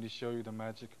I'm going to show you the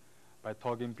magic by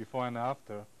talking before and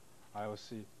after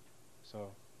ILC.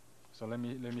 So let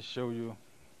me show you.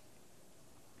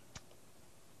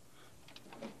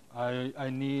 I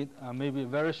need maybe a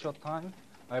very short time.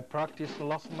 I practiced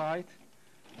last night,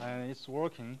 and it's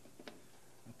working,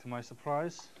 to my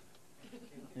surprise.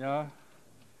 Yeah,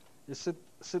 it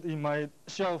sit in my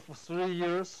shelf for 3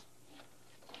 years.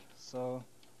 So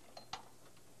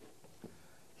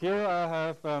here I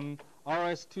have an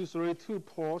RS-232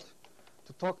 port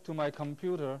to talk to my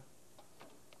computer.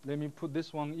 Let me put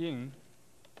this one in,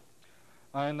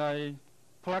 and I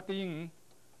plug in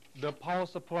the power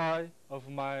supply of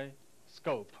my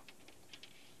scope.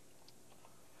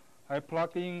 I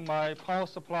plug in my power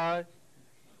supply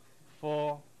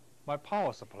for my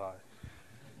power supply.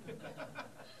 Do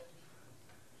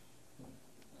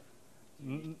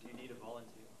you need a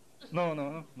volunteer?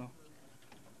 No.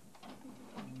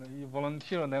 You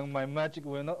volunteer, then my magic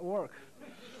will not work.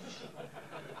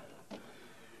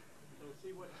 So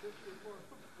see what tips are for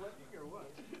flipping or what?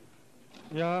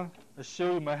 Yeah, I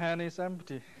show you my hand is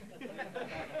empty.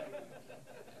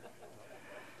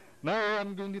 Now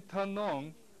I'm going to turn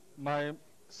on my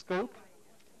scope.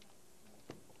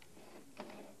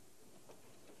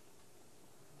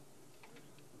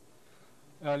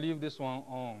 I leave this one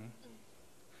on.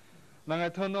 Then I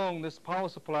turn on this power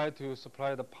supply to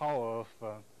supply the power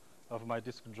of my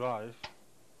disk drive.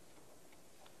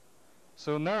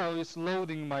 So now it's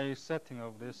loading my setting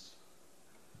of this.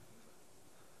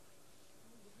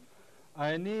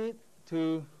 I need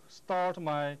to start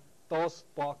my DOS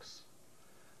box.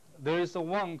 There is a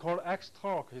one called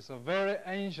Xtalk. It's a very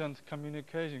ancient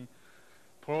communication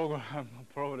program,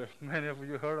 probably many of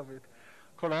you heard of it,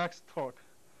 called Xtalk.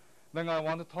 Then I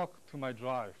want to talk to my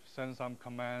drive, send some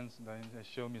commands, then they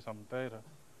show me some data.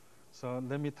 So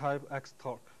let me type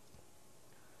Xtalk.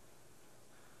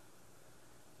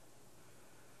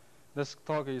 This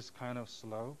talk is kind of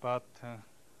slow, but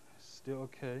still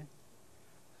okay.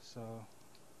 So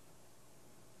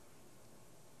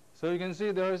you can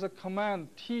see there is a command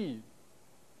T.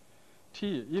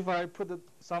 If I put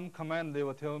some command, they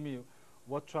will tell me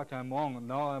what track I'm on.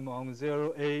 Now I'm on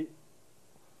 0A.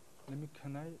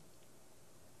 Can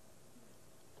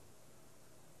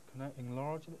I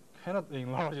enlarge it? Cannot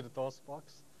enlarge the DOS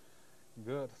box.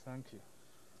 Good, thank you.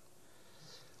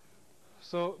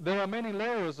 So there are many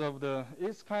layers of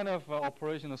it's kind of an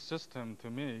operational system to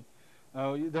me.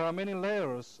 There are many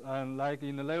layers, and like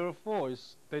in the layer 4,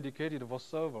 it's dedicated for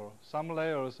server. Some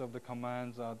layers of the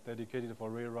commands are dedicated for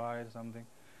rewrite something.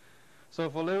 So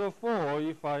for layer 4,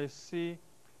 if I see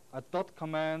a dot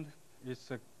command,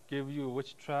 it's give you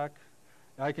which track.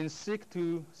 I can seek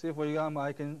to, say for example,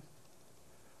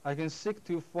 I can seek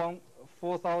to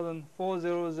 4000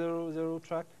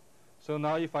 track. So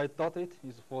now if I dot it,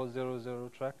 it's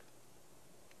 400 track.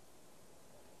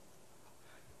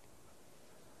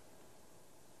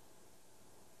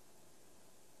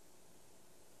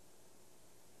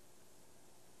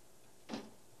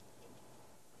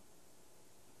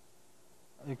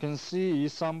 You can see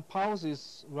some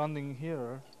pauses running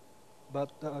here,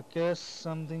 but I guess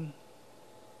something.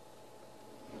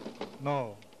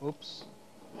 No, oops.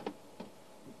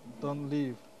 Don't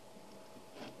leave.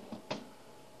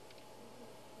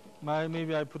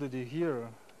 Maybe I put it here.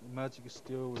 Magic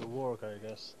still will work, I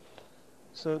guess.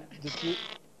 So did you?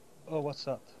 Oh, what's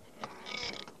that?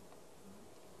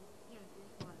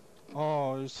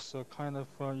 Oh, it's a kind of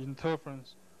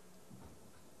interference.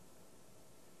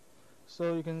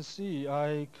 So you can see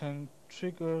I can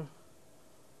trigger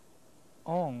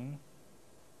on.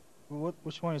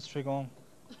 Which one is trigger on?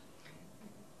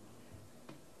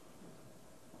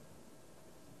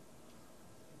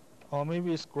 Or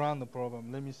maybe it's ground the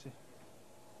problem. Let me see.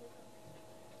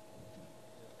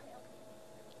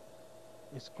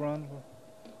 It's ground.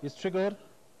 It's triggered. No,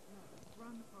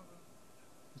 ground the problem.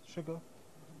 It's triggered.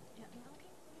 Yeah, okay.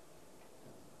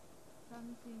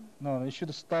 Something. No, it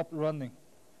should stop running.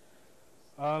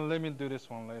 Let me do this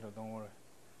one later. Don't worry.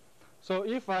 So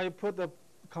if I put the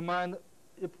command,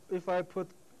 if I put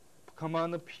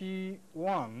command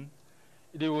P1,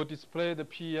 it will display the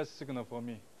PS signal for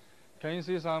me. Can you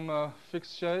see some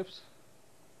fixed shapes?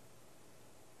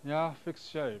 Yeah,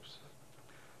 fixed shapes.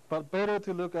 But better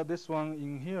to look at this one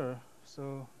in here.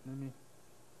 So let me.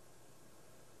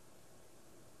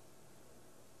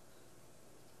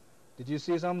 Did you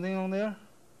see something on there?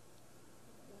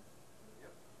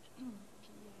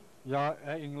 Yeah,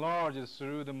 enlarge it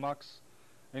through the mux,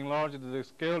 enlarge the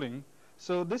scaling.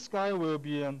 So this guy will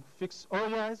be a fixed. Oh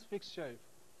yeah, it's fixed shape.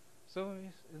 So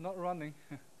it's not running.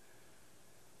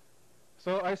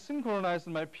 So I synchronized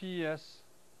my PES.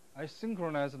 I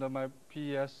synchronized my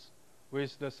PES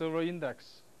with the server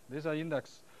index. These are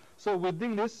index. So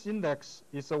within this index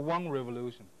is a 1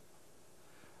 revolution.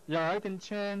 Yeah, I can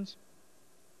change.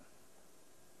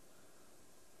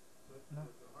 No.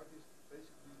 The hard disk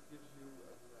basically gives you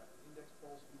an index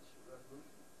pulse each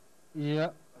revolution.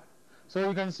 Yeah. So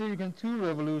you can see you can 2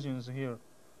 revolutions here.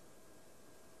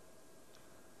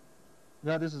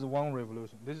 Yeah, this is 1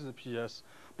 revolution. This is a PS.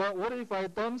 But what if I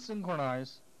don't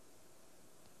synchronize?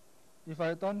 If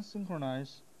I don't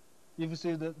synchronize, if you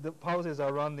see the pulses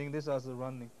are running, this is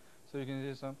running. So you can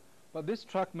see some. But this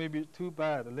track may be too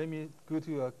bad. Let me go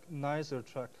to a nicer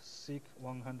track, Seek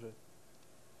 100.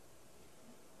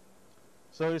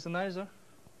 So it's nicer.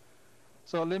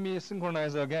 So let me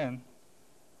synchronize again.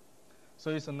 So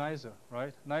it's a nicer,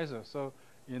 right? Nicer. So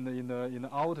in the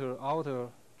outer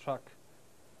track.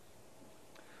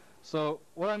 So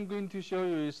what I'm going to show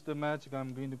you is the magic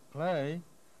I'm going to play.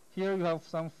 Here you have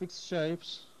some fixed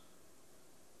shapes.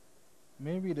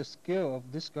 Maybe the scale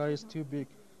of this guy is too big.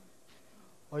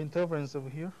 Or interference over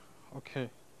here. Okay.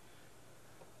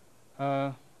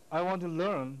 I want to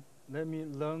learn. Let me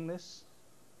learn this.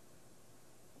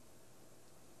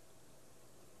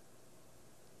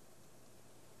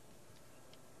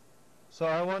 So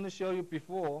I want to show you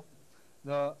before.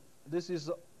 This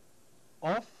is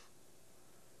off.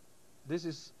 This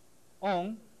is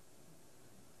on,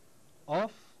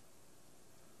 off,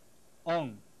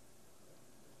 on,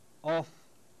 off.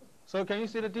 So can you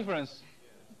see the difference?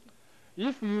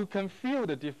 If you can feel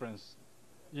the difference,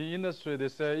 in industry, they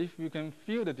say if you can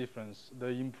feel the difference, the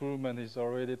improvement is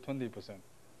already 20%.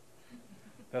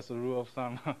 That's the rule of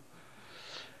thumb.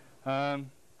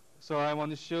 So I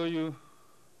want to show you.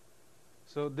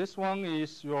 So this one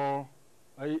is your.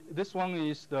 This one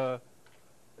is the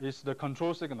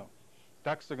control signal,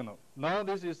 DAC signal. Now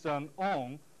this is an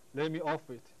on. Let me off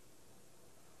it.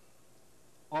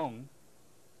 On.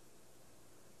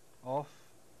 Off.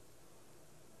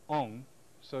 On.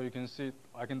 So you can see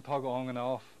I can toggle on and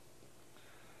off.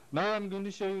 Now I'm going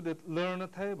to show you the learner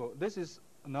table. This is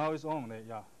now it's on.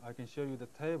 Yeah, I can show you the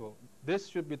table. This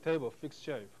should be table fixed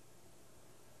shape.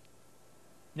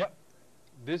 Yep,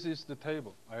 this is the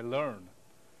table I learned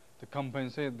to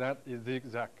compensate that is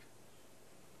zigzag.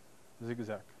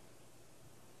 Zigzag.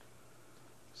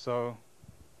 So,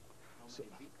 How many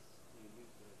bits do you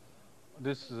use to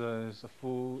this is a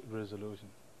full resolution.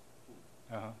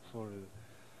 Full resolution.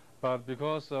 But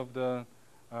because of the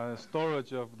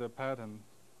storage of the pattern,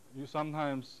 you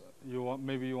sometimes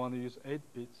maybe you want to use 8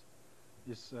 bits.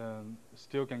 It's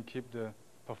still can keep the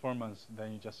performance.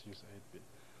 Then you just use 8 bits.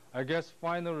 I guess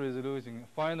final resolution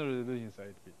is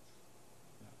 8 bits.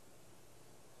 Yeah.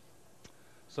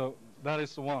 So that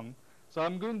is one. So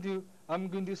I'm going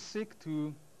to seek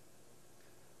to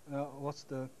what's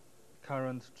the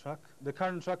current track? The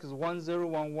current track is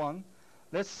 1011.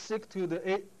 Let's seek to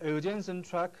the adjacent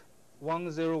track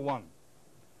 101.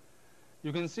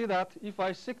 You can see that if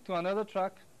I seek to another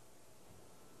track,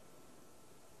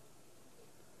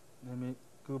 let me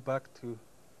go back to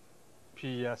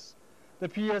PES. The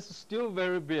PES is still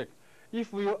very big.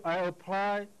 If I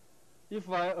apply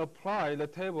the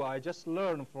table I just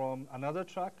learned from another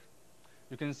track,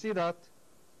 you can see that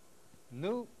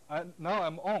now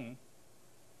I'm on,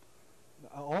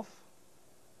 off,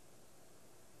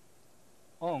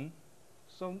 on,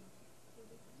 so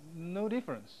no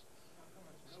difference.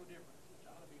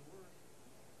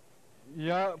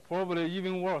 Yeah, probably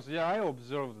even worse. Yeah, I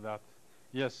observed that.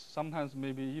 Yes, sometimes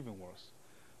maybe even worse.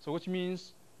 So which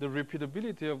means the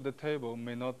repeatability of the table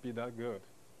may not be that good.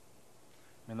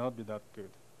 May not be that good.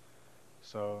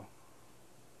 So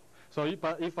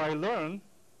if I learn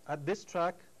at this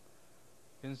track,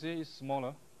 you can see it's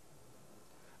smaller.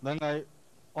 Then I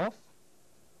off,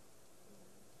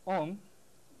 on,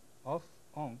 off,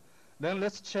 on. Then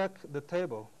let's check the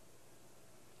table.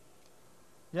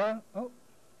 Yeah,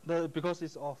 because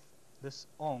it's off, this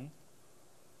on.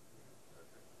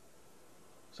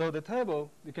 So the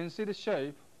table, you can see the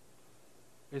shape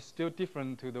is still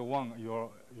different to the one you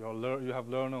have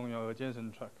learned on your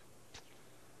adjacent track.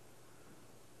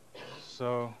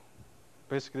 So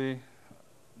basically,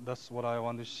 that's what I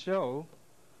want to show.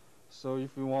 So if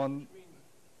you want,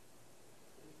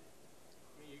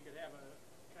 you could have a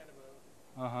kind of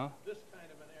a this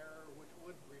kind of an error which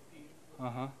would repeat, would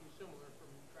be similar from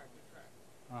track to track.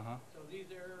 So these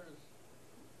errors,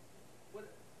 what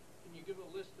can you give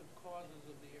a list of causes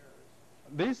of the errors?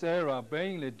 This error are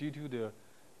mainly due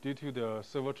to the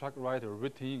server track writer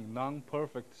written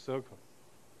non-perfect circle.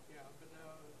 Yeah, but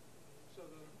now, so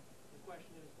the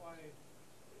question is why?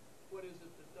 What is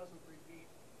it that doesn't repeat?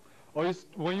 Or it's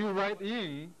when you write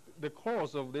in the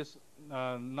course of this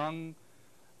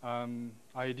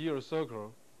ideal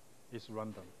circle is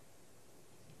random,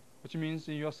 which means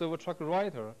in your server track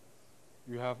writer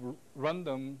you have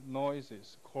random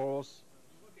noises, course.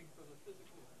 Looking for the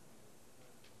physical.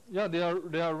 Yeah,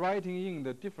 they are writing in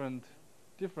the different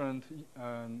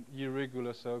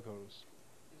irregular circles.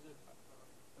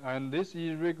 And this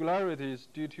irregularity is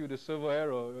due to the server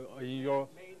error in your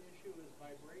main issue is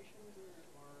vibrations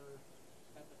or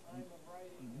at the time of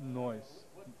writing?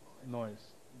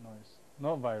 Noise,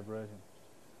 not vibration.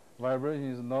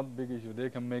 Vibration is not big issue. They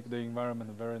can make the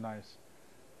environment very nice.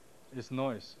 It's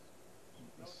noise,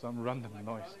 some random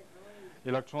noise.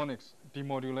 Electronics,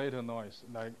 demodulator noise.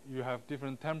 Like you have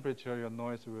different temperature, your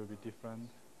noise will be different.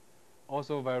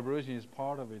 Also, vibration is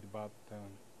part of it, but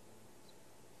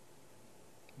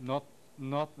not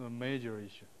a major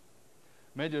issue.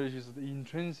 Major issue is the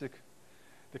intrinsic.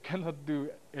 They cannot do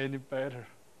any better.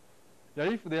 Yeah,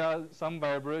 if there are some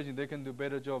vibration, they can do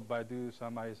better job by doing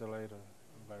some isolator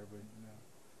vibration. Yeah.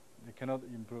 They cannot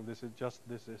improve. This is just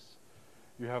this is.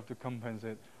 You have to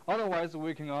compensate. Otherwise,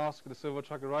 we can ask the server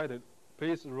track writer,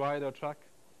 please write a track,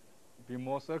 be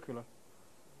more circular.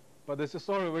 But they say,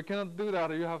 sorry, we cannot do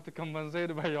that. You have to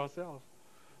compensate by yourself.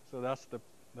 So that's the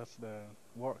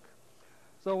work.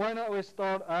 So why not we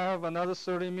start? I have another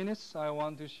 30 minutes. I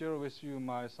want to share with you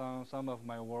some of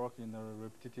my work in the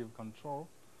repetitive control.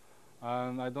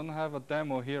 And I don't have a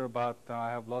demo here, but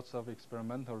I have lots of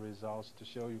experimental results to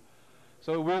show you.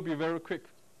 So it will be very quick.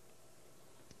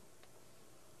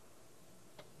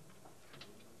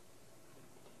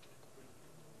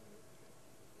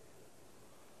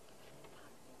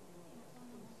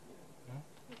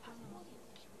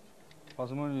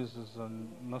 Parsimonies is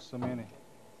not so many.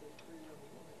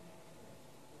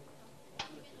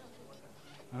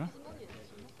 Huh?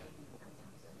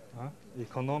 Huh?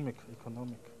 Economic.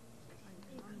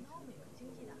 经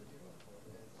济的。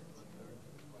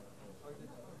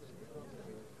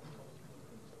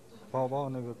把我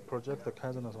那个 project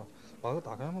开着呢是吧？把这个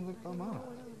打开嘛，这干嘛呢？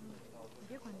你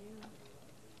别管这个。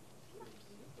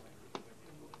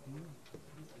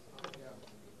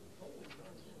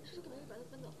是这个东西把它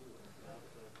分走。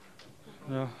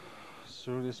Yeah,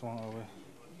 throw this one away.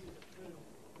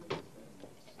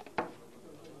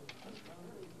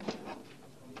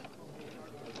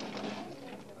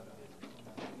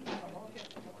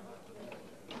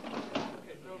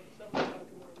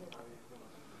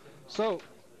 So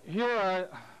here I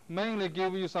mainly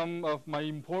give you some of my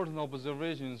important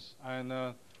observations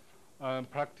and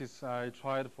practice I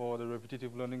tried for the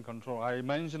repetitive learning control. I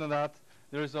mentioned that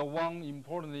there is one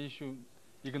important issue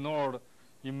ignored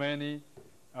in many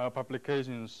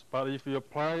publications, but if you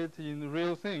apply it in the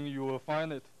real thing, you will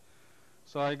find it.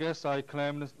 So I guess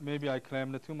maybe I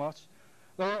claimed too much.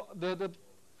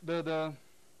 The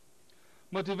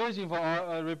motivation for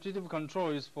our repetitive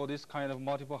control is for this kind of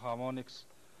multiple harmonics.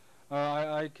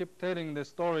 I keep telling the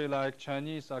story like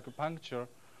Chinese acupuncture.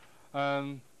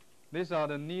 These are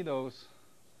the needles.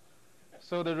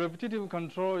 So the repetitive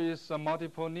control is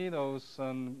multiple needles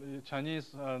and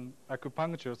Chinese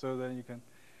acupuncture, so then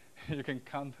you can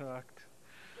counteract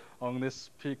on these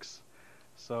peaks.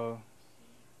 So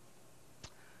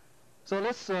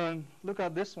let's look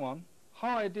at this one.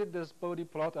 How I did this body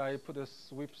plot, I put a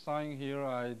sweep sign here.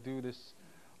 I do this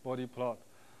body plot,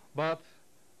 but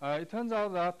it turns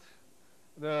out that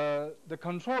the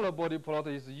controller body plot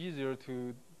is easier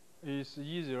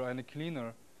and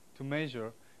cleaner to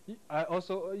measure. I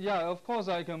also, of course,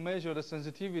 I can measure the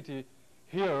sensitivity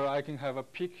here. I can have a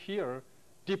peak here,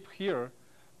 dip here,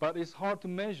 but it's hard to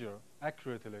measure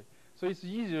accurately. So it's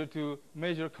easier to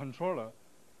measure controller.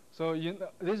 So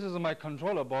this is my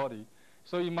controller body.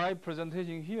 So in my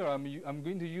presentation here, I'm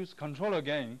going to use controller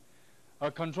again, a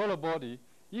controller body.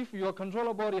 If your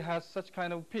controller body has such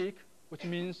kind of peak, which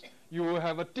means you will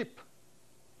have a dip.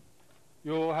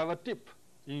 You will have a dip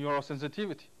in your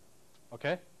sensitivity,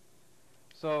 okay?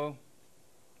 So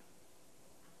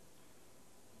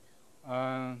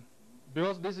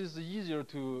because this is easier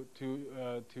to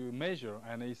measure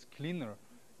and it's cleaner,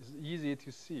 it's easy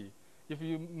to see. If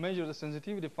you measure the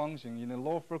sensitivity function in a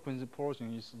low frequency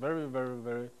portion, it's very, very,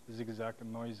 very zigzag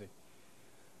and noisy.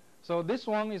 So this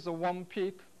one is a one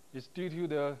peak. It's due to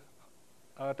the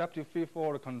adaptive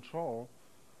feed-forward control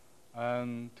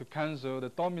to cancel the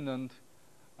dominant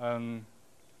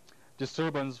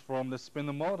disturbance from the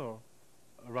spinner motor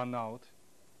run out.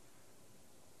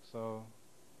 So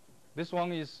this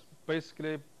one is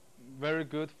basically very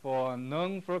good for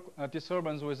known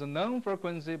disturbance with a known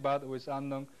frequency but with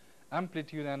unknown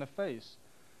amplitude and phase.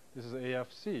 This is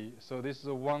AFC. So this is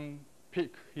a one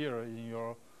peak here in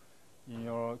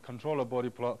your controller body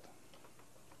plot.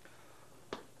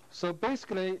 So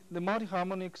basically, the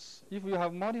multi-harmonics, if you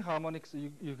have multi-harmonics,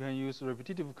 you can use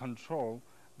repetitive control.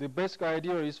 The basic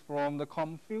idea is from the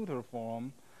COM filter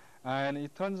form. And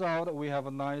it turns out we have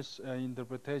a nice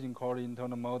interpretation called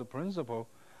internal mode principle.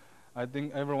 I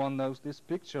think everyone knows this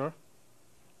picture.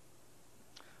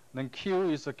 Then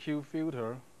Q is a Q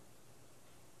filter.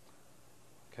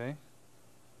 Okay.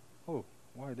 Oh,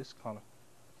 why this color?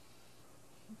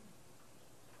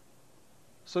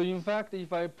 So in fact,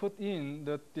 if I put in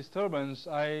the disturbance,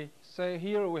 I say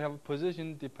here we have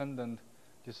position-dependent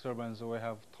disturbance. We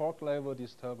have torque level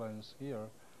disturbance here.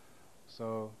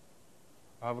 So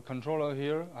I have a controller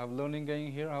here, I have learning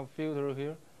gain here, I have filter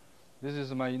here. This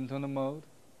is my internal model.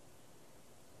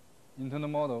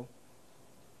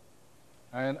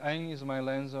 And N is my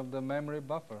length of the memory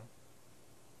buffer.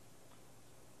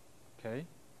 Okay,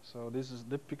 so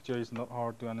the picture is not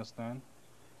hard to understand.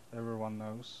 Everyone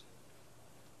knows.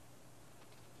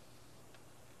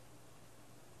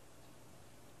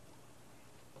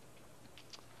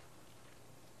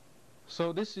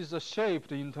 So this is a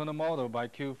shaped internal model by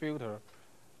Q filter.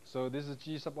 So this is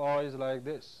G sub R is like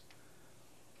this.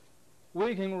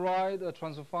 We can write a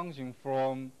transfer function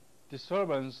from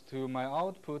disturbance to my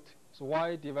output, so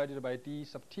Y divided by D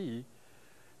sub T.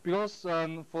 Because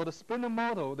for the spinner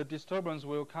model, the disturbance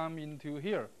will come into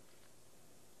here,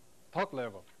 torque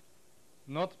level,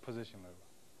 not position level,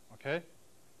 okay?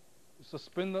 So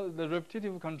the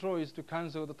repetitive control is to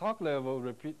cancel the torque level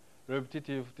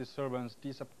repetitive disturbance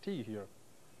D sub T here.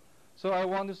 So I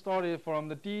want to start it from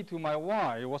the D to my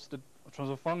Y. What's the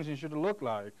transfer function should look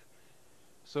like?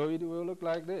 So it will look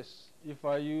like this. If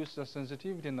I use the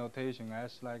sensitivity notation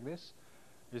as like this,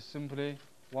 is simply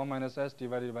 1 minus S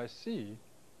divided by C.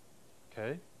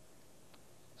 Okay.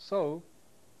 So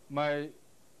my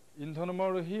internal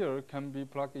model here can be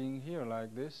plugged in here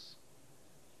like this,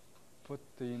 put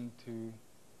into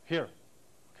here.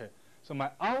 Okay. So my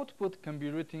output can be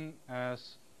written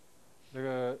as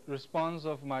the response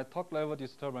of my torque level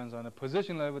disturbance and the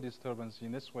position level disturbance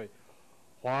in this way,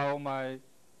 while my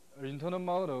internal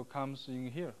model comes in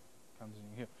here.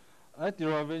 That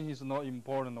derivation is not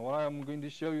important. What I'm going to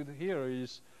show you here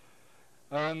is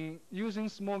using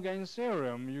small gain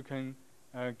theorem, you can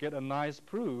get a nice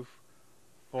proof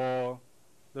for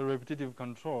the repetitive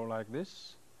control like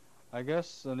this. I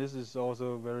guess this is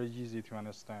also very easy to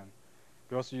understand,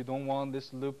 because you don't want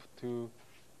this loop to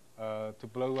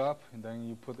blow up, and then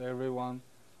you put everyone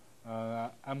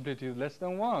amplitude less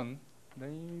than 1,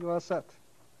 then you are set.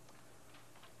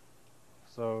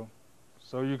 So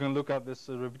you can look at this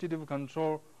repetitive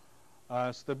control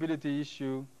stability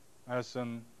issue as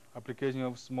an application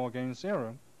of small gain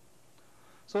theorem.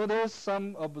 So there's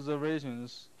some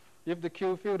observations. If the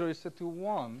Q filter is set to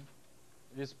 1,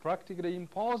 it's practically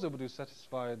impossible to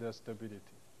satisfy the stability.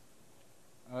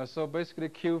 So basically,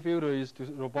 Q filter is to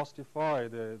robustify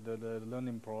the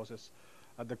learning process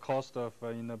at the cost of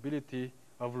inability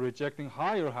of rejecting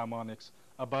higher harmonics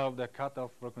above the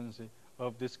cutoff frequency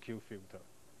of this Q filter.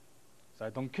 So I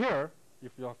don't care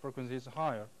if your frequency is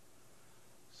higher.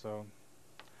 So,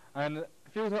 and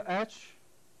filter H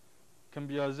can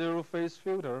be a zero-phase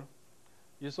filter.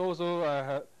 It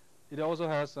also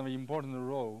has an important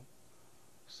role.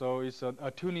 So it's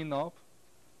a tuning knob.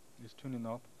 It's tuning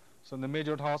knob. So the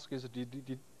major task is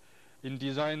in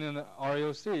designing an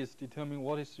ILC is determine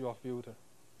what is your filter,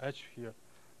 H here.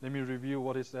 Let me review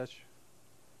what is H.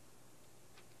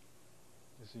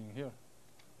 It's in here.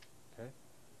 Okay.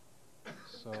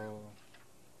 So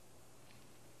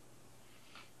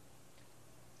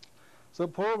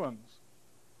problems.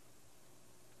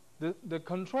 The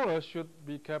controller should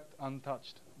be kept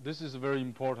untouched. This is very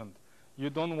important.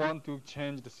 You don't want to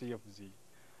change the C of Z.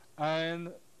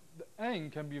 And the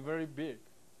N can be very big.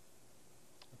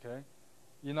 Okay?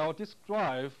 In our disk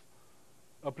drive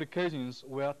applications,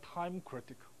 we are time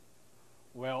critical.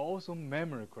 We are also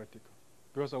memory critical,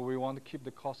 because we want to keep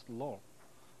the cost low.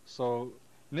 So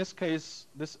in this case,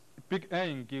 this big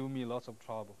N gives me lots of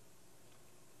trouble.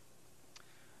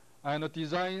 And the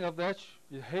design of that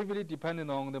is heavily dependent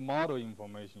on the model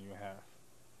information you have.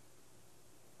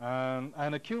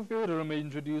 And the Q filter may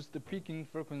introduce the peaking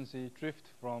frequency drift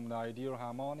from the ideal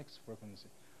harmonics frequency.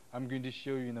 I'm going to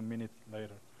show you in a minute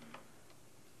later.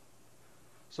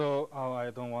 So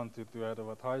I don't want to do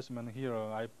advertisement here.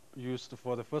 I used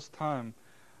for the first time,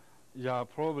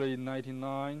 probably in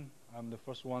 '99, I'm the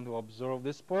first one to observe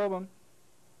this problem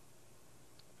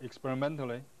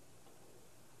experimentally.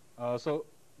 So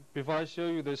before I show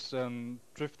you this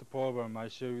drift problem, I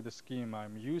show you the scheme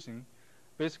I'm using.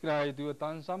 Basically, I do a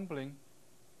downsampling,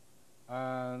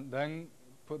 and then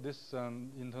put this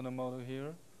internal model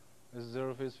here, a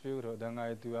zero-phase filter. Then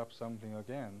I do upsampling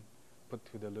again, put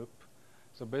to the loop.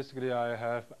 So basically, I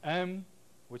have M,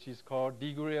 which is called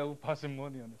degree of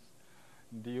parsimoniousness.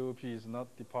 DOP is not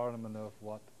Department of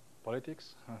what?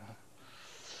 Politics.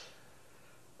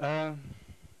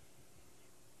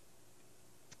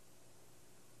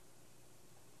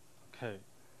 Okay,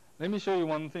 let me show you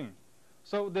one thing.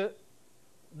 So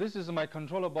this is my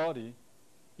controller body.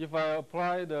 If I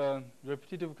apply the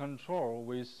repetitive control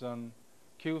with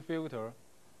Q filter,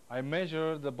 I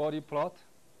measure the body plot,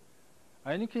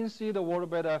 and you can see the water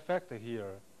bed effect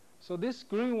here. So this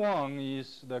green one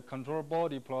is the control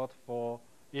body plot for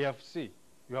AFC.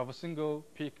 You have a single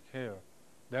peak here.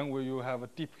 Then you have a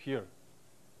dip here.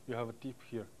 You have a dip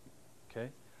here, okay?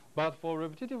 But for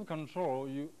repetitive control,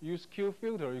 you use Q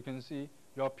filter, you can see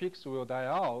your peaks will die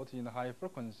out in high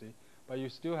frequency, but you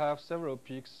still have several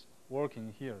peaks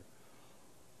working here.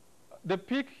 The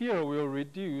peak here will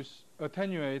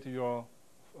attenuate your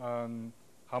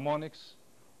harmonics,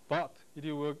 but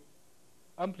it will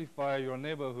amplify your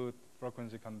neighborhood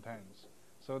frequency contents.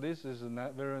 So this is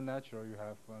very natural. You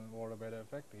have an water bed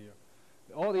effect here.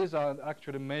 All these are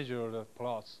actually measured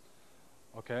plots,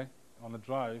 okay, on the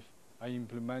drive I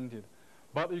implemented.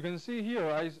 But you can see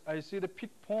here, I see the peak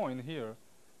point here.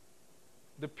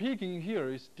 The peaking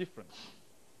here is different.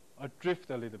 I drift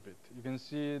a little bit. You can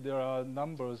see there are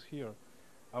numbers here.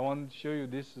 I want to show you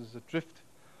this is a drift,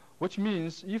 which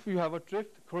means if you have a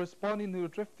drift corresponding to a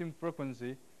drifting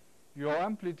frequency, your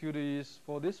amplitude is,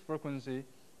 for this frequency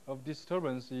of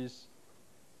disturbance, is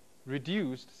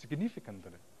reduced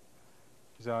significantly.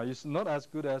 So it's not as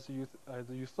good as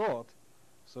you thought.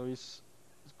 So it's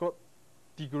got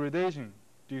degradation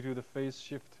due to the phase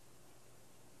shift,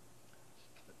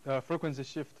 frequency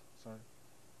shift, sorry.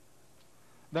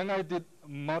 Then I did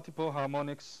multiple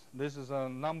harmonics. This is a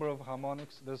number of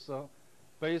harmonics. There's a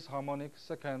base harmonic,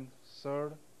 second,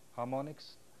 third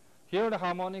harmonics. Here the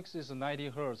harmonics is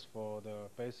 90 Hertz for the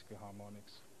basic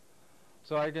harmonics.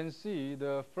 So I can see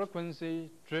the frequency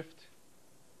drift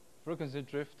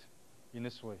in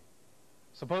this way.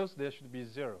 Suppose there should be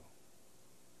 0.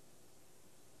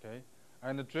 Okay,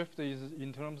 and the drift is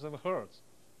in terms of Hertz.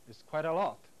 It's quite a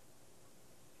lot.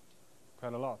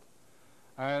 Quite a lot.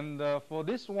 And for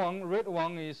this one, red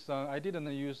one is, I didn't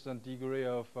use the degree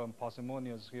of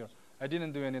parsimonious here. I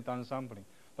didn't do any downsampling.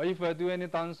 But if I do any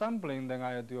downsampling, then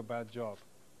I do a bad job.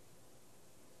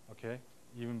 Okay,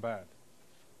 even bad.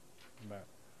 Bad.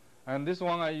 And this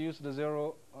one I use the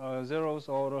zeros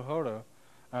order Herder,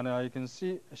 and I can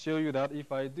show you that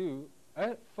if I do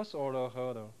first order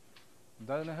Herder, it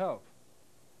doesn't help.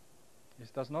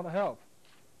 It does not help.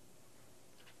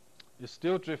 It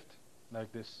still drift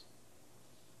like this.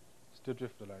 Still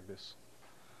drift like this.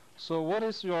 So what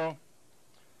is your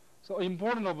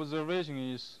important observation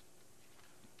is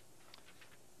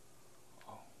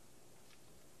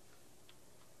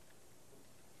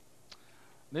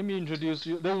let me introduce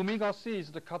you. The omega C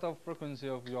is the cutoff frequency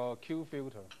of your Q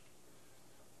filter.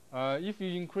 If you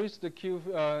increase the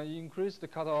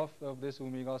cutoff of this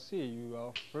omega C,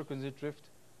 your frequency drift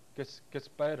gets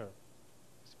better.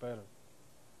 It's better.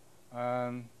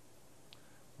 And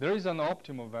there is an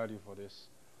optimal value for this.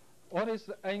 What is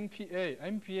the NPA?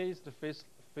 NPA is the phase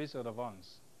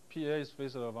advance. PA is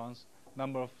phase advance,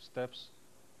 number of steps.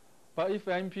 But if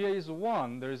NPA is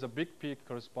 1, there is a big peak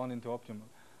corresponding to optimal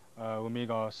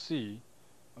omega C.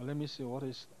 Let me see what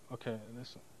is, okay,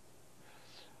 this.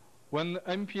 When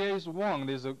NPA is 1,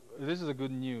 this is a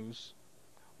good news.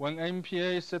 When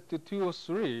NPA is set to 2 or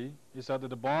 3, it's at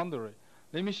the boundary.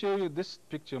 Let me show you this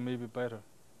picture, maybe better.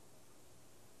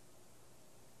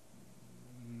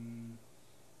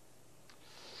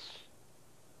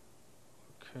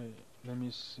 Okay, let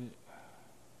me see.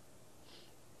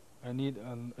 I need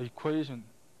an equation.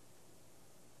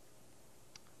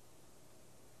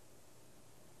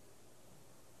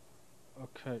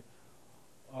 Okay,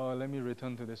 let me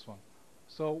return to this one.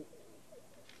 So,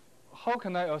 how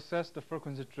can I assess the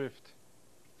frequency drift?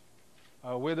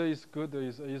 Whether it's good,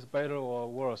 is better or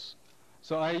worse.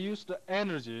 So I use the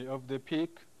energy of the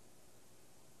peak.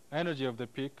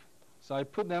 So I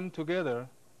put them together.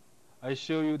 I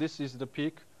show you this is the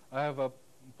peak. I have a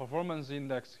performance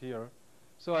index here.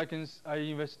 So I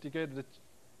investigate the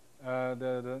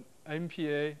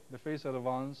MPA, the phase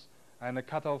advance, and the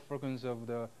cutoff frequency of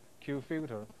the Q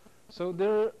filter. So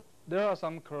there are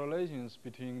some correlations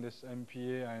between this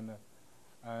MPA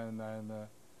and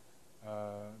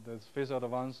the phase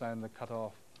advance and the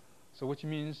cutoff. So which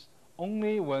means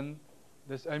only when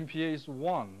this MPA is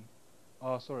 1,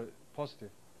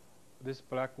 positive, this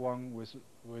black one with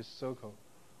circle.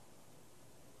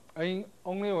 And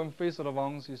only when phase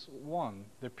advance is 1,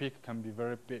 the peak can be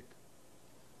very big.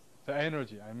 The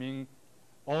energy, I mean,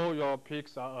 all your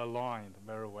peaks are aligned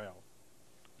very well.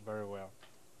 Very well.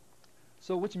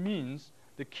 So which means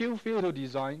the Q filter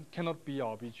design cannot be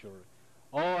arbitrary.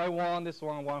 Oh, I want this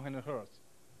one 100 Hertz.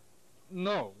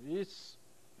 No, you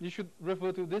should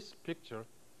refer to this picture.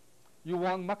 You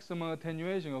want maximum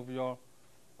attenuation of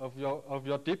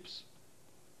your dips.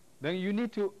 Then you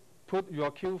need to put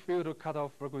your Q filter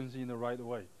cutoff frequency in the right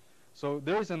way. So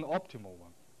there is an optimal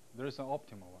one. There is an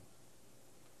optimal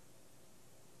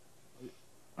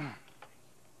one.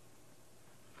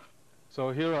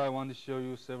 So here I want to show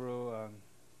you several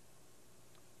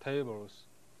tables.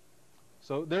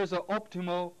 So there's an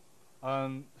optimal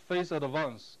phase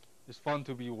advance is found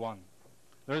to be 1.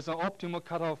 There is an optimal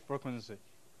cutoff frequency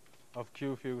of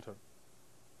Q filter.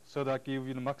 So that gives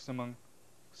you the maximum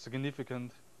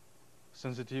significant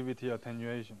sensitivity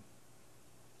attenuation.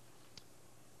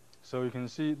 So you can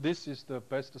see this is the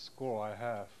best score I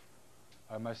have.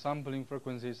 My sampling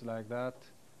frequency is like that.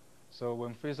 So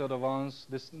when phase advance,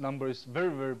 this number is very,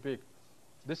 very big.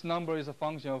 This number is a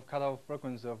function of cutoff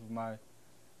frequency of my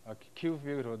Q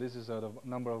filter. This is the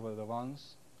number of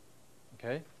advance.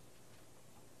 Okay.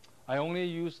 I only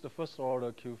use the first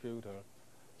order Q filter.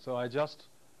 So I just,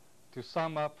 to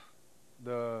sum up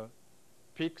the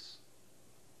peaks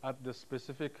at the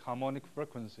specific harmonic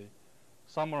frequency,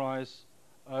 summarize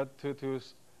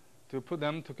to put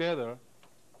them together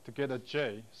to get a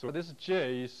J. So this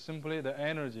J is simply the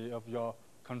energy of your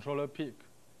controller peaks.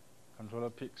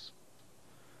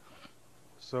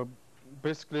 So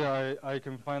basically I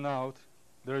can find out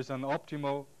there is an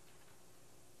optimal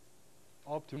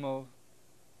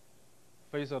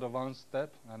phase advance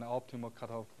step and optimal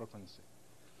cutoff frequency.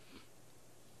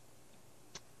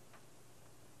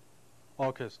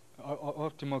 Okay,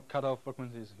 optimal cutoff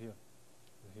frequency is here.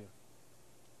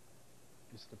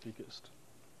 It's the biggest.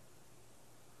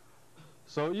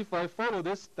 So if I follow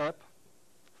this step,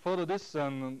 follow this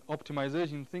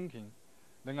optimization thinking,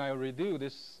 then I reduce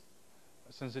this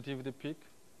sensitivity peak.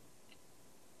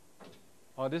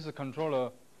 This is a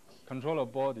controller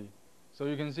body. So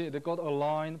you can see they got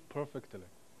aligned perfectly.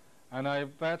 And I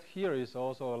bet here is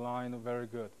also aligned very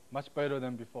good, much better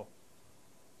than before.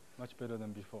 Much better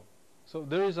than before. So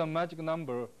there is a magic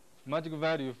number, magic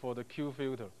value for the Q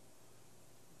filter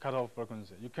cutoff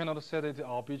frequency. You cannot set it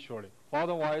arbitrarily.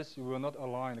 Otherwise, you will not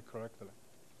align correctly.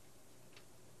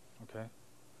 Okay.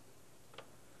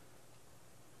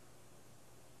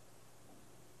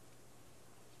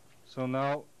 So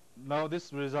now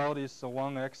this result is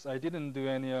 1x. I didn't do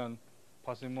any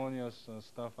parsimonious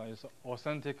stuff. It's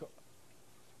authentic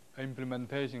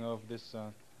implementation of this.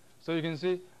 So you can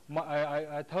see,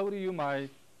 I told you my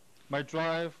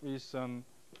drive is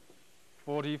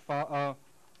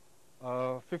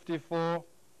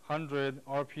 5400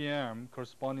 RPM,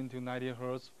 corresponding to 90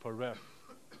 Hertz per rep.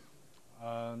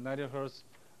 90 Hertz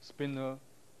spinner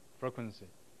frequency.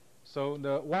 So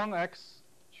the 1x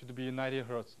should be 90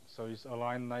 Hertz. So it's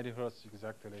aligned 90 Hertz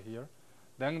exactly here.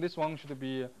 Then this one should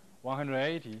be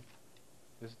 180.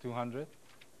 This is 200.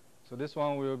 So this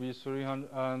one will be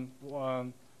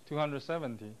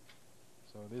 270.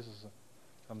 So this is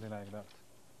something like that.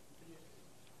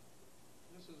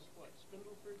 This is what,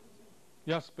 spindle frequency?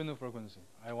 Yeah, spindle frequency.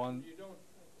 I want. You don't,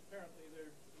 apparently there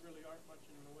really aren't much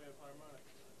in the way of harmonics.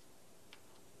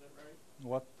 Is that right?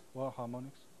 What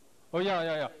harmonics? Oh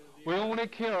yeah. We only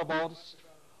care about.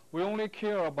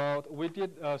 We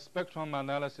did spectrum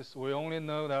analysis. We only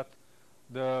know that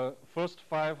the first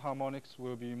 5 harmonics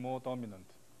will be more dominant.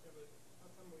 Yeah, but how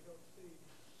come we don't see?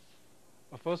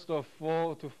 First of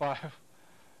 4 to 5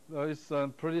 is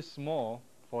pretty small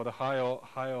for the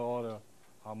higher order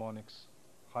harmonics.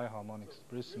 High harmonics, so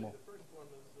pretty really small. The first one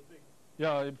is the big.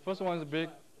 Yeah, the first one is big.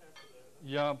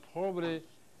 Yeah, probably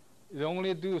they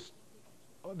only do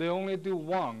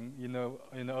 1 in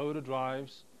the older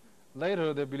drives.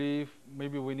 Later they believe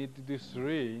maybe we need to do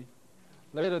 3.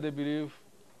 Later they believe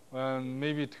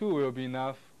maybe 2 will be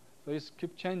enough. So it's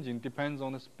keep changing, depends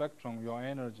on the spectrum, your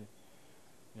energy.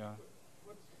 Yeah.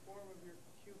 What's the form of your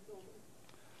Q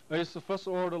filter? It's the first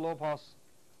order low pass,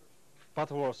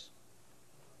 Butterworth.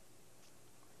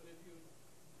 But if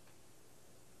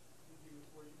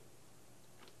were you?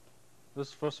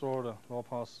 This first order low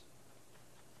pass.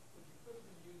 But you could have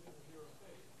been using zero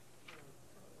phase.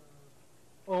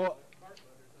 Oh. Bartlett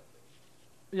or something.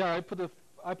 Yeah,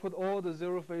 I put all the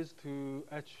zero phase to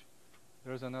H.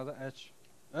 There's another H.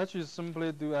 H is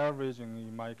simply do averaging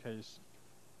in my case.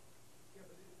 Yeah,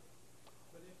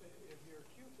 but if your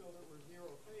Q filter were zero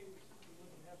phase, you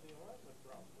wouldn't have the alignment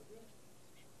problem, would you?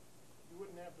 You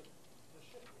wouldn't have the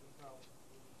shifting problem.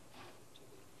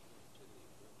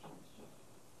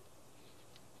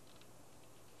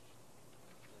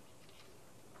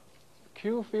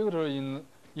 Q filter in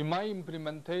my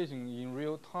implementation in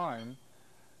real time,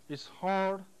 it's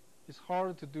hard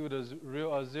to do the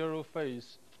real zero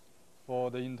phase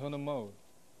for the internal mode.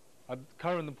 At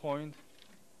current point,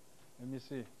 let me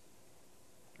see.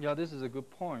 Yeah, this is a good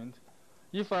point.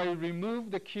 If I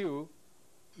remove the Q,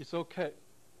 it's okay. We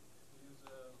use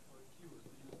for Q, we use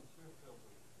a sphere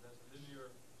filter. There's a linear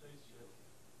phase shift,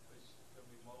 which can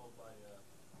be modeled by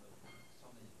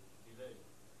some delay.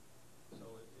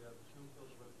 So if you have a Q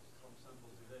filter with some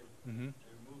sample delay, you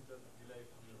remove that delay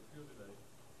from your Q delay,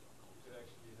 you could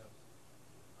actually have,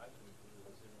 I think,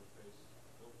 a zero phase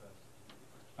low pass.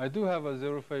 I do have a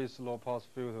zero phase low pass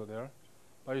filter there,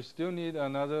 but you still need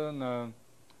another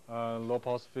low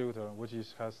pass filter, which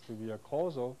has to be a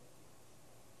causal.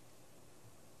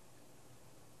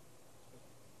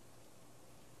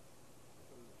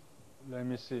 Let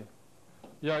me see.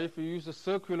 Yeah, if you use a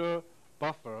circular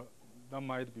buffer, that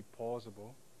might be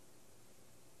possible.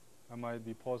 That might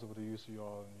be possible to use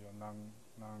your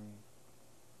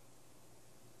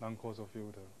non-causal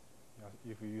filter.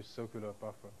 Yeah, if you use circular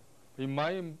buffer. In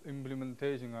my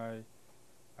implementation, I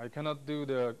cannot do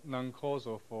the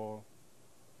non-causal for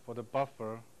the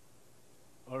buffer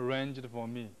arranged for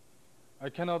me. I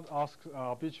cannot ask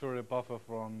arbitrary buffer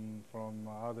from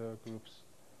other groups.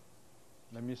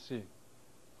 Let me see.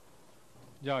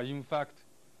 Yeah, in fact,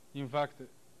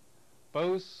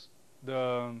 both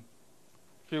the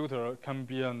filter can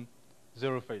be a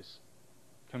zero phase,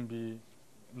 can be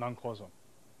non-causal.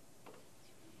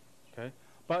 Okay,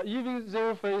 But even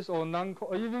zero phase or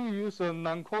even use a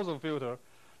non-causal filter,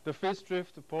 the phase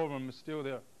drift problem is still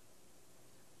there.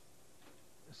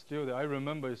 It's still there. I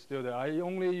remember it's still there. I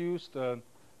only used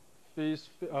phase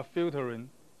filtering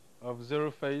of zero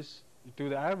phase to do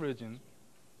the averaging.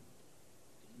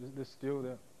 It's still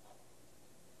there.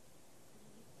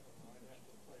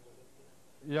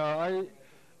 Yeah,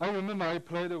 I remember I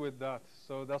played with that,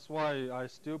 so that's why I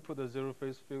still put a zero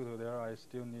phase filter there. I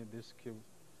still need this cube.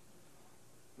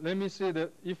 Let me see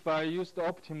that if I use the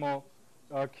optimal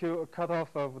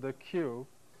cutoff of the Q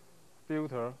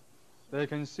filter, they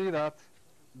can see that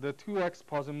the 2x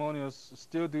polynomials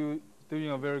still doing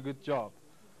a very good job.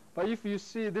 But if you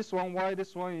see this one, why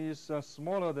this one is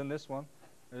smaller than this one,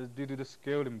 is due to the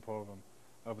scaling problem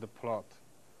of the plot.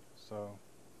 So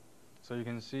you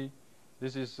can see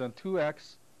this is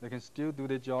 2x. They can still do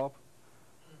the job.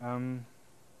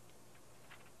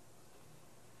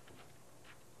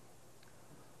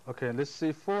 Okay, let's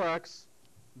see 4x.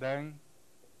 Then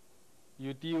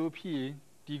your DOP,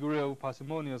 degree of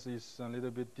parsimonious, is a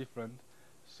little bit different.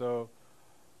 So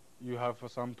you have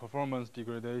some performance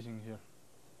degradation here.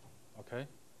 Okay.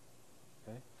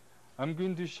 I'm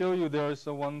going to show you there is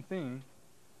one thing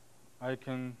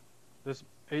this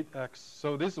 8x.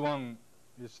 So this one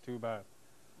is too bad.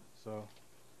 So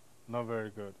not very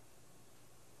good.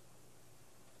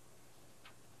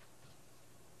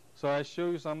 So I show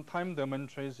you some time domain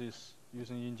traces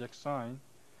using inject sign.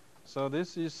 So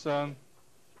this is I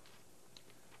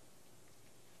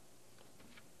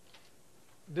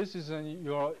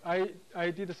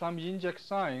did some inject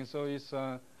sign. So it's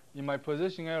in my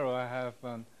position arrow I have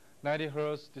 90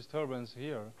 Hertz disturbance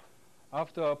here.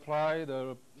 After I apply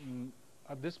the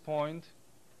at this point,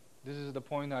 this is the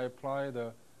point I apply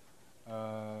the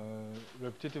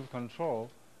repetitive control.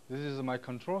 This is my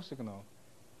control signal,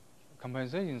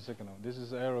 compensation signal. This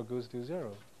is arrow goes to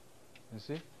 0. You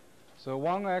see? So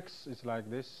 1x is like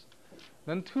this.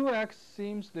 Then 2x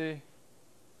seems they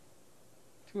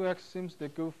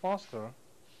go faster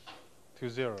to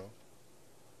 0.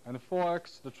 And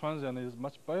 4x, the transient is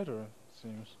much better, it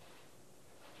seems.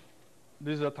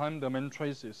 These are time domain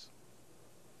traces.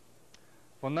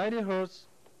 For 90 Hertz,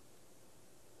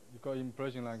 you got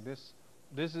impression like this.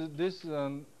 This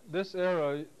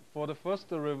error for the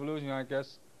first revolution, I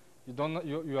guess,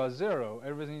 you are 0.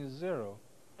 Everything is 0.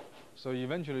 So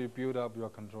eventually you build up your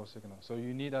control signal. So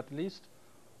you need at least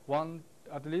 2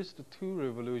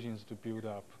 revolutions to build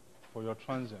up for your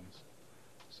transients.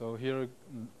 So here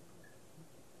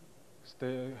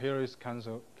is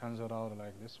cancelled out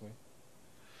like this way.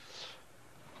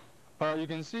 But you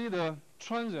can see the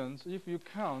transients, if you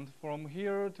count from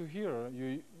here to here,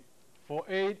 for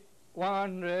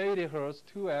 180 Hertz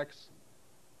 2x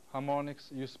harmonics,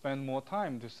 you spend more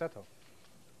time to settle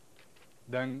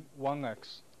than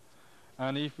 1x.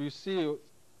 And if you see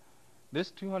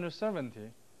this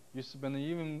 270, you spend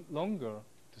even longer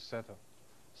to settle.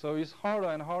 So it's harder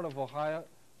and harder for higher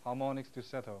harmonics to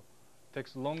settle. It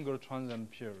takes longer transient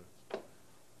period.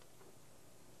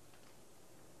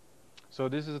 So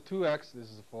this is 2x,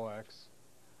 this is 4x.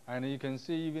 And you can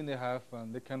see even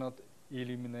they cannot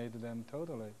eliminate them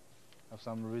totally, have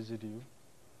some residue.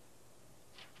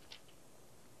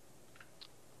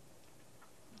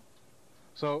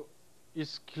 So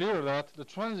it's clear that the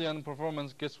transient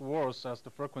performance gets worse as the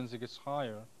frequency gets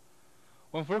higher.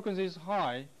 When frequency is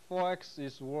high, 4x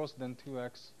is worse than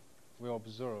 2x we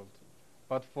observed.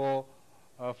 But for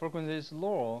frequency is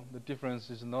low, the difference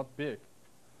is not big.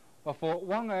 But for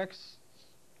 1x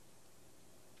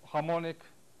harmonic,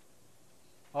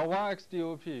 1x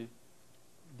DOP,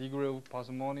 degree of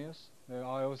parsimonious, the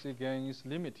ILC gain is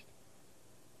limited.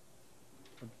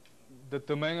 The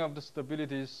domain of the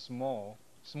stability is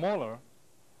smaller.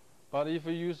 But if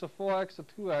you use a 4x or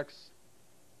 2x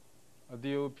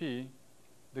DOP,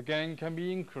 the gain can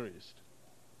be increased,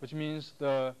 which means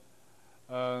the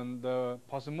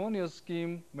parsimonious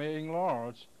scheme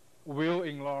will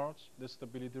enlarge the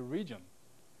stability region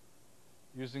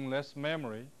using less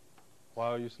memory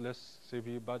while use less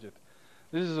CPU budget.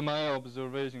 This is my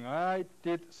observation. I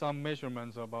did some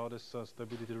measurements about this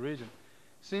stability region.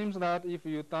 Seems that if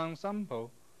you downsample,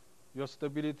 your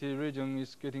stability region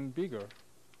is getting bigger.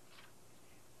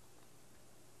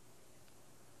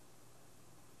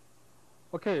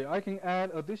 Okay, I can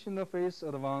add additional phase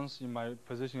advance in my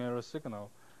position error signal.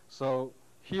 So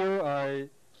here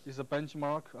is a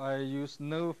benchmark. I use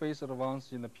no phase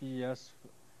advance in the PES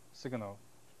signal.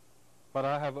 But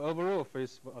I have overall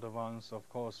phase advance, of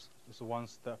course, is one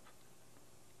step.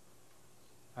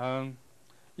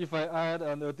 If I add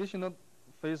an additional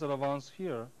phase advance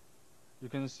here, you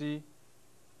can see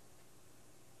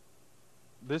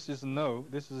This is no,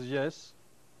 this is yes.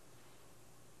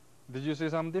 Did you see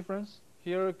some difference?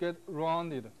 Here get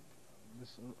rounded.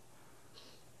 This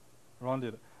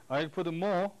rounded. I put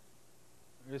more,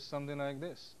 it's something like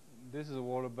this. This is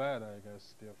water bed, I guess,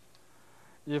 still.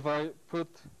 If I put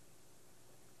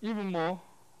even more,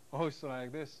 oh, it's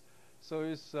like this. So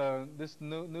it's this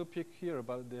no peak here,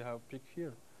 but they have peak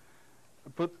here.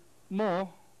 Put more,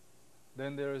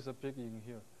 then there is a peak in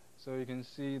here. So you can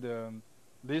see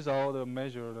these are all the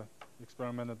measured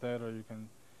experimental data. You can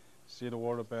see the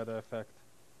water bed effect.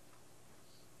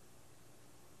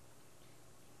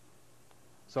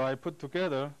 So I put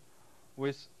together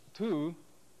with 2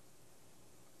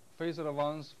 phase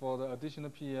advance for the additional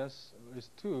PS is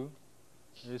 2,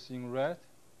 is in red.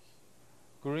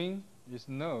 Green is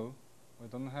no, we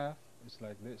don't have, it's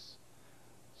like this.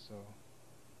 So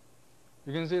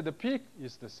you can see the peak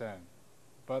is the same,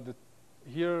 but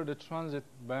here the transit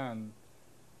band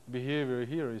behavior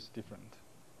here is different.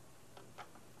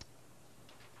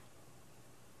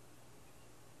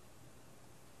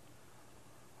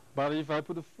 But if I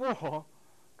put 4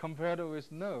 compared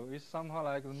with no, it's somehow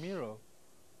like a mirror.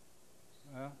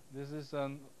 This is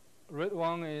red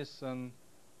one is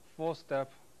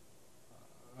 4-step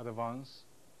advance.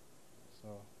 So,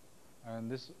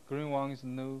 and this green one is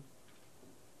no,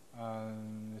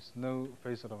 it's no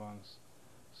phase advance.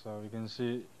 So you can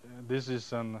see this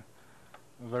is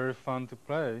very fun to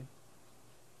play.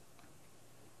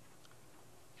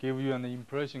 Give you an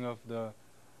impression of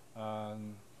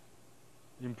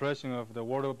the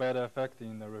water bed effect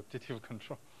in the repetitive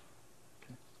control.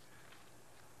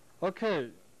 Okay,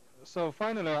 so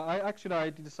finally, I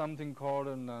did something called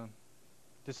a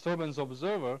disturbance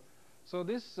observer. So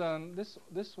this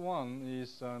one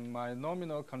is my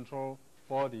nominal control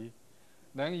body.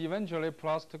 Then eventually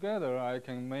plus together, I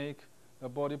can make a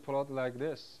body plot like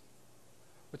this,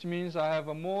 which means I have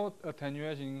a more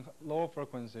attenuation low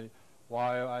frequency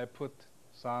while I put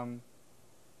some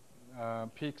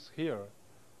peaks here.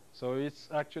 So it's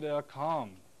actually a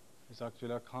calm. It's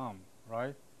actually a calm,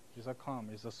 right? It's a calm.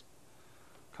 It's a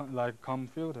like calm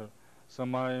filter. So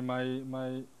my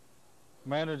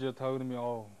manager told me,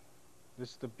 oh,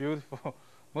 this is the beautiful,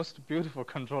 most beautiful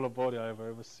controller body I've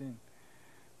ever seen.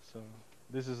 So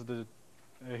this is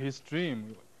his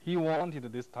dream. He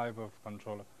wanted this type of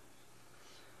controller.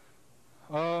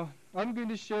 I'm going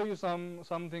to show you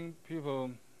something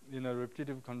people in a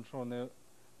repetitive control,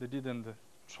 they didn't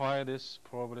try this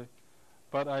probably.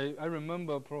 But I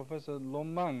remember Professor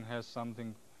Longman has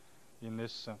something in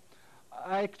this.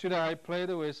 Actually, I played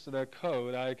with the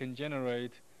code. I can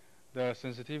generate the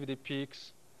sensitivity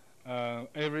peaks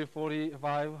every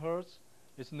 45 Hertz.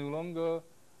 It's no longer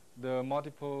the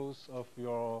multiples of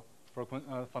your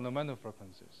fundamental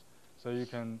frequencies. So you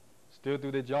can still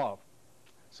do the job.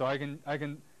 So I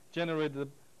can generate the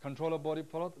controller body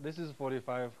plot. This is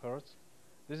 45 Hertz.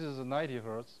 This is 90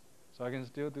 Hertz. So I can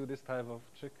still do this type of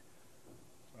trick.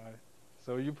 Right.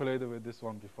 So you played with this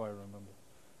one before, I remember.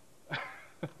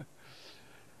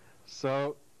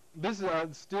 So this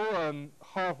is still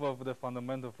half of the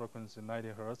fundamental frequency, 90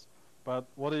 Hertz. But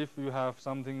what if you have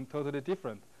something totally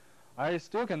different? I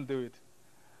still can do it.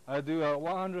 I do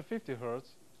 150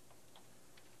 Hertz.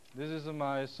 This is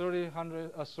my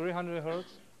 300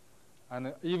 Hertz,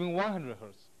 and even 100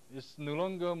 Hertz. It's no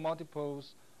longer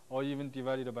multiples or even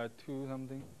divided by 2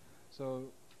 something. So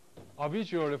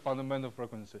arbitrary fundamental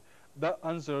frequency. That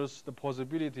answers the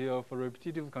possibility of a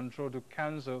repetitive control to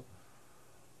cancel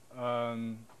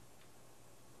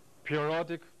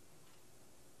periodic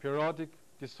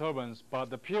disturbance, but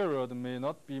the period may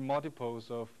not be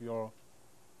multiples of your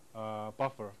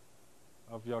buffer,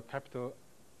 of your capital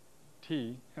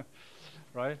T,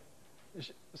 right?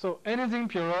 So anything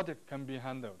periodic can be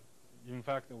handled. In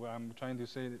fact, I'm trying to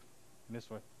say it in this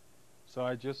way. So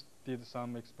I just did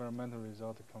some experimental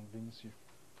result to convince you.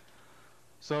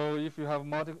 So if you have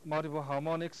multiple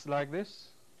harmonics like this,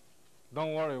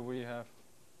 don't worry, we have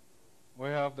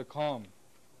the calm,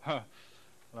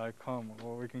 like calm,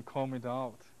 or we can calm it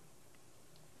out.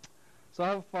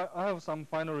 So I have some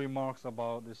final remarks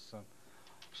about this.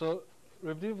 So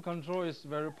repetitive control is a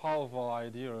very powerful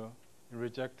idea in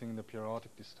rejecting the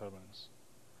periodic disturbance.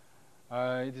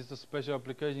 It is a special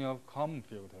application of calm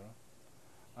filter.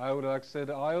 I would like to say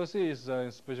the ILC is a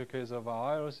special case of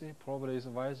ILC, probably is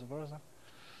vice versa.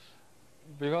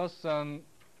 Because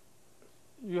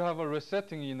you have a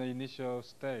resetting in the initial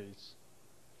stage.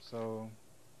 So,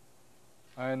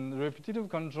 and repetitive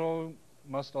control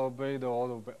must obey the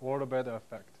order bed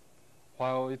effect,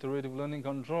 while iterative learning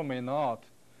control may not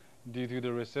due to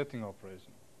the resetting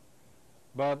operation.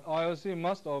 But ILC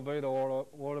must obey the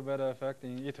order beta effect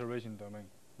in iteration domain.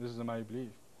 This is my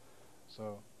belief.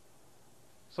 So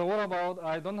what about,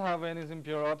 I don't have anything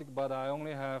periodic, but I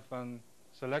only have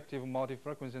selective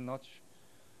multi-frequency notch.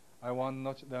 I want to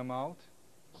notch them out.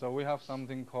 So we have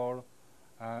something called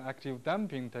active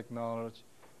damping technology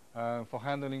for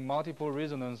handling multiple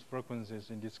resonance frequencies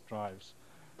in disk drives.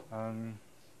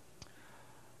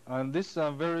 And this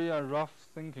very rough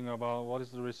thinking about what is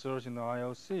the research in the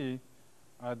ILC,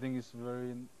 I think it's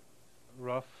very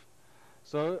rough.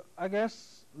 So I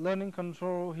guess learning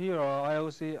control here,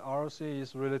 ILC, RC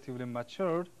is relatively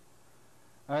matured,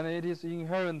 and it is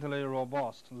inherently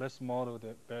robust, less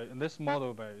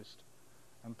model-based,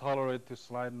 and tolerate to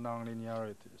slight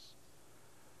nonlinearities.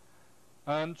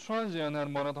 And transient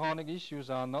and monotonic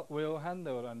issues are not well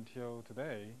handled until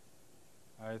today,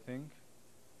 I think.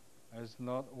 It's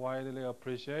not widely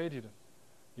appreciated.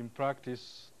 In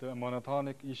practice, the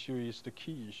monotonic issue is the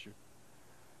key issue.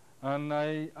 And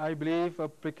I believe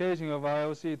application of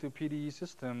ILC to PDE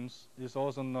systems is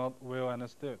also not well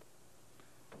understood,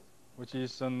 which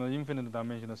is an infinite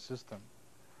dimensional system.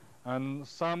 And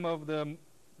some of the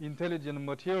intelligent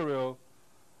materials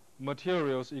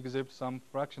exhibit some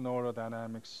fractional order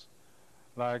dynamics,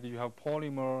 like you have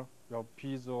polymer, you have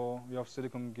piezo, you have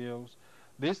silicon gills.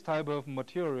 This type of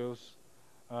materials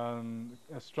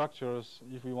structures,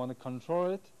 if we want to control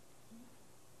it,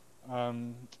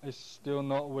 is still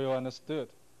not well understood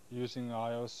using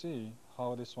ILC,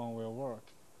 how this one will work,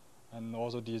 and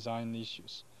also design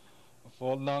issues.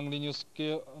 For nonlinear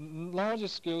scale, larger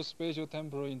scale spatial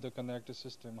temporal interconnected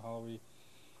system, how we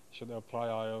should apply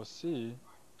ILC,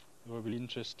 it will be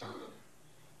interesting.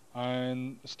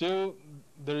 And still,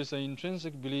 there is an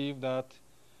intrinsic belief that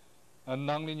a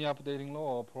nonlinear updating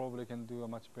law probably can do a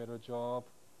much better job,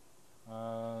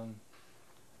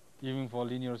 even for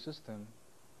linear system.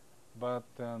 But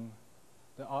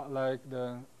like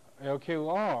the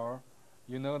LQR,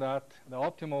 you know that the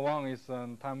optimal one is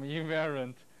time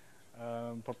invariant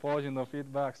proportional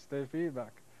feedback, state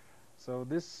feedback. So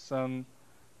this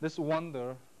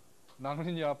wonder,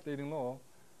 nonlinear updating law,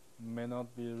 may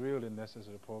not be really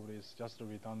necessary. Probably it's just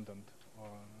redundant, or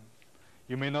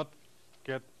you may not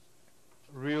get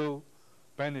real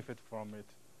benefit from it.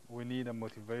 We need a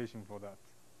motivation for that.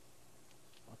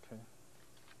 Okay.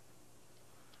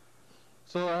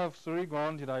 So I have 3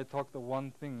 granted. I talked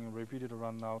one thing, repeated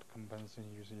run-out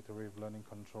compensation using iterative learning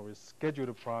control is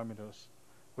scheduled parameters,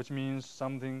 which means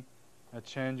something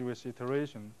change with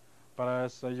iteration. But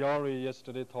as Yari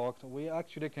yesterday talked, we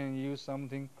actually can use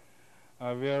something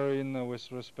varying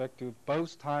with respect to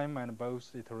both time and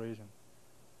both iteration.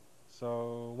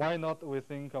 So why not we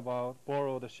think about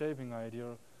borrow the shaping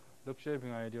idea, loop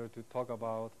shaping idea to talk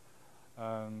about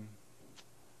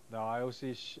the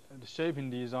ILC the shaping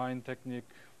design technique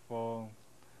for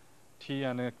T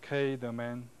and K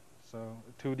domain, so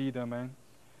 2D domain.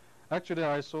 Actually,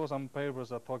 I saw some papers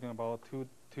that are talking about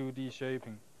 2D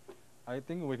shaping. I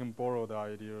think we can borrow the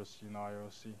ideas in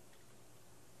ILC.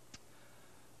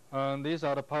 And these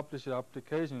are the published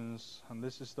applications, and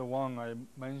this is the one I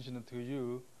mentioned to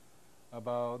you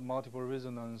about multiple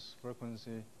resonance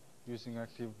frequency using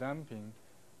active damping.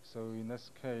 So in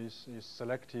this case, it's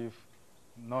selective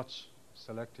notch.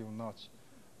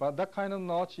 But that kind of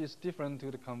notch is different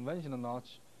to the conventional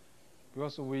notch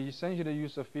because we essentially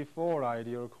use a FIFO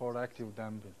idea called active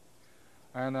damping.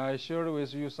 And I shared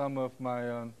with you some of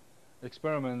my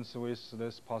experiments with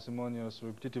this parsimonious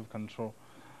repetitive control.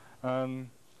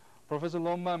 Professor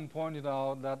Lohmann pointed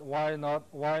out that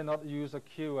why not use a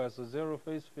Q as a zero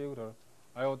phase filter.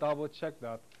 I will double check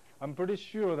that. I'm pretty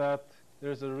sure that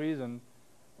there's a reason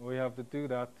we have to do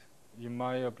that in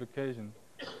my application.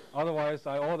 Otherwise,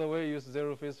 I all the way use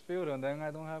zero phase filter, and then I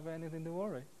don't have anything to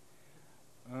worry.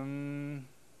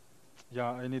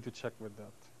 Yeah, I need to check with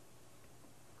that.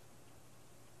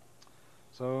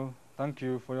 So thank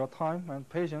you for your time and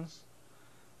patience.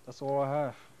 That's all I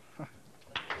have.